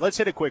 All right, let's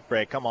hit a quick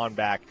break. Come on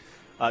back.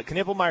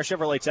 Knippelmeyer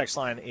Chevrolet text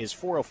line is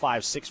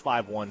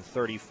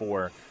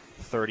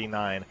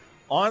 405-651-3439.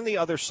 On the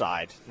other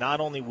side, not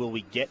only will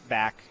we get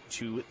back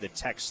to the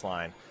text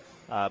line,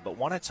 but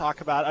want to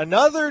talk about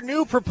another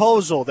new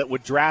proposal that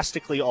would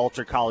drastically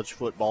alter college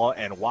football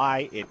and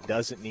why it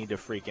doesn't need to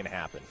freaking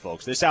happen,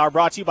 folks. This hour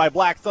brought to you by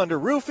Black Thunder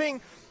Roofing,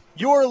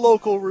 your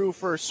local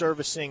roofer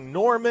servicing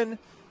Norman,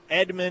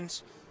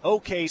 Edmond,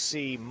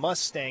 OKC,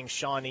 Mustang,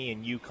 Shawnee,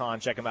 and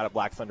Yukon. Check them out at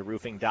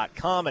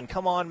blackthunderroofing.com and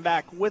come on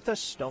back with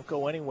us. Don't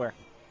go anywhere.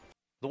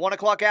 The 1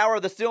 o'clock hour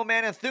of the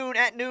Steelman and Thune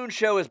at Noon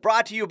show is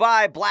brought to you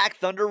by Black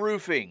Thunder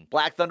Roofing.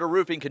 Black Thunder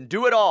Roofing can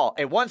do it all.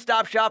 A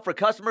one-stop shop for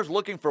customers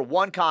looking for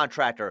one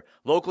contractor.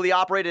 Locally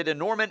operated in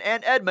Norman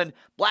and Edmond.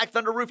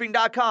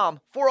 BlackThunderRoofing.com,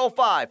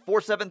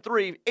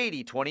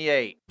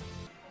 405-473-8028.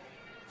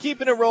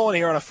 Keeping it rolling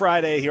here on a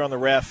Friday here on the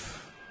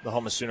Ref. The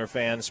home of Sooner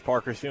fans.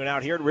 Parker Thune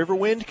out here at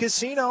Riverwind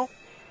Casino.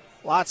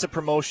 Lots of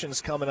promotions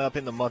coming up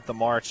in the month of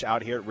March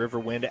out here at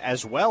Riverwind,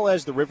 as well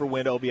as the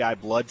Riverwind OBI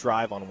Blood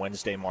Drive on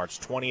Wednesday, March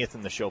 20th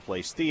in the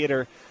Showplace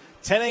Theater.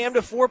 10 a.m.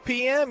 to 4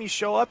 p.m. You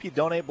show up, you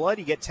donate blood,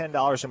 you get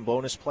 $10 in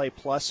bonus play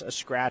plus a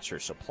scratcher.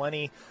 So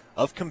plenty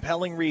of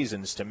compelling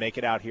reasons to make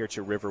it out here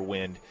to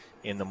Riverwind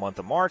in the month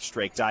of March.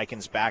 Drake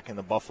Dykin's back in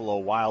the Buffalo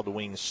Wild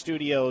Wings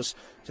studios.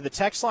 To the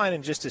text line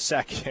in just a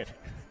second.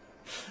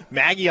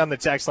 Maggie on the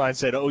text line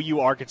said, OU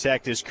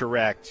Architect is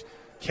correct.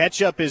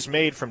 Ketchup is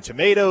made from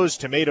tomatoes.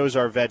 Tomatoes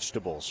are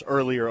vegetables.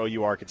 Earlier,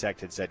 OU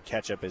Architect had said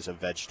ketchup is a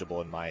vegetable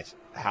in my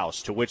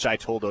house, to which I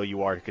told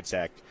OU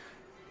Architect,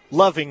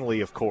 lovingly,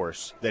 of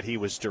course, that he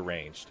was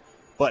deranged.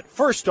 But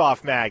first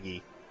off,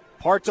 Maggie,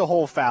 part to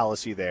whole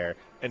fallacy there.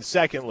 And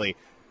secondly,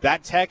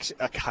 that text,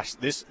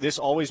 this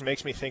always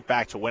makes me think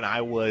back to when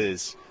I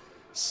was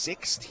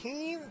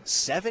 16,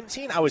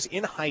 17. I was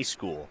in high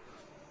school,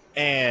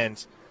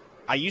 and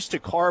I used to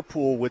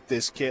carpool with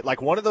this kid,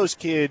 like one of those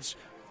kids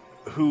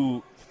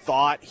who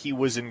thought he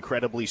was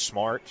incredibly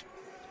smart.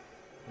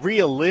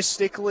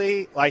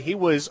 Realistically, like he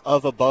was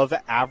of above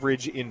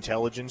average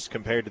intelligence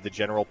compared to the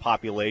general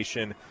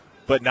population,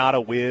 but not a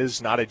whiz,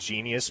 not a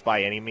genius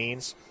by any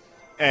means.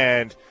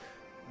 And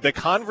the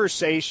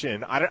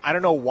conversation, I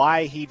don't know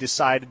why he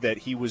decided that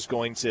he was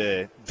going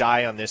to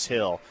die on this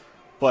hill,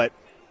 but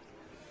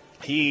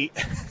he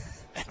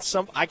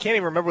I can't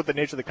even remember what the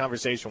nature of the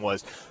conversation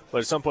was, but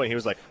at some point he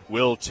was like,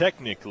 well,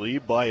 technically,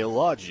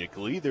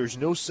 biologically, there's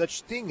no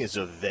such thing as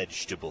a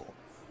vegetable.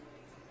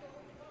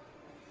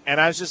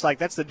 And I was just like,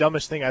 that's the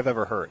dumbest thing I've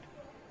ever heard.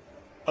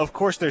 Of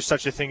course there's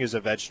such a thing as a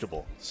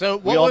vegetable. So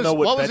what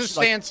was his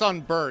stance on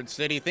birds?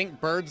 Did he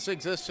think birds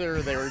existed,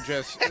 or they were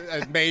just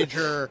a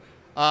major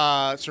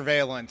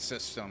surveillance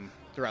system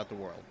throughout the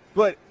world.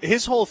 But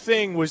his whole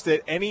thing was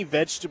that any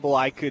vegetable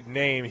I could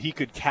name, he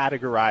could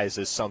categorize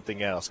as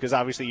something else. Because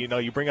obviously,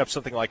 you bring up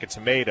something like a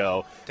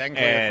tomato,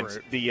 and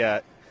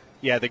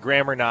the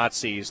grammar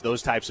Nazis,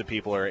 those types of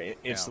people are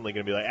instantly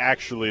going to be like,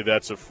 actually,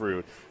 that's a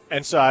fruit.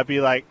 And so I'd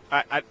be like,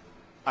 I'd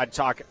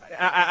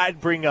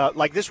bring up,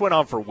 like this went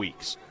on for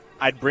weeks.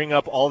 I'd bring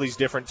up all these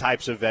different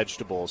types of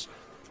vegetables,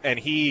 and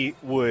he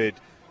would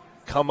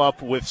come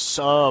up with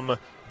some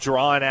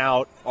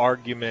drawn-out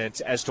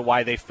argument as to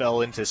why they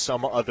fell into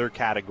some other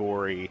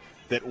category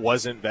that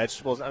wasn't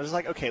vegetables. I was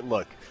like, okay,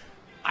 look,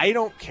 I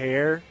don't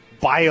care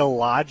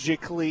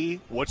biologically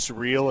what's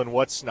real and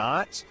what's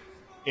not.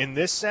 In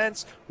this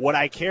sense, what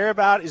I care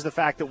about is the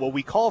fact that what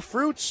we call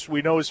fruits,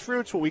 we know as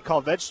fruits. What we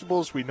call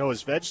vegetables, we know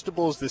as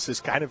vegetables. This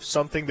is kind of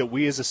something that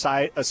we as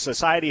a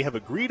society have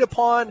agreed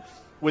upon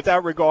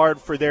without regard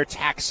for their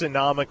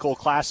taxonomical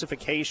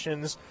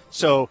classifications.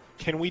 So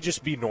can we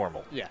just be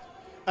normal? Yeah.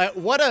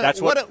 What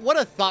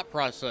a thought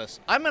process.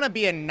 I'm going to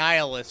be a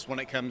nihilist when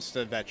it comes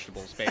to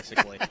vegetables,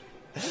 basically.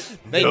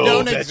 They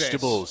don't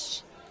vegetables.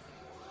 Exist.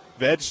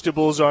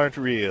 Vegetables aren't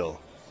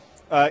real.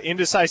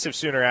 Indecisive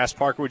Sooner asked,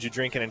 Parker, would you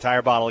drink an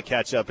entire bottle of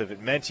ketchup if it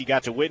meant you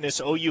got to witness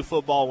OU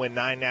football win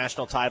 9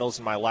 national titles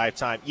in my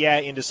lifetime? Yeah,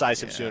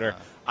 Indecisive Sooner.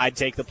 I'd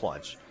take the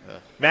plunge.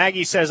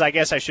 Maggie says, I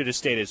guess I should have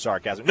stated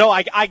sarcasm. No,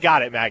 I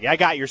got it, Maggie. I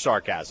got your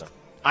sarcasm.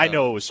 I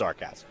know it was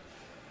sarcasm.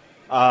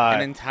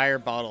 An entire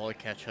bottle of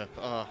ketchup.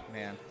 Oh,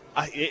 man.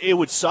 It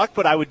would suck,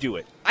 but I would do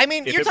it. I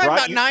mean, you're talking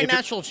about 9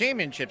 national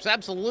championships.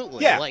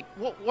 Absolutely. Yeah. Like,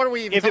 what are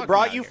we even If talking it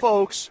brought about you here?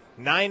 folks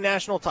 9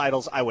 national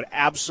titles, I would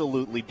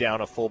absolutely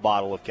down a full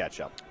bottle of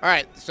ketchup. All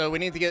right, so we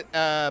need to get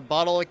a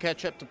bottle of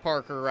ketchup to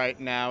Parker right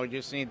now. We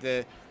just need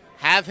to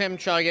have him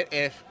chug it.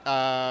 If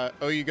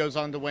OU goes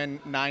on to win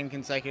 9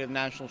 consecutive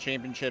national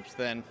championships,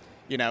 then,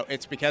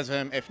 it's because of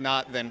him. If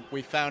not, then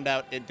we found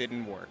out it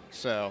didn't work.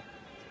 So,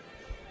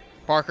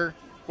 Parker,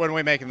 when are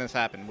we making this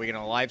happen? We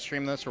going to live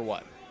stream this or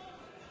what?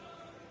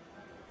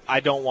 I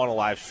don't want to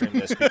live stream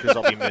this because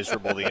I'll be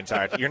miserable the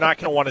entire time. You're not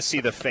going to want to see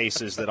the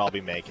faces that I'll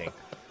be making.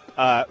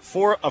 A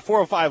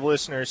 405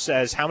 listener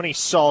says, how many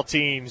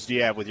saltines do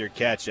you have with your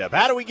ketchup?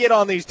 How do we get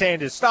on these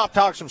tangents? Stop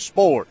talking some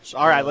sports.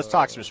 All right, let's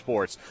talk some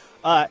sports.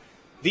 The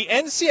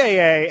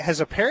NCAA has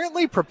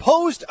apparently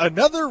proposed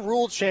another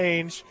rule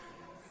change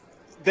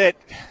that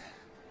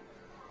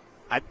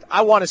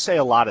I want to say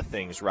a lot of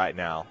things right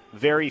now,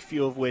 very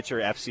few of which are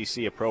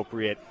FCC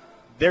appropriate.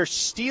 They're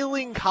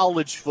stealing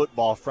college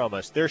football from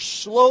us. They're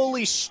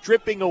slowly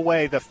stripping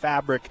away the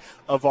fabric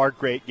of our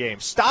great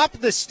game. Stop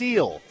the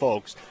steal,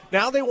 folks.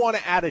 Now they want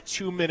to add a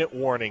 2-minute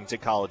warning to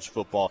college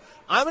football.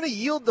 I'm going to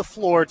yield the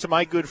floor to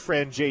my good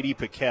friend J.D.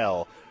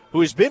 Piquel,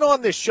 who has been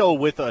on this show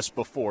with us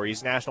before.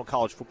 He's National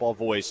College Football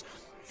Voice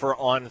for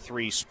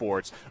On3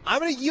 Sports. I'm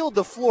going to yield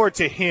the floor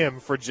to him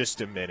for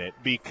just a minute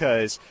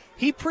because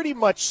he pretty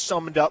much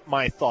summed up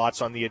my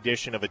thoughts on the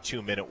addition of a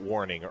 2-minute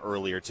warning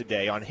earlier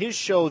today on his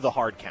show, The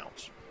Hard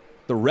Count.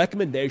 The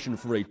recommendation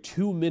for a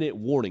 2-minute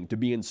warning to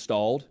be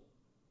installed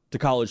to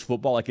college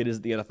football like it is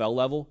at the NFL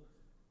level,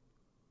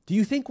 do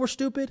you think we're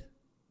stupid?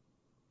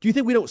 Do you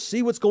think we don't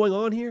see what's going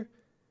on here?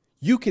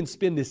 You can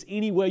spin this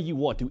any way you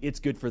want to.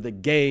 It's good for the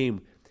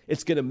game.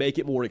 It's going to make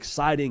it more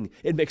exciting.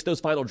 It makes those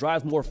final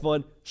drives more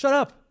fun. Shut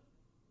up.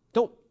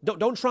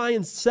 Don't try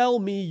and sell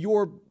me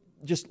your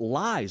just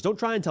lies. Don't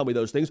try and tell me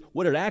those things.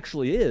 What it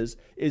actually is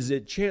a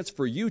chance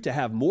for you to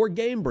have more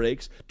game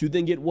breaks to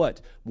then get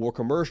what? More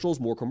commercials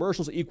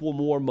equal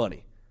more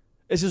money.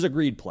 This is a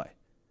greed play.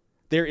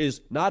 There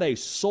is not a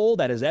soul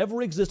that has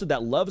ever existed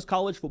that loves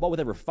college football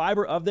with every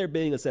fiber of their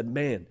being and said,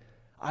 man,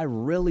 I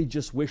really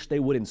just wish they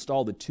would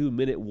install the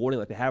 2-minute warning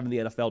like they have in the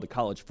NFL to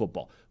college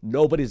football.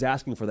 Nobody's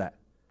asking for that.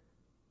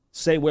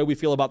 Same way we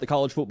feel about the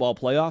college football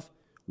playoff.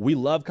 We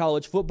love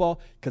college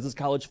football because it's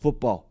college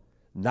football,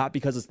 not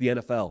because it's the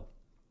NFL.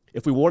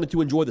 If we wanted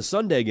to enjoy the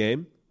Sunday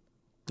game,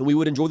 then we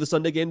would enjoy the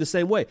Sunday game the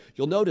same way.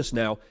 You'll notice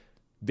now,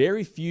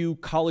 very few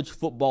college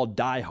football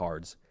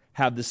diehards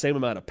have the same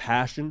amount of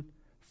passion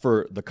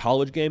for the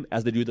college game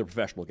as they do the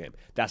professional game.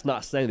 That's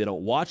not saying they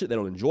don't watch it, they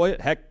don't enjoy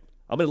it. Heck,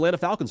 I'm an Atlanta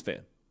Falcons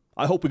fan.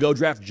 I hope we go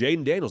draft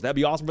Jaden Daniels. That'd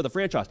be awesome for the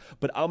franchise.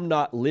 But I'm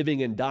not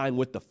living and dying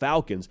with the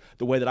Falcons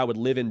the way that I would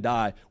live and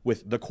die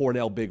with the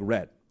Cornell Big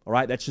Red. All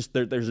right? That's just,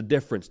 there's a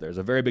difference. There's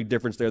a very big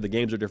difference there. The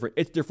games are different.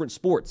 It's different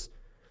sports.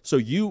 So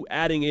you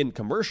adding in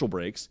commercial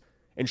breaks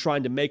and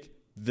trying to make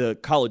the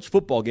college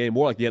football game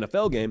more like the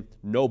NFL game,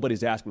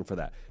 nobody's asking for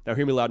that. Now,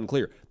 hear me loud and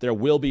clear. There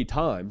will be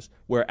times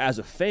where, as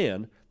a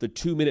fan, the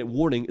 2-minute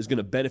warning is going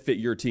to benefit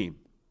your team.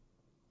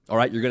 All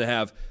right? You're going to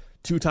have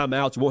 2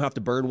 timeouts. You won't have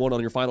to burn one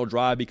on your final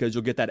drive because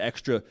you'll get that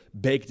extra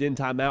baked-in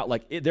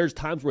timeout. There's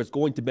times where it's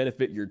going to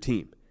benefit your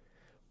team.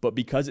 But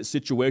because it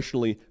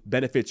situationally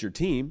benefits your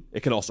team,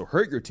 it can also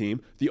hurt your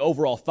team. The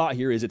overall thought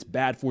here is it's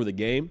bad for the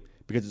game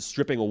because it's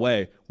stripping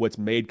away what's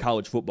made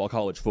college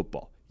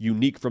football,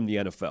 unique from the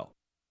NFL.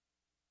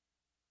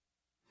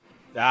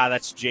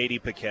 That's J.D.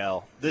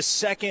 Piquel, the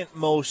second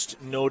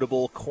most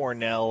notable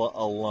Cornell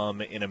alum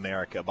in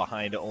America,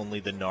 behind only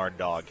the Nard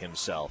Dog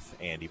himself,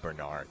 Andy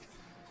Bernard.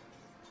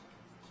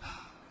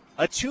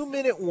 A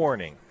 2-minute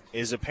warning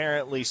is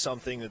apparently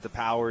something that the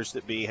powers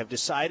that be have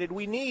decided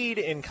we need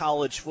in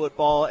college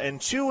football. And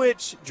to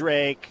it,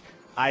 Drake,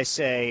 I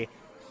say,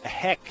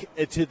 heck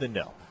to the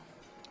no.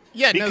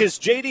 Yeah, because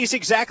JD's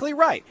exactly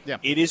right. Yeah.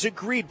 It is a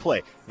greed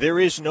play. There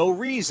is no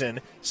reason,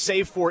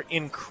 save for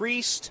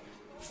increased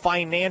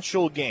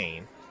financial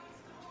gain,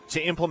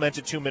 to implement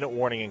a 2-minute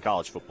warning in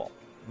college football.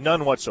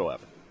 None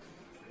whatsoever.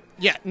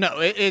 Yeah,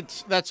 no,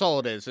 that's all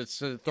it is.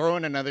 It's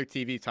throwing another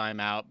TV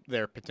timeout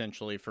there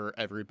potentially for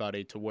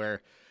everybody, to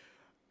where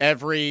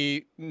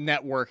every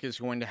network is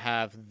going to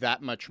have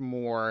that much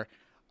more,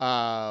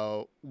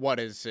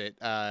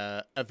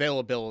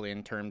 availability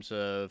in terms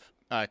of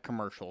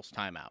commercials,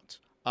 timeouts.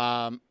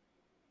 I've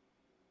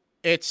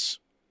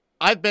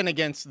been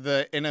against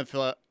the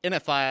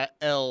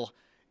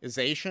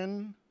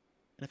NFLization.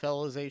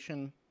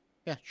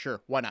 Yeah,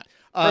 sure, why not?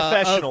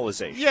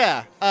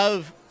 Professionalization.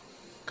 Of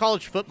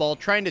college football,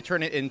 trying to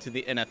turn it into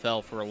the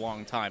NFL for a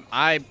long time.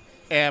 I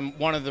am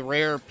one of the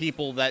rare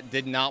people that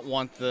did not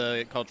want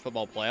the college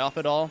football playoff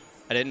at all.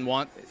 I didn't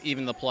want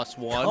even the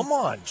 +1. Come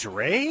on,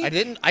 Dre. I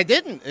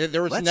didn't.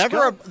 There was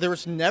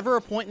never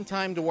a point in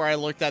time to where I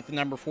looked at the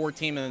number 4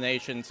 team in the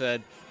nation and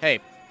said, hey,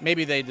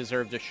 maybe they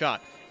deserved a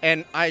shot.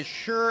 And I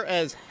sure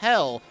as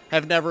hell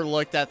have never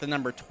looked at the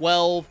number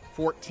 12,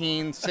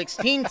 14,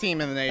 16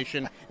 team in the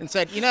nation and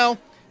said,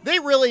 they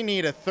really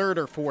need a 3rd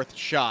or 4th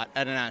shot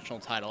at a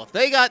national title. If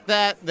they got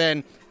that,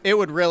 then it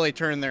would really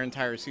turn their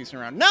entire season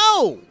around.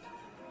 No!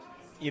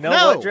 You know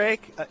what,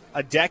 Drake?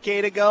 A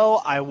decade ago,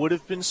 I would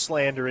have been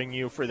slandering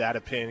you for that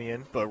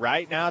opinion. But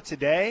right now,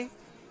 today,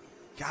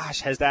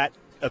 gosh, has that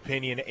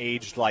opinion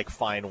aged like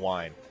fine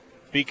wine.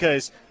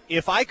 Because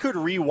if I could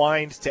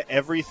rewind to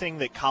everything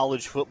that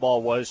college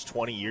football was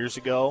 20 years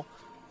ago,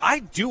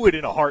 I'd do it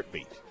in a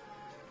heartbeat.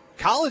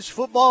 College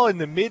football in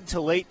the mid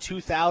to late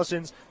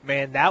 2000s,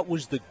 man, that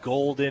was the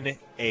golden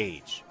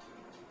age.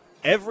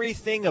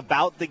 Everything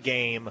about the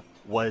game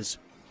was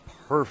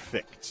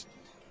perfect.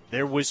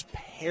 There was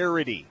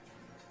parity.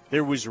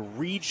 There was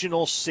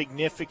regional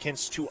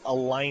significance to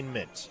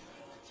alignment.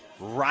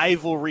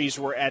 Rivalries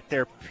were at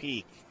their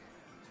peak.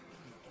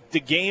 The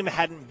game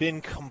hadn't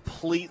been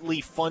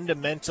completely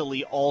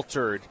fundamentally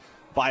altered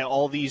by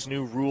all these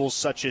new rules,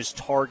 such as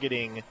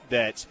targeting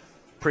that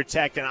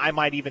protect, and I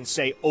might even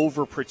say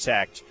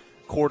overprotect,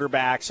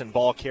 quarterbacks and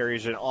ball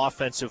carriers and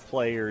offensive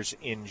players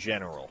in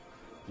general.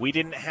 We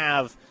didn't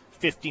have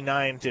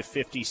 59 to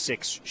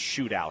 56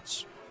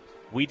 shootouts.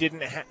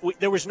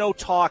 There was no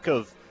talk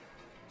of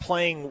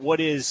playing what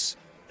is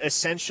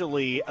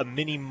essentially a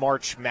mini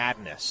March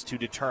Madness to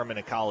determine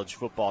a college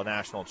football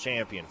national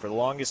champion. For the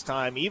longest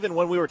time, even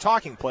when we were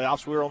talking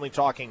playoffs, we were only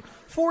talking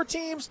 4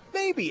 teams,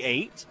 maybe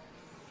 8.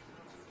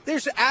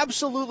 There's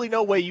absolutely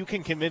no way you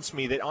can convince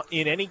me that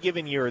in any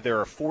given year there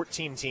are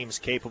 14 teams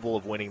capable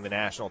of winning the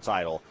national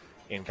title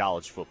in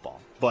college football.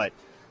 But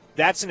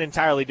that's an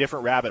entirely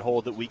different rabbit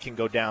hole that we can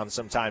go down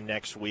sometime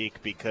next week,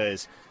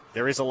 because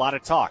there is a lot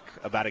of talk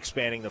about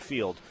expanding the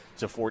field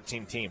to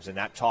 14 teams, and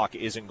that talk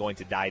isn't going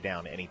to die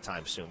down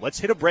anytime soon. Let's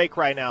hit a break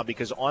right now,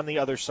 because on the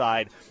other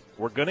side,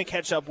 we're going to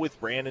catch up with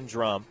Brandon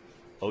Drum,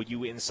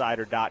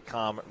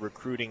 OUinsider.com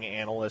recruiting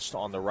analyst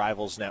on the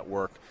Rivals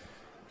Network,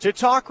 to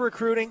talk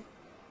recruiting.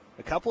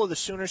 A couple of the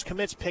Sooners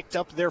commits picked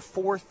up their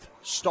 4th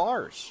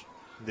stars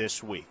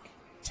this week.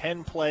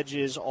 10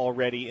 pledges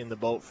already in the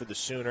boat for the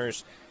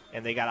Sooners,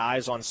 and they got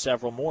eyes on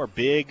several more.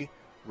 Big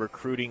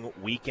recruiting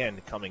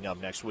weekend coming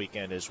up next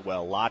weekend as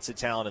well. Lots of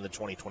talent in the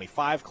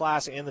 2025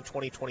 class and the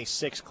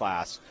 2026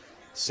 class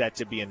set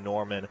to be in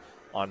Norman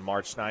on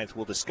March 9th.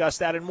 We'll discuss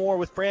that and more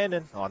with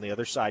Brandon on the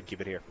other side.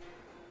 Keep it here.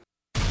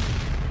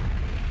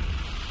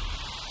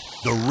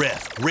 The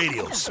Ref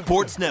Radio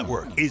Sports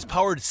Network is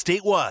powered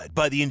statewide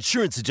by the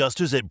insurance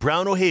adjusters at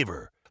Brown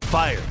O'Haver.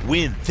 Fire,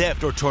 wind,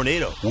 theft, or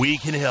tornado, we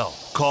can help.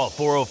 Call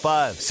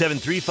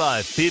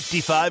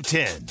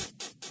 405-735-5510.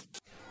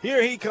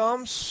 Here he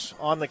comes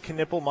on the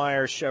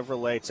Knippelmeyer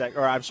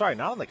Chevrolet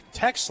not on the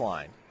text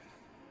line.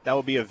 That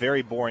would be a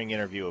very boring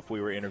interview if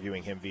we were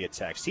interviewing him via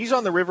text. He's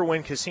on the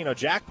Riverwind Casino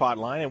jackpot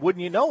line, and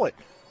wouldn't you know it,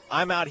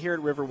 I'm out here at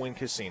Riverwind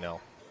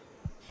Casino.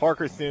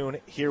 Parker Thune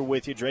here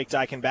with you. Drake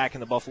Dykin back in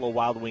the Buffalo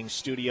Wild Wings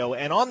studio.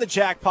 And on the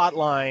jackpot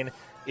line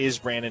is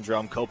Brandon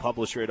Drum,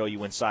 co-publisher at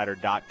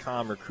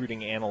OUinsider.com,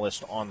 recruiting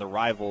analyst on the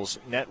Rivals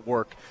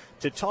Network,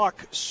 to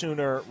talk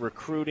Sooner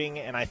recruiting.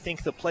 And I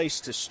think the place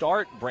to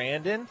start,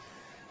 Brandon,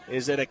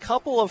 is that a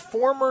couple of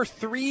former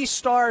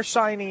 3-star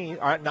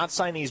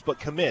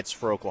commits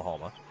for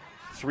Oklahoma,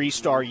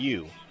 3-star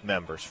U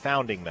members,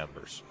 founding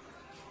members,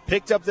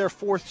 picked up their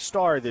 4th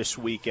star this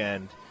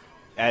weekend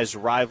as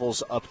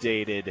Rivals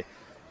updated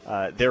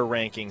their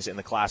rankings in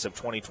the class of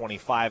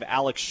 2025.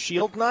 Alex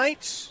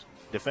Shieldknight,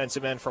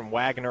 defensive end from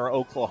Wagner,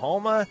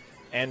 Oklahoma,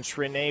 and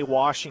Trinae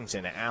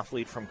Washington, an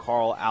athlete from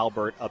Carl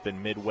Albert up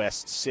in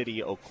Midwest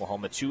City,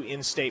 Oklahoma. 2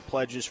 in-state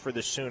pledges for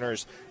the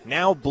Sooners.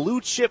 Now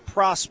blue-chip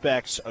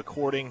prospects,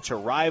 according to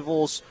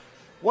Rivals.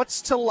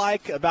 What's to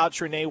like about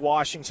Trinae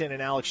Washington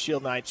and Alex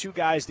Shieldknight, 2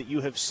 guys that you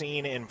have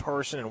seen in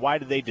person, and why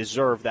do they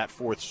deserve that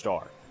 4th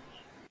star?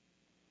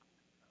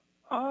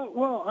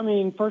 Well, I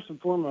mean, first and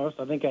foremost,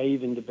 I think I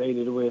even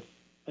debated with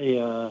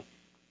a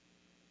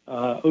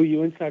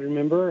OU Insider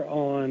member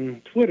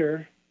on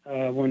Twitter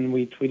when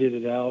we tweeted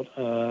it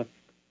out.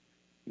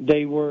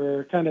 They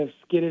were kind of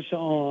skittish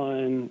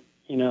on,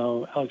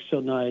 Alex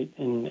Chilton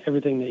and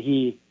everything that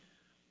he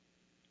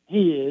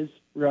is,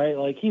 right?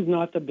 Like, he's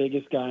not the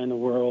biggest guy in the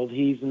world.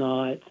 He's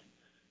not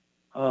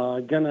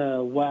going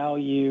to wow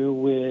you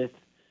with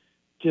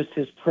just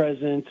his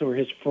presence or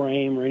his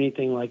frame or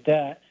anything like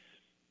that.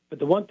 But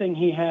the one thing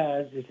he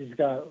has is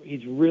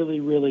he's really,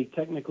 really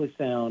technically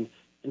sound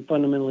and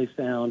fundamentally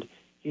sound.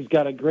 He's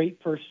got a great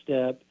first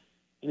step,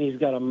 and he's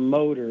got a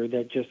motor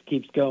that just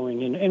keeps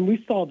going. And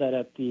we saw that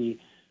at the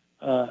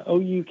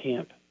OU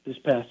camp this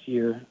past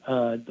year,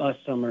 last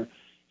summer.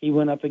 He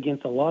went up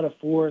against a lot of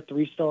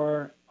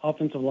 3-star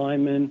offensive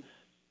linemen,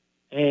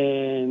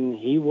 and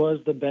he was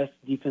the best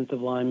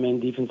defensive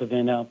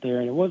end out there,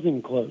 and it wasn't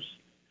even close.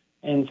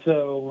 And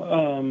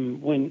so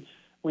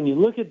when you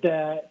look at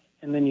that,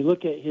 and then you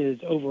look at his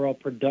overall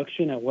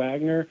production at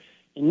Wagner,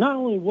 and not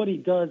only what he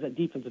does at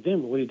defensive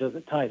end, but what he does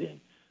at tight end.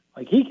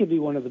 Like, he could be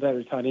one of the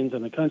better tight ends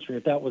in the country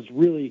if that was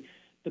really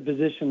the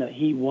position that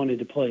he wanted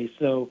to play.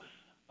 So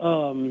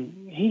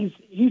he's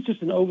just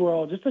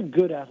just a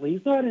good athlete.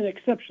 He's not an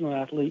exceptional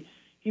athlete.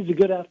 He's a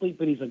good athlete,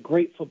 but he's a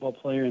great football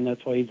player, and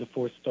that's why he's a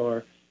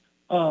 4-star.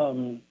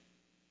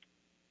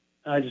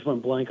 I just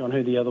went blank on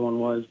who the other one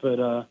was,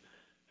 but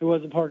who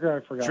was it, Parker?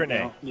 I forgot.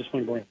 Trene. Just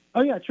went blank.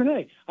 Oh, yeah,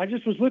 Trene. I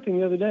just was with him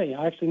the other day.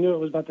 I actually knew it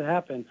was about to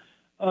happen.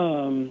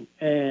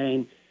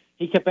 And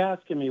he kept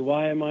asking me,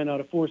 why am I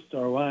not a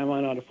 4-star? Why am I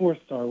not a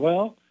 4-star?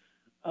 Well,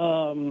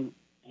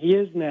 he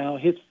is now.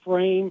 His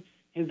frame,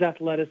 his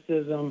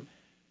athleticism.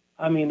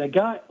 I mean, the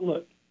guy,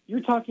 look,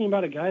 you're talking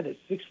about a guy that's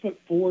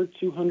 6'4",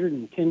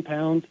 210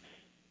 pounds,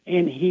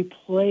 and he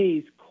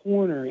plays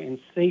corner and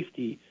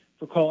safety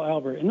for Carl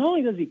Albert. And not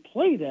only does he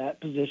play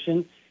that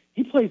position,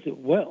 he plays it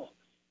well.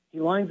 He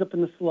lines up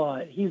in the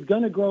slot. He's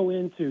going to grow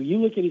into. You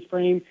look at his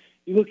frame.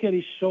 You look at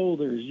his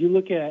shoulders. You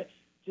look at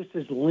just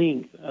his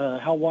length,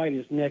 how wide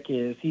his neck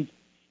is.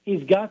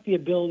 He's got the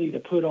ability to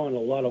put on a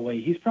lot of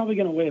weight. He's probably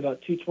going to weigh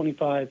about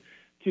 225,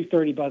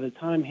 230 by the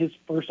time his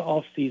first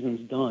off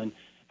season's done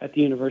at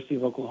the University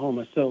of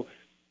Oklahoma. So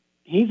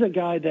he's a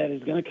guy that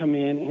is going to come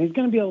in, and he's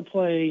going to be able to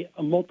play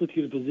a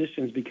multitude of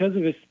positions because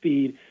of his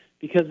speed,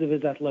 because of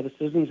his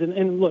athleticism.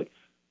 And look,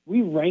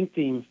 we ranked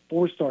him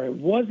 4-star. It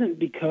wasn't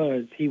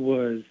because he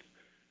was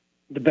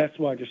the best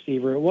wide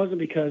receiver. It wasn't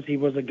because he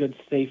was a good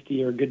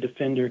safety or a good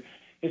defender.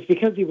 It's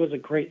because he was a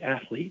great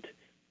athlete.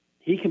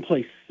 He can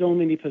play so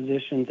many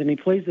positions, and he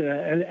plays it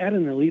at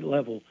an elite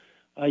level.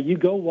 You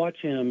go watch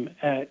him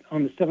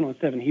on the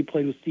 7-on-7. He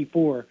played with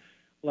C4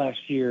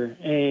 last year,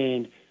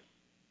 and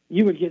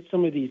you would get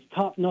some of these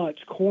top-notch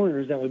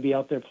corners that would be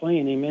out there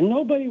playing him, and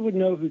nobody would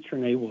know who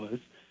Trene was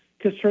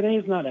because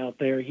Trene's not out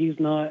there. He's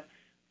not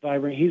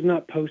vibrant. He's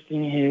not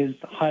posting his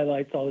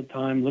highlights all the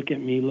time. Look at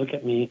me, look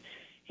at me.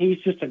 He's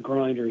just a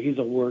grinder. He's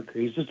a worker.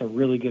 He's just a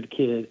really good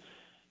kid.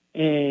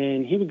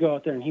 And he would go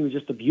out there and he would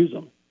just abuse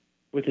them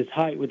with his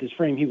height, with his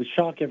frame. He would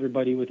shock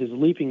everybody with his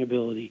leaping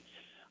ability.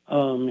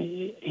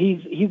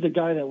 He's a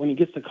guy that when he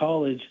gets to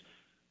college,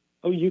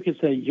 you could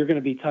say you're going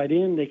to be tight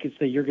end. They could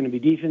say you're going to be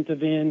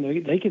defensive end.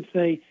 They could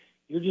say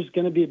you're just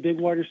going to be a big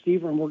wide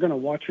receiver, and we're going to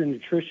watch your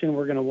nutrition.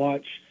 We're going to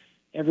watch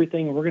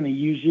everything, and we're going to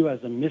use you as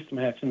a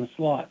mismatch in the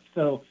slot.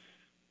 So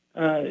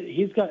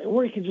he's got,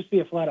 or he could just be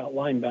a flat-out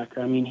linebacker.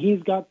 I mean,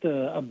 he's got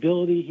the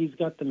ability. He's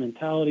got the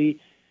mentality.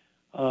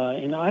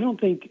 And I don't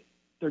think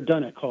they're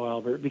done at Carl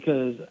Albert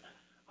because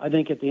I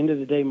think at the end of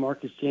the day,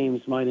 Marcus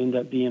James might end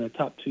up being a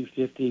top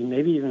 250,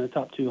 maybe even a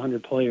top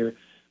 200 player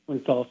when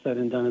it's all said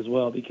and done as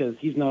well, because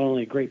he's not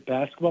only a great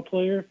basketball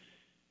player,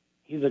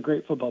 he's a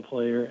great football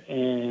player.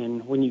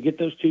 And when you get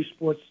those two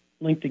sports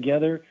linked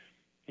together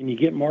and you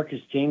get Marcus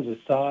James'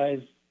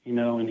 size,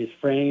 and his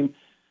frame,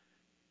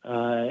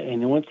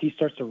 and once he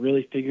starts to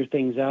really figure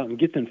things out and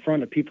gets in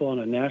front of people on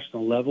a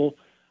national level,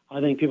 I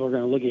think people are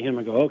going to look at him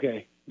and go,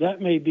 okay, that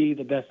may be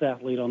the best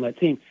athlete on that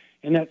team.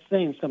 And that's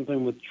saying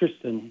something with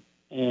Tristan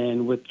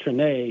and with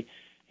Trene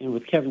and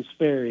with Kevin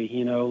Sperry.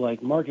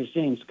 Like Marcus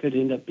James could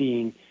end up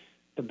being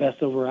the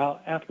best overall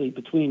athlete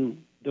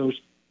between those,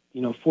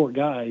 4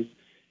 guys.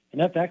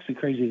 And that's actually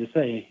crazy to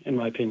say, in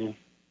my opinion.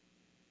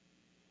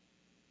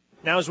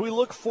 Now, as we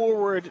look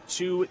forward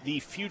to the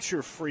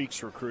Future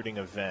Freaks recruiting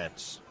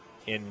events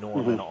in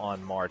Norman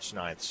on March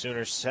 9th.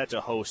 Sooners set to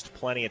host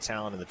plenty of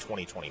talent in the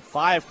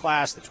 2025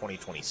 class, the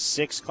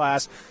 2026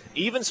 class,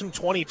 even some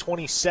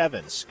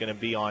 2027s going to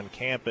be on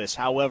campus.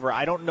 However,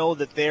 I don't know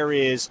that there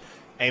is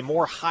a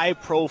more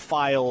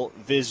high-profile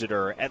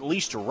visitor, at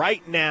least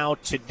right now,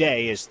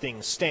 today, as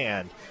things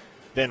stand,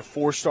 than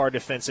 4-star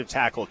defensive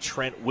tackle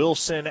Trent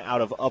Wilson out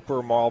of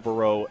Upper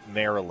Marlboro,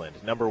 Maryland.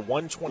 Number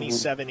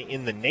 127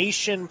 in the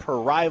nation per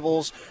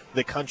Rivals,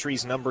 the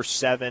country's number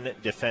 7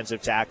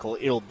 defensive tackle.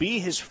 It'll be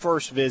his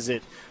first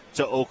visit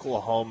to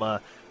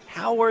Oklahoma.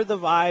 How are the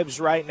vibes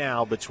right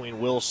now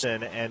between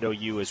Wilson and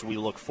OU as we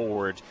look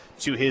forward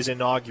to his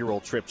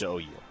inaugural trip to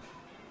OU?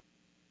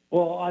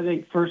 Well, I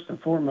think first and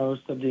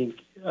foremost, I think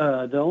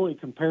the only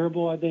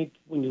comparable, I think,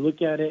 when you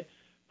look at it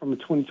from a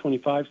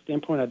 2025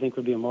 standpoint, I think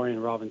would be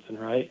Amarian Robinson,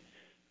 right?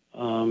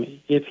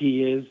 If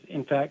he is,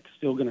 in fact,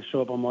 still going to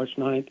show up on March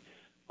 9th,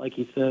 like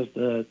he says,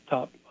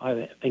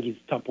 I think he's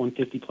top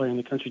 150 player in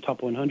the country,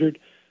 top 100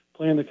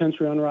 player in the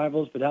country on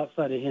Rivals. But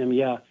outside of him,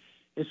 yeah,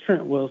 it's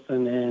Trent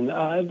Wilson.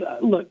 And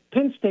look,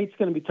 Penn State's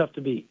going to be tough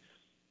to beat.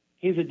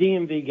 He's a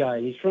DMV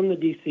guy. He's from the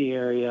D.C.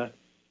 area.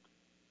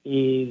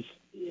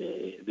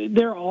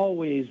 They're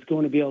always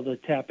going to be able to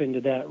tap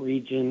into that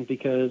region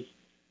because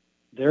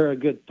they're a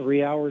good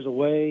 3 hours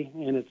away,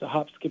 and it's a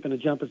hop, skip, and a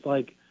jump. It's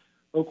like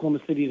Oklahoma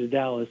City to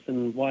Dallas,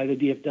 and why the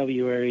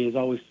DFW area is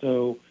always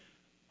so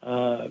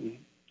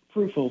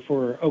fruitful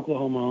for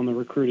Oklahoma on the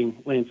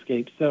recruiting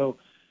landscape. So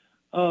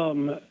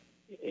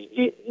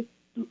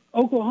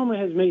Oklahoma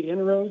has made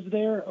inroads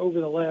there over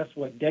the last,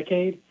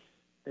 decade.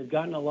 They've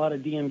gotten a lot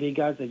of DMV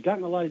guys. They've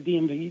gotten a lot of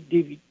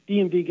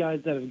DMV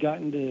guys that have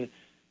gotten to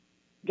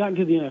the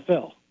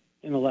NFL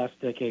in the last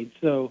decade.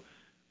 So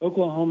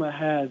Oklahoma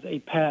has a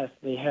path.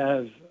 They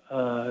have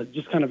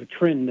just kind of a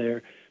trend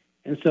there.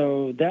 And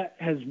so that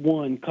has,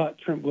 caught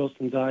Trent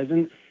Wilson's eyes.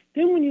 And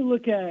then when you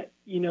look at,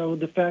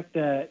 the fact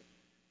that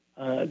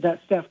that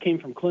staff came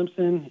from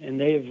Clemson and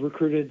they have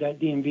recruited that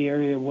DMV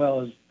area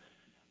well as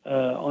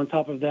on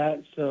top of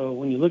that. So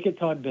when you look at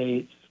Todd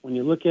Bates, when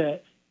you look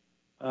at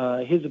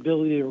his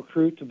ability to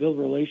recruit, to build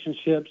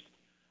relationships,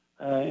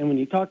 and when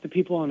you talk to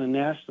people on a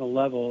national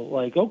level,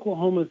 like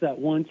Oklahoma's that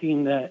one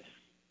team that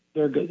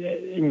they're good,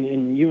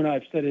 and you and I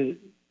have said it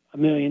a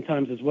million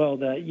times as well,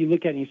 that you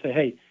look at it and you say,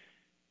 hey,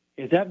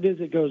 if that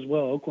visit goes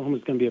well,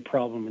 Oklahoma's going to be a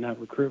problem in that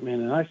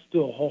recruitment, and I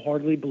still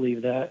wholeheartedly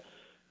believe that.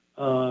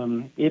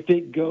 If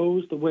it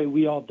goes the way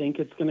we all think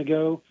it's going to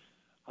go,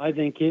 I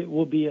think it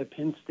will be at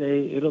Penn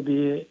State. It'll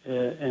be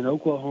in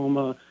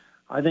Oklahoma.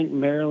 I think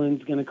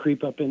Maryland's going to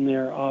creep up in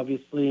there,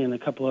 obviously, and a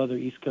couple other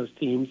East Coast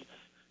teams.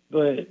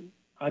 But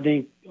I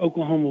think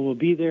Oklahoma will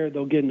be there.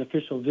 They'll get an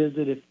official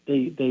visit if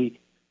they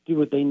do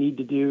what they need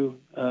to do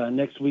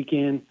next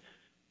weekend.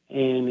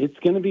 And it's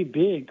going to be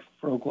big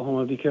for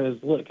Oklahoma because,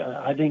 look,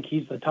 I think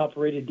he's the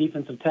top-rated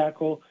defensive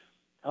tackle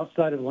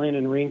outside of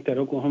Landon Rink that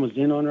Oklahoma's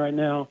in on right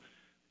now.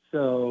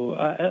 So,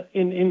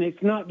 and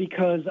it's not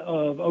because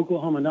of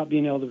Oklahoma not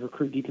being able to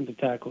recruit defensive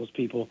tackles,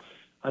 people.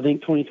 I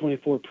think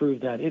 2024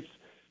 proved that.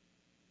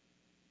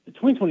 The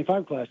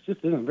 2025 class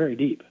just isn't very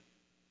deep.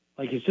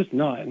 Like, it's just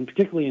not, and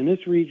particularly in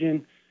this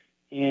region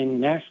and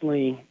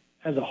nationally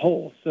as a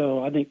whole.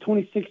 So I think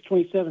 26,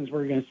 27 is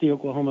where you're going to see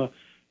Oklahoma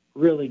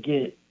really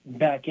get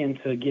back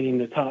into getting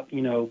the top,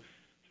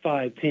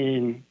 5,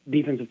 10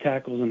 defensive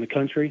tackles in the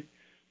country.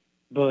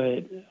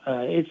 But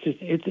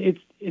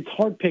it's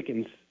hard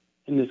pickings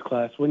in this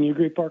class. Wouldn't you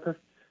agree, Parker?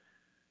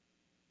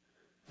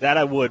 That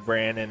I would,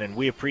 Brandon, and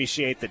we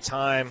appreciate the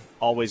time.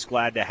 Always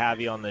glad to have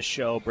you on the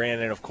show.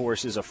 Brandon, of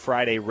course, is a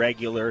Friday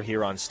regular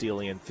here on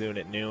Steely and Thune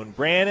at noon.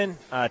 Brandon,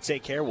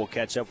 take care. We'll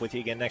catch up with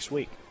you again next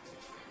week.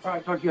 All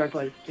right, talk to you guys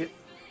later. Yeah.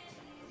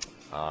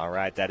 All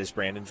right, that is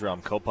Brandon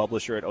Drum,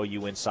 co-publisher at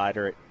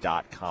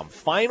OUinsider.com.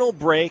 Final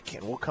break,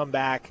 and we'll come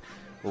back,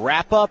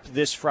 wrap up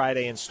this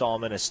Friday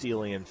installment of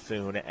Steely and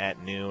Thune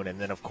at noon, and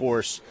then, of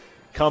course,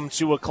 come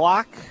 2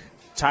 o'clock,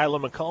 Tyler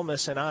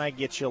McComas and I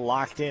get you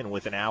locked in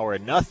with an hour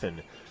of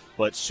nothing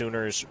but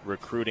Sooners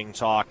recruiting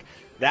talk.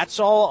 That's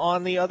all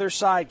on the other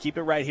side. Keep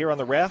it right here on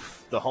the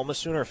Ref, the home of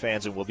Sooner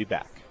fans, and we'll be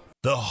back.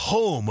 The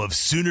home of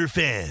Sooner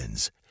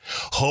fans.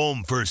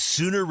 Home for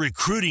Sooner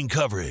recruiting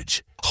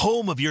coverage.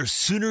 Home of your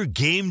Sooner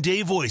game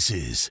day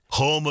voices.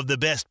 Home of the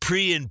best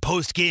pre- and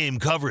post-game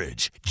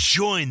coverage.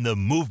 Join the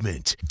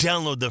movement.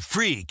 Download the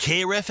free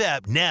KRF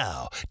app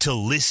now to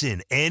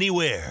listen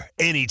anywhere,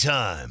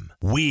 anytime.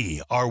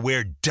 We are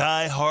where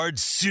die-hard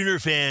Sooner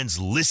fans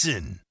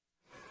listen.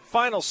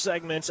 Final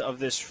segment of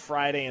this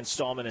Friday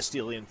installment of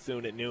Steely and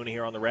Thune at noon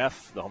here on the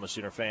Ref, the home of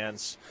Sooner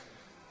fans.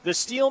 The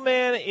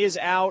Steelman is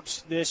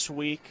out this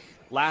week.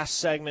 Last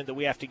segment that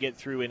we have to get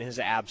through in his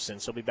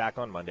absence. He'll be back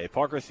on Monday.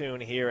 Parker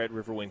Thune here at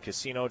Riverwind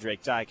Casino.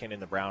 Drake Dykin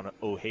in the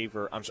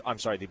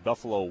the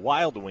Buffalo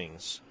Wild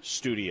Wings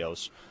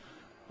studios.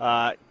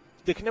 The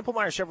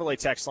Knippelmeyer Chevrolet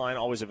text line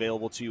always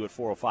available to you at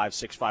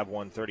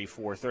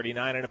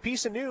 405-651-3439. And a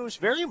piece of news,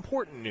 very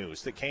important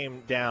news, that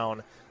came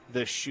down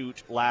the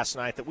chute last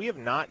night that we have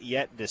not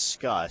yet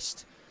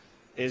discussed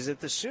is that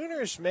the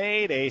Sooners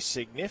made a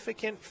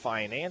significant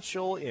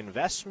financial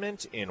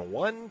investment in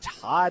one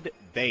Todd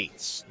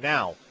Bates.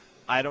 Now,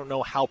 I don't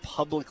know how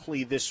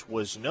publicly this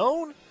was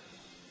known,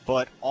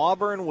 but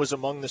Auburn was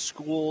among the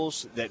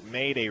schools that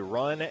made a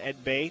run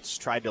at Bates,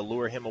 tried to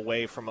lure him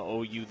away from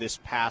OU this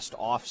past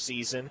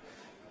offseason,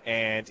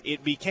 and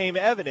it became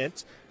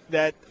evident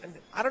that,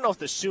 I don't know if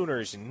the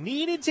Sooners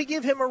needed to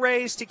give him a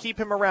raise to keep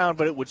him around,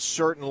 but it would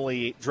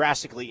certainly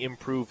drastically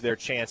improve their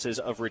chances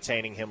of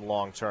retaining him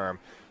long term.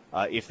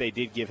 If they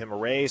did give him a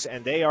raise,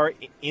 and they are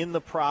in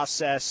the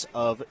process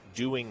of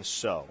doing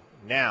so.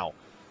 Now,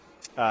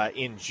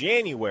 in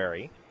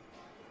January,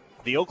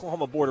 the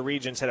Oklahoma Board of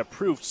Regents had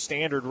approved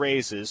standard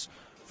raises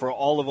for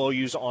all of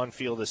OU's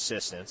on-field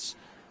assistants.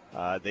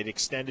 They'd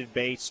extended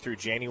Bates through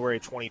January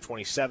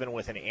 2027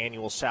 with an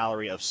annual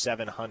salary of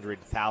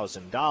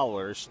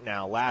 $700,000.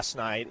 Now, last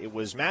night, it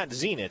was Matt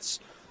Zenitz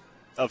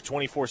of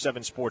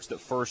 24/7 Sports that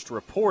first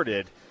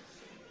reported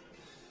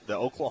that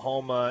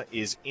Oklahoma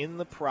is in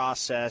the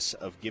process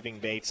of giving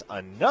Bates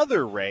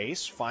another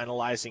raise,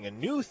 finalizing a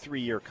new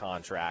 3-year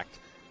contract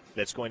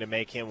that's going to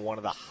make him one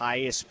of the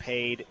highest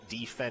paid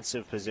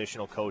defensive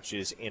positional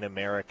coaches in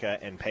America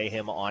and pay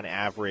him on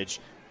average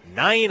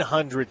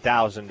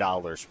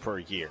 $900,000 per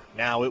year.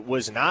 Now, it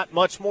was not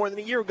much more than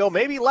a year ago,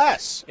 maybe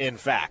less, in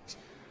fact.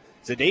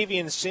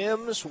 Zadavian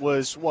Sims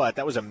was what?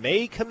 That was a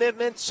May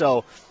commitment,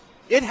 so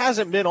it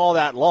hasn't been all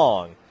that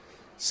long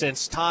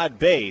since Todd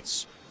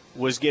Bates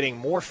was getting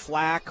more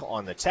flack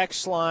on the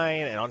text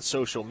line and on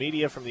social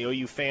media from the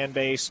OU fan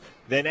base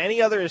than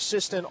any other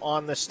assistant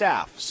on the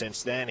staff.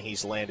 Since then,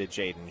 he's landed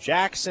Jaden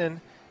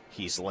Jackson,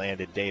 he's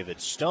landed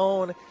David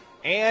Stone,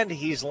 and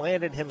he's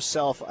landed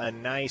himself a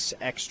nice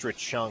extra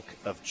chunk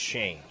of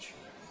change.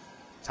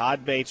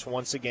 Todd Bates,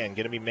 once again,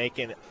 going to be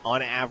making,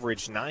 on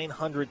average,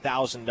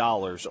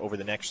 $900,000 over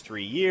the next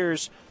 3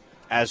 years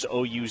as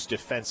OU's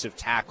defensive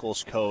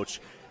tackles coach.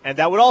 And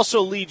that would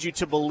also lead you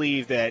to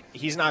believe that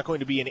he's not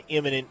going to be in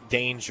imminent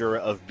danger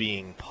of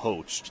being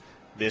poached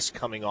this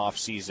coming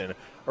offseason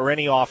or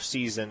any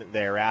offseason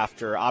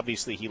thereafter.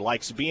 Obviously, he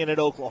likes being at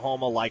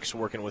Oklahoma, likes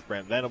working with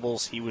Brent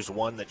Venables. He was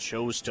one that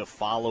chose to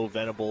follow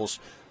Venables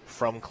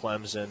from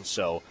Clemson.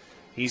 So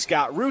he's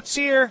got roots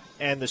here,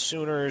 and the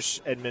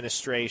Sooners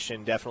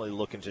administration definitely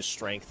looking to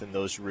strengthen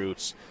those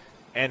roots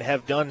and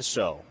have done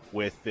so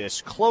with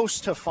this close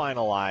to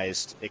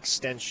finalized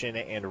extension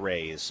and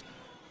raise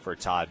for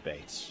Todd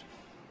Bates.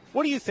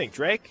 What do you think,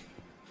 Drake?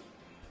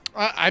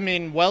 I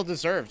mean,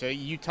 well-deserved.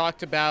 You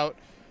talked about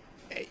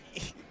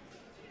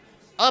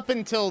up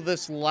until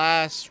this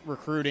last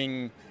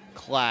recruiting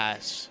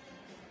class,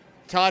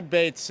 Todd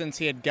Bates, since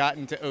he had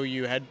gotten to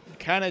OU, had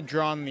kind of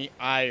drawn the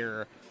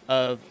ire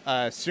of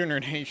Sooner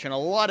Nation. A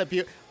lot of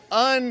people,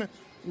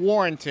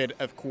 unwarranted,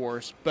 of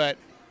course, but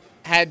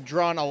had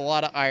drawn a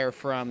lot of ire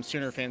from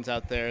Sooner fans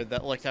out there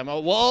that looked at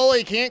him, well,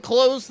 he can't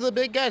close the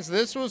big guys.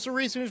 This was the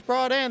reason he was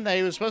brought in, that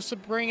he was supposed to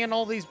bring in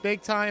all these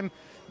big-time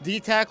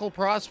D-tackle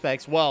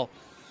prospects. Well,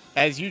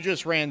 as you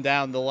just ran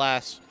down the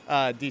last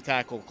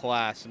D-tackle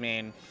class, I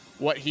mean,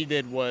 what he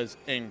did was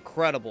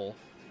incredible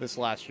this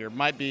last year.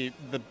 Might be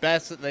the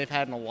best that they've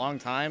had in a long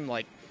time,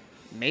 like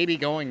maybe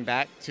going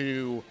back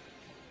to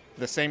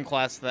the same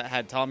class that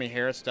had Tommy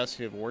Harris,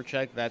 Dusty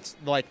Dvorak. That's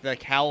like the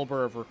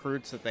caliber of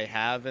recruits that they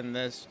have in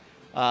this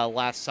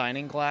last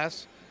signing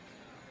class.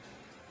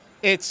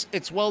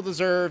 It's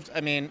well-deserved.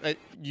 I mean,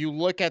 you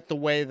look at the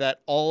way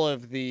that all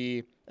of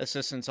the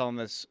assistants on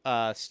this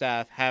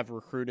staff have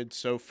recruited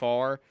so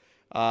far.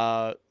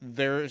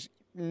 There's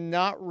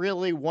not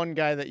really one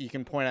guy that you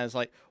can point at as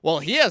like, well,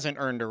 he hasn't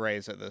earned a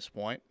raise at this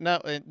point. No,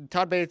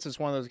 Todd Bates is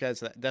one of those guys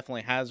that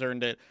definitely has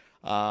earned it.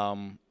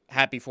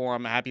 Happy for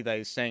him. Happy that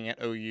he's staying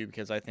at OU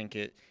because I think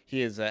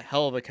he is a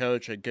hell of a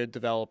coach, a good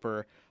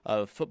developer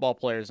of football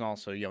players and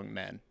also young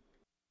men.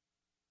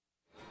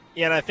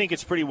 Yeah, and I think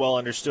it's pretty well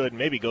understood, and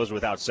maybe goes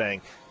without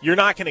saying, you're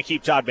not going to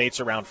keep Todd Bates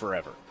around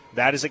forever.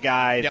 That is a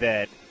guy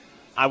that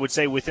I would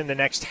say within the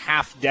next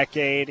half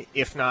decade,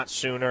 if not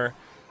sooner,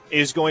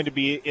 is going to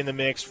be in the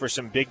mix for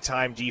some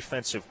big-time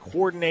defensive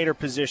coordinator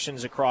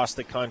positions across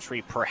the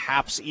country,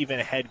 perhaps even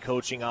head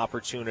coaching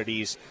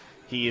opportunities.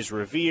 He is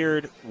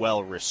revered,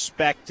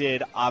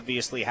 well-respected,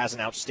 obviously has an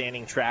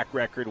outstanding track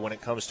record when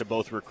it comes to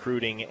both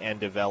recruiting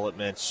and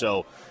development.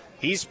 So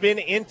he's been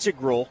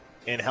integral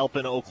in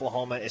helping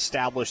Oklahoma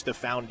establish the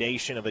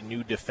foundation of a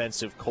new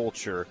defensive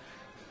culture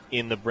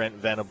in the Brent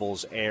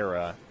Venables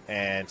era.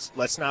 And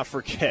let's not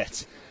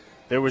forget,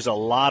 there was a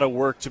lot of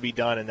work to be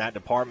done in that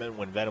department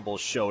when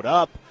Venables showed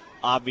up.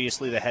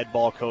 Obviously, the head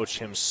ball coach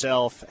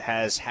himself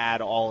has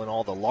had all in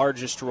all the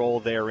largest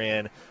role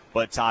therein,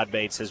 but Todd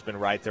Bates has been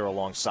right there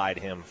alongside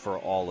him for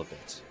all of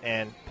it.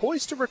 And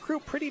poised to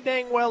recruit pretty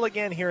dang well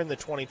again here in the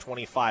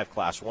 2025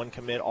 class. One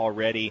commit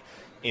already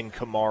in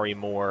Kamari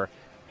Moore,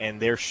 and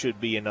there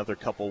should be another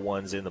couple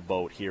ones in the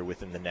boat here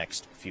within the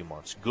next few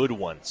months. Good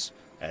ones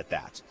at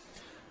that.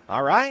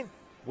 All right,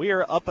 we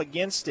are up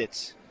against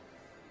it.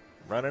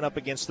 Running up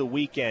against the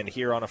weekend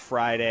here on a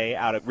Friday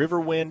out at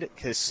Riverwind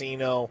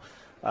Casino.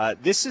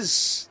 This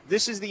is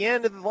the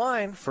end of the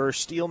line for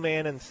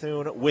Steelman and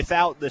Thune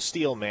without the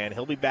Steelman.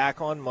 He'll be back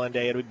on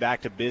Monday. It'll be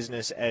back to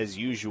business as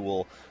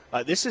usual.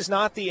 This is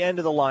not the end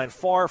of the line,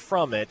 far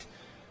from it,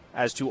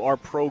 as to our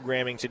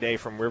programming today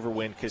from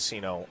Riverwind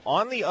Casino.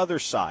 On the other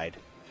side,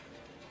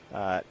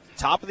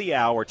 top of the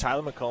hour,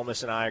 Tyler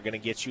McComas and I are going to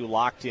get you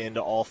locked into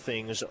all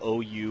things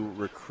OU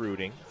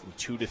recruiting from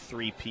 2 to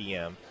 3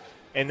 p.m.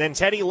 And then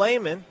Teddy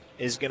Lehman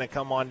is going to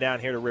come on down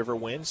here to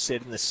Riverwind,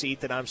 sit in the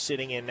seat that I'm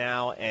sitting in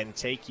now, and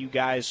take you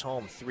guys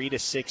home 3 to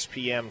 6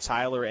 p.m.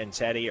 Tyler and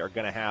Teddy are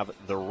going to have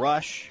the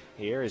rush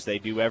here, as they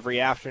do every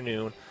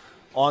afternoon,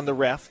 on the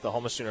Ref, the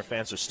home of Sooner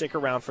fans. So stick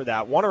around for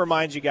that. Want to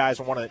remind you guys,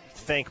 I want to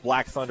thank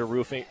Black Thunder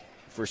Roofing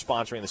for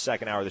sponsoring the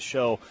second hour of the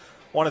show.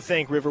 Want to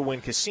thank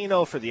Riverwind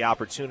Casino for the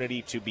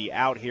opportunity to be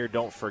out here.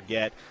 Don't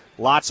forget,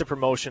 lots of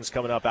promotions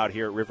coming up out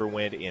here at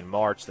Riverwind in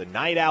March. The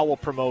Night Owl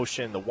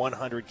promotion, the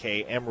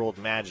 100K Emerald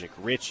Magic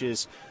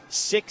Riches,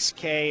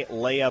 6K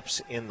layups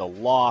in the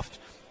loft,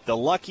 the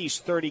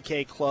Lucky's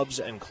 30K Clubs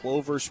and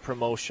Clovers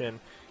promotion,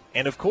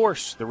 and, of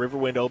course, the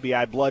Riverwind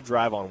OBI Blood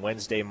Drive on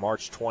Wednesday,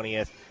 March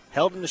 20th,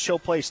 held in the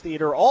Showplace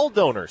Theater. All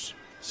donors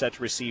set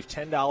to receive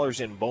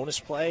 $10 in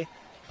bonus play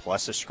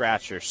plus a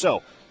scratcher.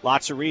 So,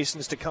 lots of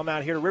reasons to come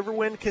out here to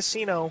Riverwind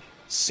Casino.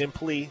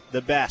 Simply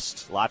the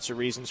best. Lots of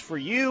reasons for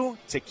you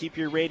to keep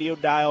your radio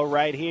dial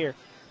right here.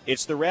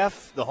 It's the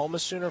Ref, the home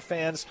of Sooner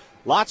fans.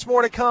 Lots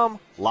more to come.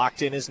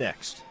 Locked In is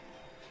next.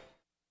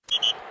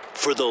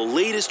 For the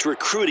latest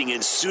recruiting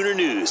and Sooner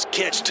news,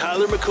 catch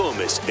Tyler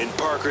McComas and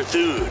Parker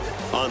Thune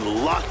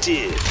on Locked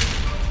In.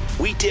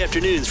 Weekday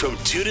afternoons from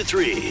 2 to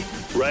 3,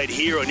 right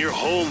here on your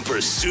home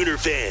for Sooner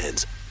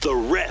fans, the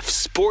Ref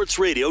Sports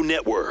Radio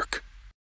Network.